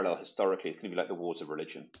a parallel historically, it's going to be like the wars of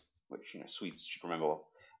religion, which Swedes should remember.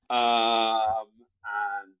 And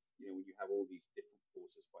when you have all these different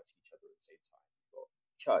forces fighting each other at the same time, you've got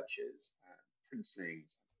churches and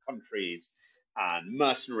princelings, and countries and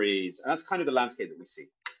mercenaries, and that's kind of the landscape that we see.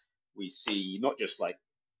 We see not just like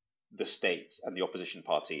the state and the opposition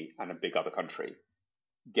party and a big other country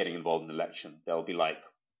getting involved in the election. There'll be like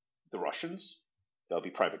the Russians, There'll be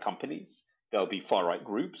private companies. There'll be far-right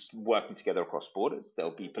groups working together across borders.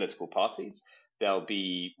 There'll be political parties. There'll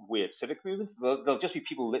be weird civic movements. There'll just be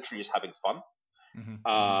people literally just having fun and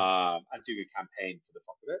doing a campaign for the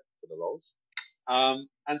fuck of it, for the lols.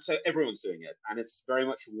 And so everyone's doing it, and it's very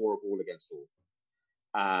much a war of all against all.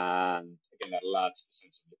 And again, that adds to the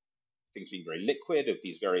sense of things being very liquid, of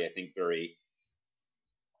these very, I think, very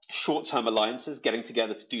short-term alliances getting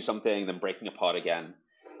together to do something, then breaking apart again.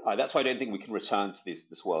 That's why I don't think we can return to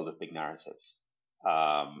this world of big narratives.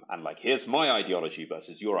 And like, here's my ideology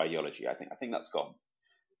versus your ideology. I think that's gone.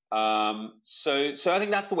 So I think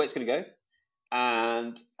that's the way it's going to go.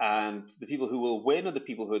 And the people who will win are the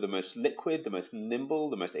people who are the most liquid, the most nimble,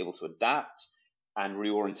 the most able to adapt and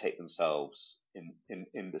reorientate themselves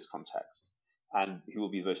in this context, and who will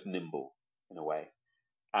be the most nimble in a way.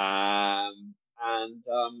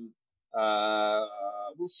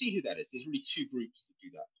 We'll see who that is. There's really two groups that do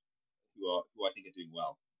that, who I think are doing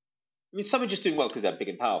well. I mean, some are just doing well because they're big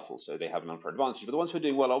and powerful, so they have an unfair advantage. But the ones who are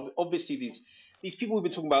doing well, obviously, these people we've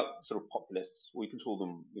been talking about, sort of populists, we can call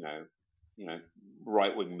them,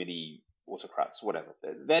 right-wing mini autocrats, whatever.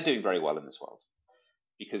 They're doing very well in this world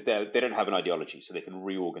because they don't have an ideology, so they can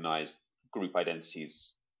reorganize group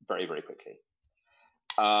identities very, very quickly.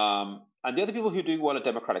 And the other people who do well are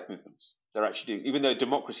democratic movements. They're actually doing, even though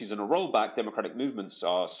democracy is on a rollback, democratic movements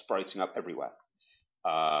are sprouting up everywhere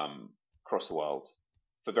across the world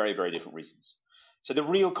for very, very different reasons. So the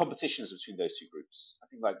real competition is between those two groups. I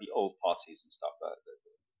think like the old parties and stuff.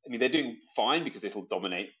 They're doing fine because they still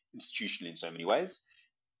dominate institutionally in so many ways.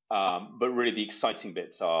 But really the exciting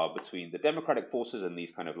bits are between the democratic forces and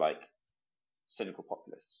these kind of like cynical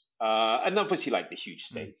populists. And obviously like the huge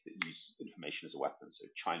states that use information as a weapon. So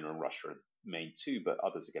China and Russia are the main two, but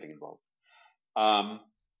others are getting involved.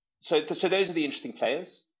 So those are the interesting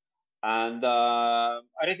players. And I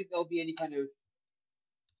don't think there'll be any kind of,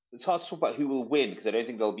 it's hard to talk about who will win because I don't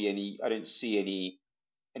think there'll be any, I don't see any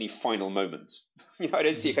final moment. I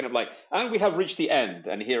don't see a kind of like, and we have reached the end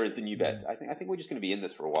and here is the new bit. I think we're just going to be in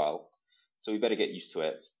this for a while. So we better get used to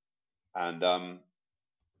it. And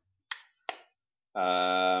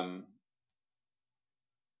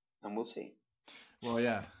we'll see. Well,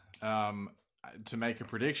 yeah. To make a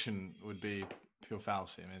prediction would be pure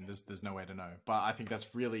fallacy. I mean, there's no way to know. But I think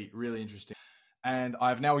that's really, really interesting. And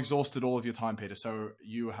I've now exhausted all of your time, Peter. So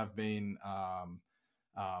you have been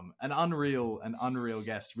an unreal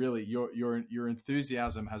guest. Really, your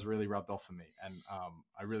enthusiasm has really rubbed off for me, and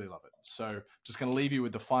I really love it. So just going to leave you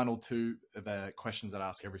with the final two of the questions that I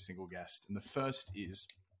ask every single guest. And the first is,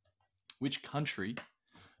 which country,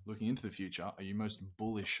 looking into the future, are you most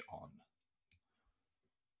bullish on?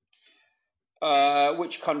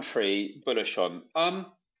 Which country bullish on?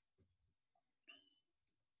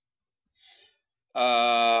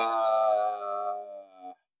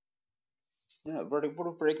 What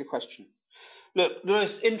a very good question. Look, the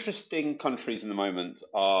most interesting countries in the moment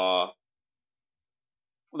are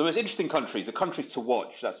the countries to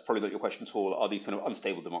watch. That's probably not your question at all. Are these kind of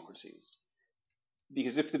unstable democracies?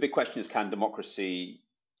 Because if the big question is, can democracy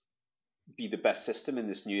be the best system in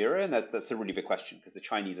this new era? And that's a really big question because the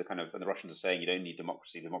Chinese are and the Russians are saying you don't need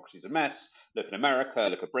democracy. Democracy's a mess. Look at America,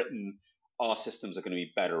 look at Britain. Our systems are going to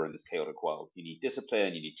be better in this chaotic world. You need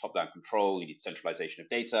discipline, you need top-down control, you need centralization of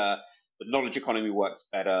data. The knowledge economy works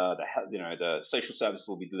better. The social services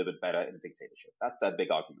will be delivered better in a dictatorship. That's their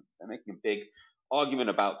big argument. They're making a big argument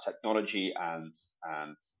about technology and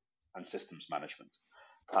systems management.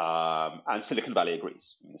 And Silicon Valley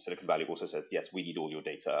agrees. Silicon Valley also says, yes, we need all your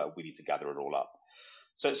data. We need to gather it all up.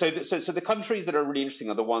 So the countries that are really interesting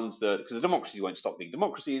are the ones that, because the democracies won't stop being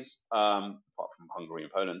democracies, apart from Hungary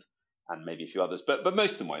and Poland, and maybe a few others, but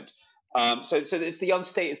most of them won't. So it's the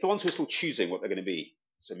unstable, it's the ones who are still choosing what they're going to be.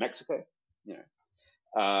 So Mexico,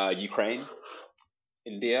 Ukraine,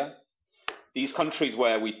 India, these countries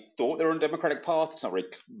where we thought they were on a democratic path. It's not really.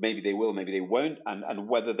 Maybe they will, maybe they won't, and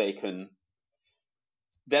whether they can.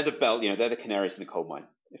 They're the belt, they're the canaries in the coal mine.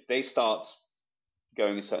 If they start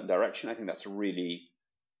going a certain direction, I think that's a really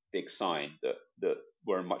big sign that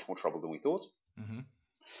we're in much more trouble than we thought. Mm-hmm.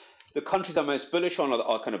 The countries I'm most bullish on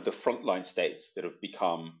are kind of the frontline states that have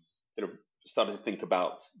started to think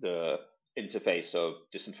about the interface of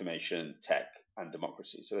disinformation, tech, and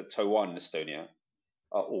democracy. So Taiwan and Estonia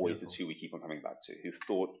are always the two we keep on coming back to, who've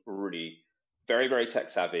thought really very, very tech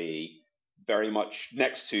savvy, very much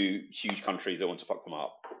next to huge countries that want to fuck them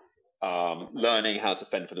up, learning how to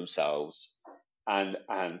fend for themselves, and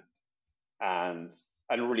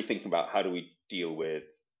really thinking about how do we deal with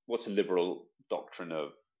what's a liberal doctrine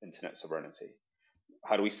of internet sovereignty?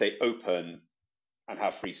 How do we stay open and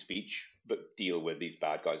have free speech, but deal with these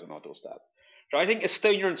bad guys on our doorstep? So I think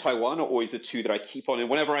Estonia and Taiwan are always the two that I keep on. And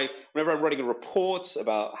whenever I'm writing a report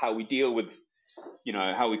about how we deal with,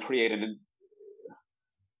 how we create an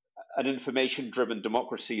information-driven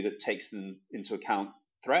democracy that takes into account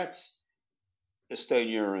threats,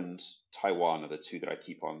 Estonia and Taiwan are the two that I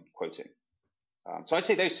keep on quoting. So I'd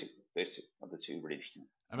say those two. Those two are the two really interesting.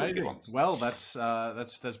 Amazing. Well, that's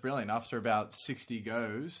brilliant. After about 60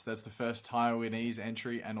 goes, that's the first Taiwanese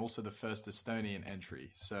entry and also the first Estonian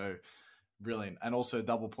entry. So brilliant, and also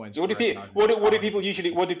double points. What do people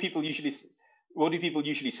usually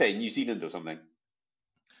say? New Zealand or something?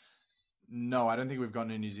 No, I don't think we've gotten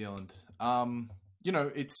to New Zealand.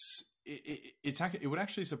 It would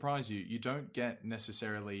actually surprise you. You don't get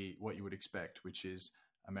necessarily what you would expect, which is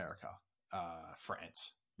America,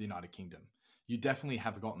 France, the United Kingdom. You definitely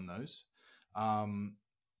have gotten those. A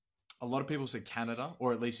lot of people say Canada,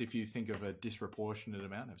 or at least if you think of a disproportionate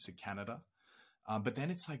amount, have said Canada. But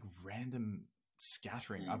then it's like random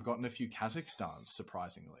scattering. I've gotten a few Kazakhstans,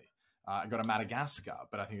 surprisingly. I got a Madagascar,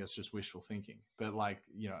 but I think that's just wishful thinking. But like,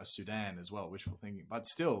 a Sudan as well, wishful thinking. But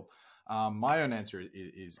still, my own answer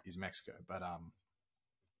is Mexico. But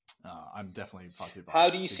I'm definitely far too biased. How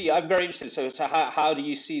do you see? I'm very interested. So how do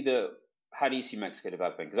you see Mexico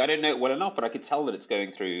developing? Because I don't know it well enough, but I could tell that it's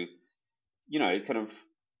going through, the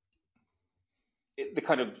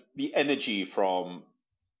energy from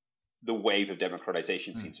the wave of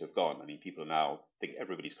democratization seems to have gone. I mean, people now think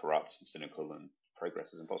everybody's corrupt and cynical and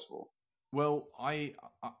progress is impossible. Well,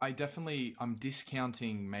 I'm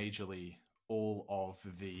discounting majorly all of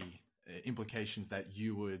the implications that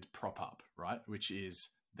you would prop up, right? Which is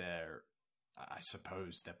their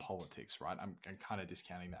politics, right? I'm kind of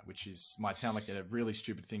discounting that, which might sound like a really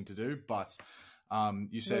stupid thing to do, but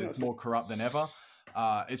you said it's more corrupt than ever.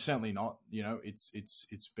 It's certainly not.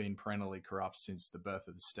 It's been perennially corrupt since the birth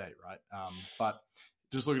of the state, right? But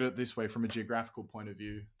just look at it this way: from a geographical point of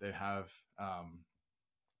view, they have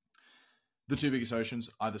the two biggest oceans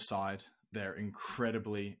either side. They're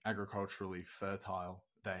incredibly agriculturally fertile.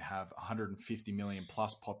 They have 150 million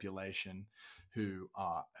plus population who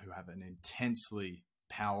have an intensely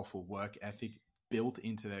powerful work ethic built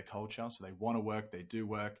into their culture. So they want to work, they do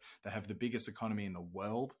work. They have the biggest economy in the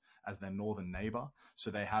world as their northern neighbor.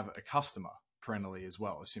 So they have a customer perennially as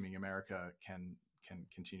well, assuming America can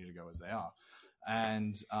continue to go as they are.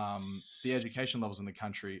 And the education levels in the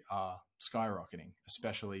country are skyrocketing,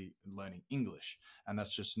 especially learning English. And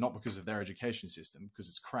that's just not because of their education system, because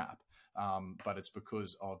it's crap, but it's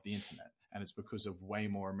because of the internet. And it's because of way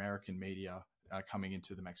more American media coming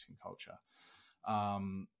into the Mexican culture.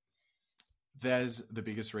 There's the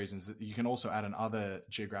biggest reasons. You can also add in other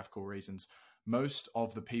geographical reasons. Most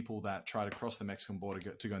of the people that try to cross the Mexican border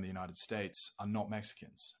to go in the United States are not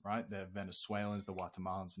Mexicans, right? They're Venezuelans, the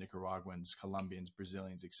Guatemalans, Nicaraguans, Colombians,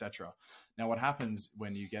 Brazilians, etc. Now, what happens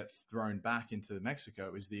when you get thrown back into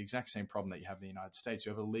Mexico is the exact same problem that you have in the United States.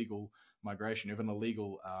 You have illegal migration, you have an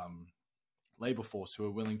illegal labor force who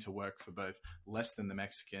are willing to work for both less than the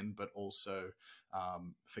Mexican, but also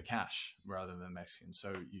for cash rather than Mexican.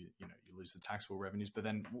 So you lose the taxable revenues. But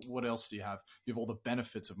then what else do you have? You have all the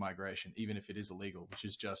benefits of migration, even if it is illegal, which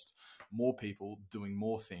is just more people doing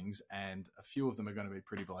more things, and a few of them are going to be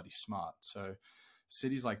pretty bloody smart. So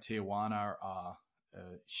cities like Tijuana are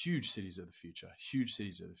huge cities of the future.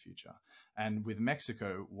 And with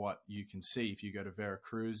Mexico, what you can see, if you go to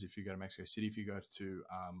Veracruz, if you go to Mexico City, if you go to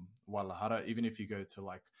Guadalajara, even if you go to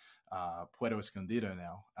like Puerto Escondido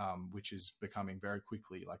now, which is becoming very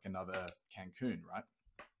quickly like another Cancun, right?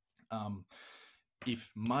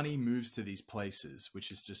 If money moves to these places, which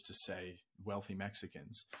is just to say wealthy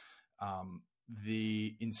Mexicans,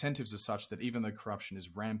 the incentives are such that even though corruption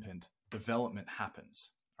is rampant, development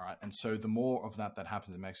happens. All right. And so the more of that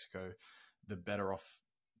happens in Mexico, the better off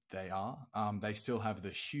they are. They still have the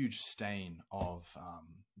huge stain of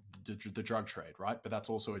the drug trade, right? But that's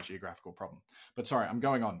also a geographical problem. But sorry, I'm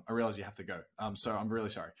going on. I realize you have to go. So I'm really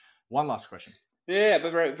sorry. One last question. Yeah,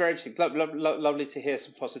 but very, very interesting. Lovely to hear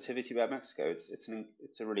some positivity about Mexico. It's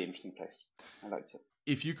a really interesting place. I liked it.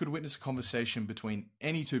 If you could witness a conversation between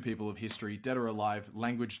any two people of history, dead or alive,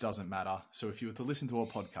 language doesn't matter. So if you were to listen to a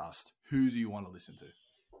podcast, who do you want to listen to?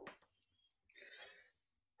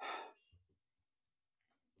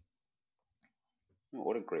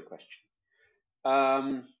 What a great question.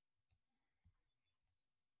 I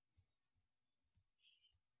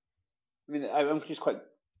mean, I'm trying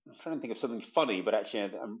to think of something funny, but actually,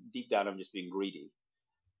 deep down, I'm just being greedy.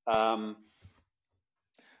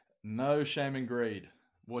 No shame and greed.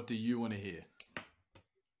 What do you want to hear?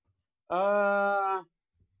 Quite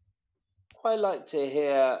like to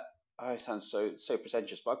hear. Oh, it sounds so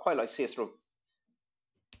pretentious, but I quite like to see a sort of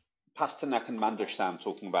Pasternak and Mandelstam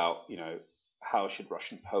talking about, how should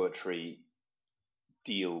Russian poetry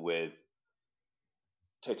deal with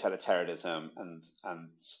totalitarianism and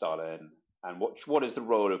Stalin, and what is the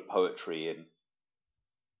role of poetry in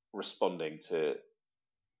responding to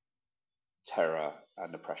terror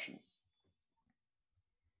and oppression,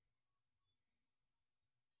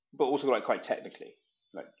 but also like quite technically,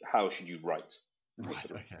 like how should you write in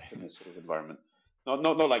this, in this sort of environment?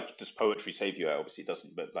 Not like does poetry save you? Obviously, it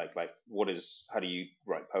doesn't. But like how do you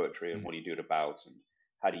write poetry, and what do you do it about, and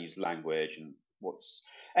how do you use language, and what's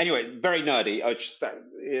anyway very nerdy.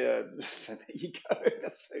 So there you go.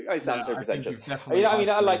 I sound so pretentious. The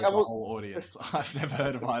whole audience. I've never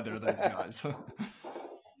heard of either of those guys.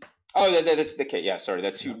 Oh, that's the kid. Yeah, sorry,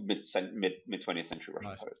 they're two mid 20th century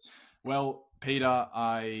Russian poets. Well, Peter,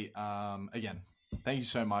 I again, thank you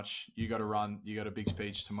so much. You got to run. You got a big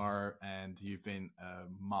speech tomorrow, and you've been a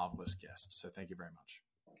marvelous guest. So thank you very much.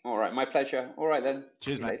 All right, my pleasure. All right then.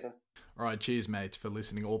 Cheers, mate. Later. All right, cheers, mates, for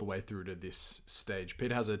listening all the way through to this stage.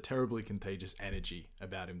 Peter has a terribly contagious energy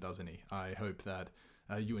about him, doesn't he? I hope that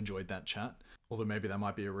you enjoyed that chat. Although maybe that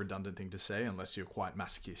might be a redundant thing to say unless you're quite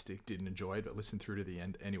masochistic, didn't enjoy it, but listen through to the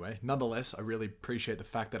end anyway. Nonetheless, I really appreciate the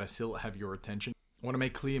fact that I still have your attention. I want to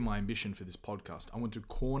make clear my ambition for this podcast. I want to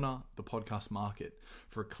corner the podcast market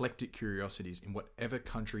for eclectic curiosities in whatever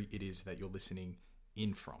country it is that you're listening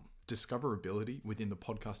in from. Discoverability within the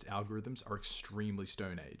podcast algorithms are extremely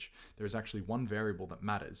Stone Age. There is actually one variable that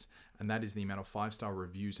matters, and that is the amount of 5-star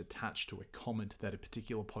reviews attached to a comment that a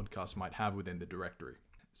particular podcast might have within the directory.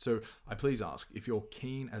 So I please ask, if you're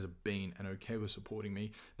keen as a bean and okay with supporting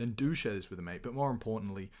me, then do share this with a mate. But more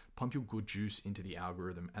importantly, pump your good juice into the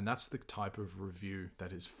algorithm. And that's the type of review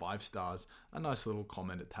that is 5 stars, a nice little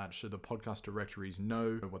comment attached so the podcast directories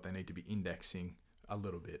know what they need to be indexing a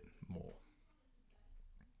little bit more.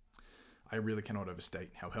 I really cannot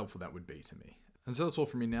overstate how helpful that would be to me. And so that's all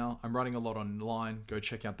from me now. I'm writing a lot online. Go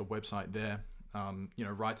check out the website there.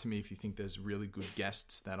 Write to me if you think there's really good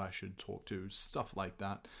guests that I should talk to, stuff like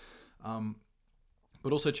that.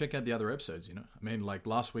 But also check out the other episodes, like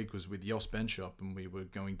last week was with Jos Benschop, and we were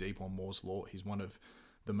going deep on Moore's Law. He's one of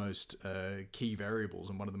the most key variables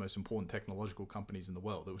and one of the most important technological companies in the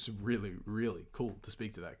world. It was really, really cool to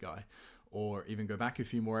speak to that guy. Or even go back a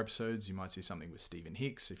few more episodes, you might see something with Stephen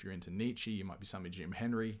Hicks. If you're into Nietzsche, you might be something with Jim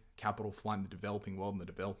Henry, Capital Flight in the Developing World and the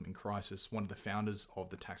Development Crisis, one of the founders of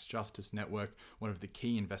the Tax Justice Network, one of the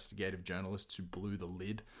key investigative journalists who blew the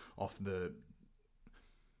lid off the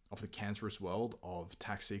cancerous world of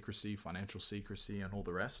tax secrecy, financial secrecy, and all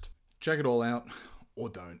the rest. Check it all out, or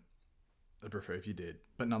don't. I'd prefer if you did.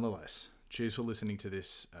 But nonetheless, cheers for listening to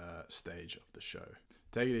this stage of the show.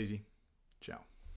 Take it easy. Ciao.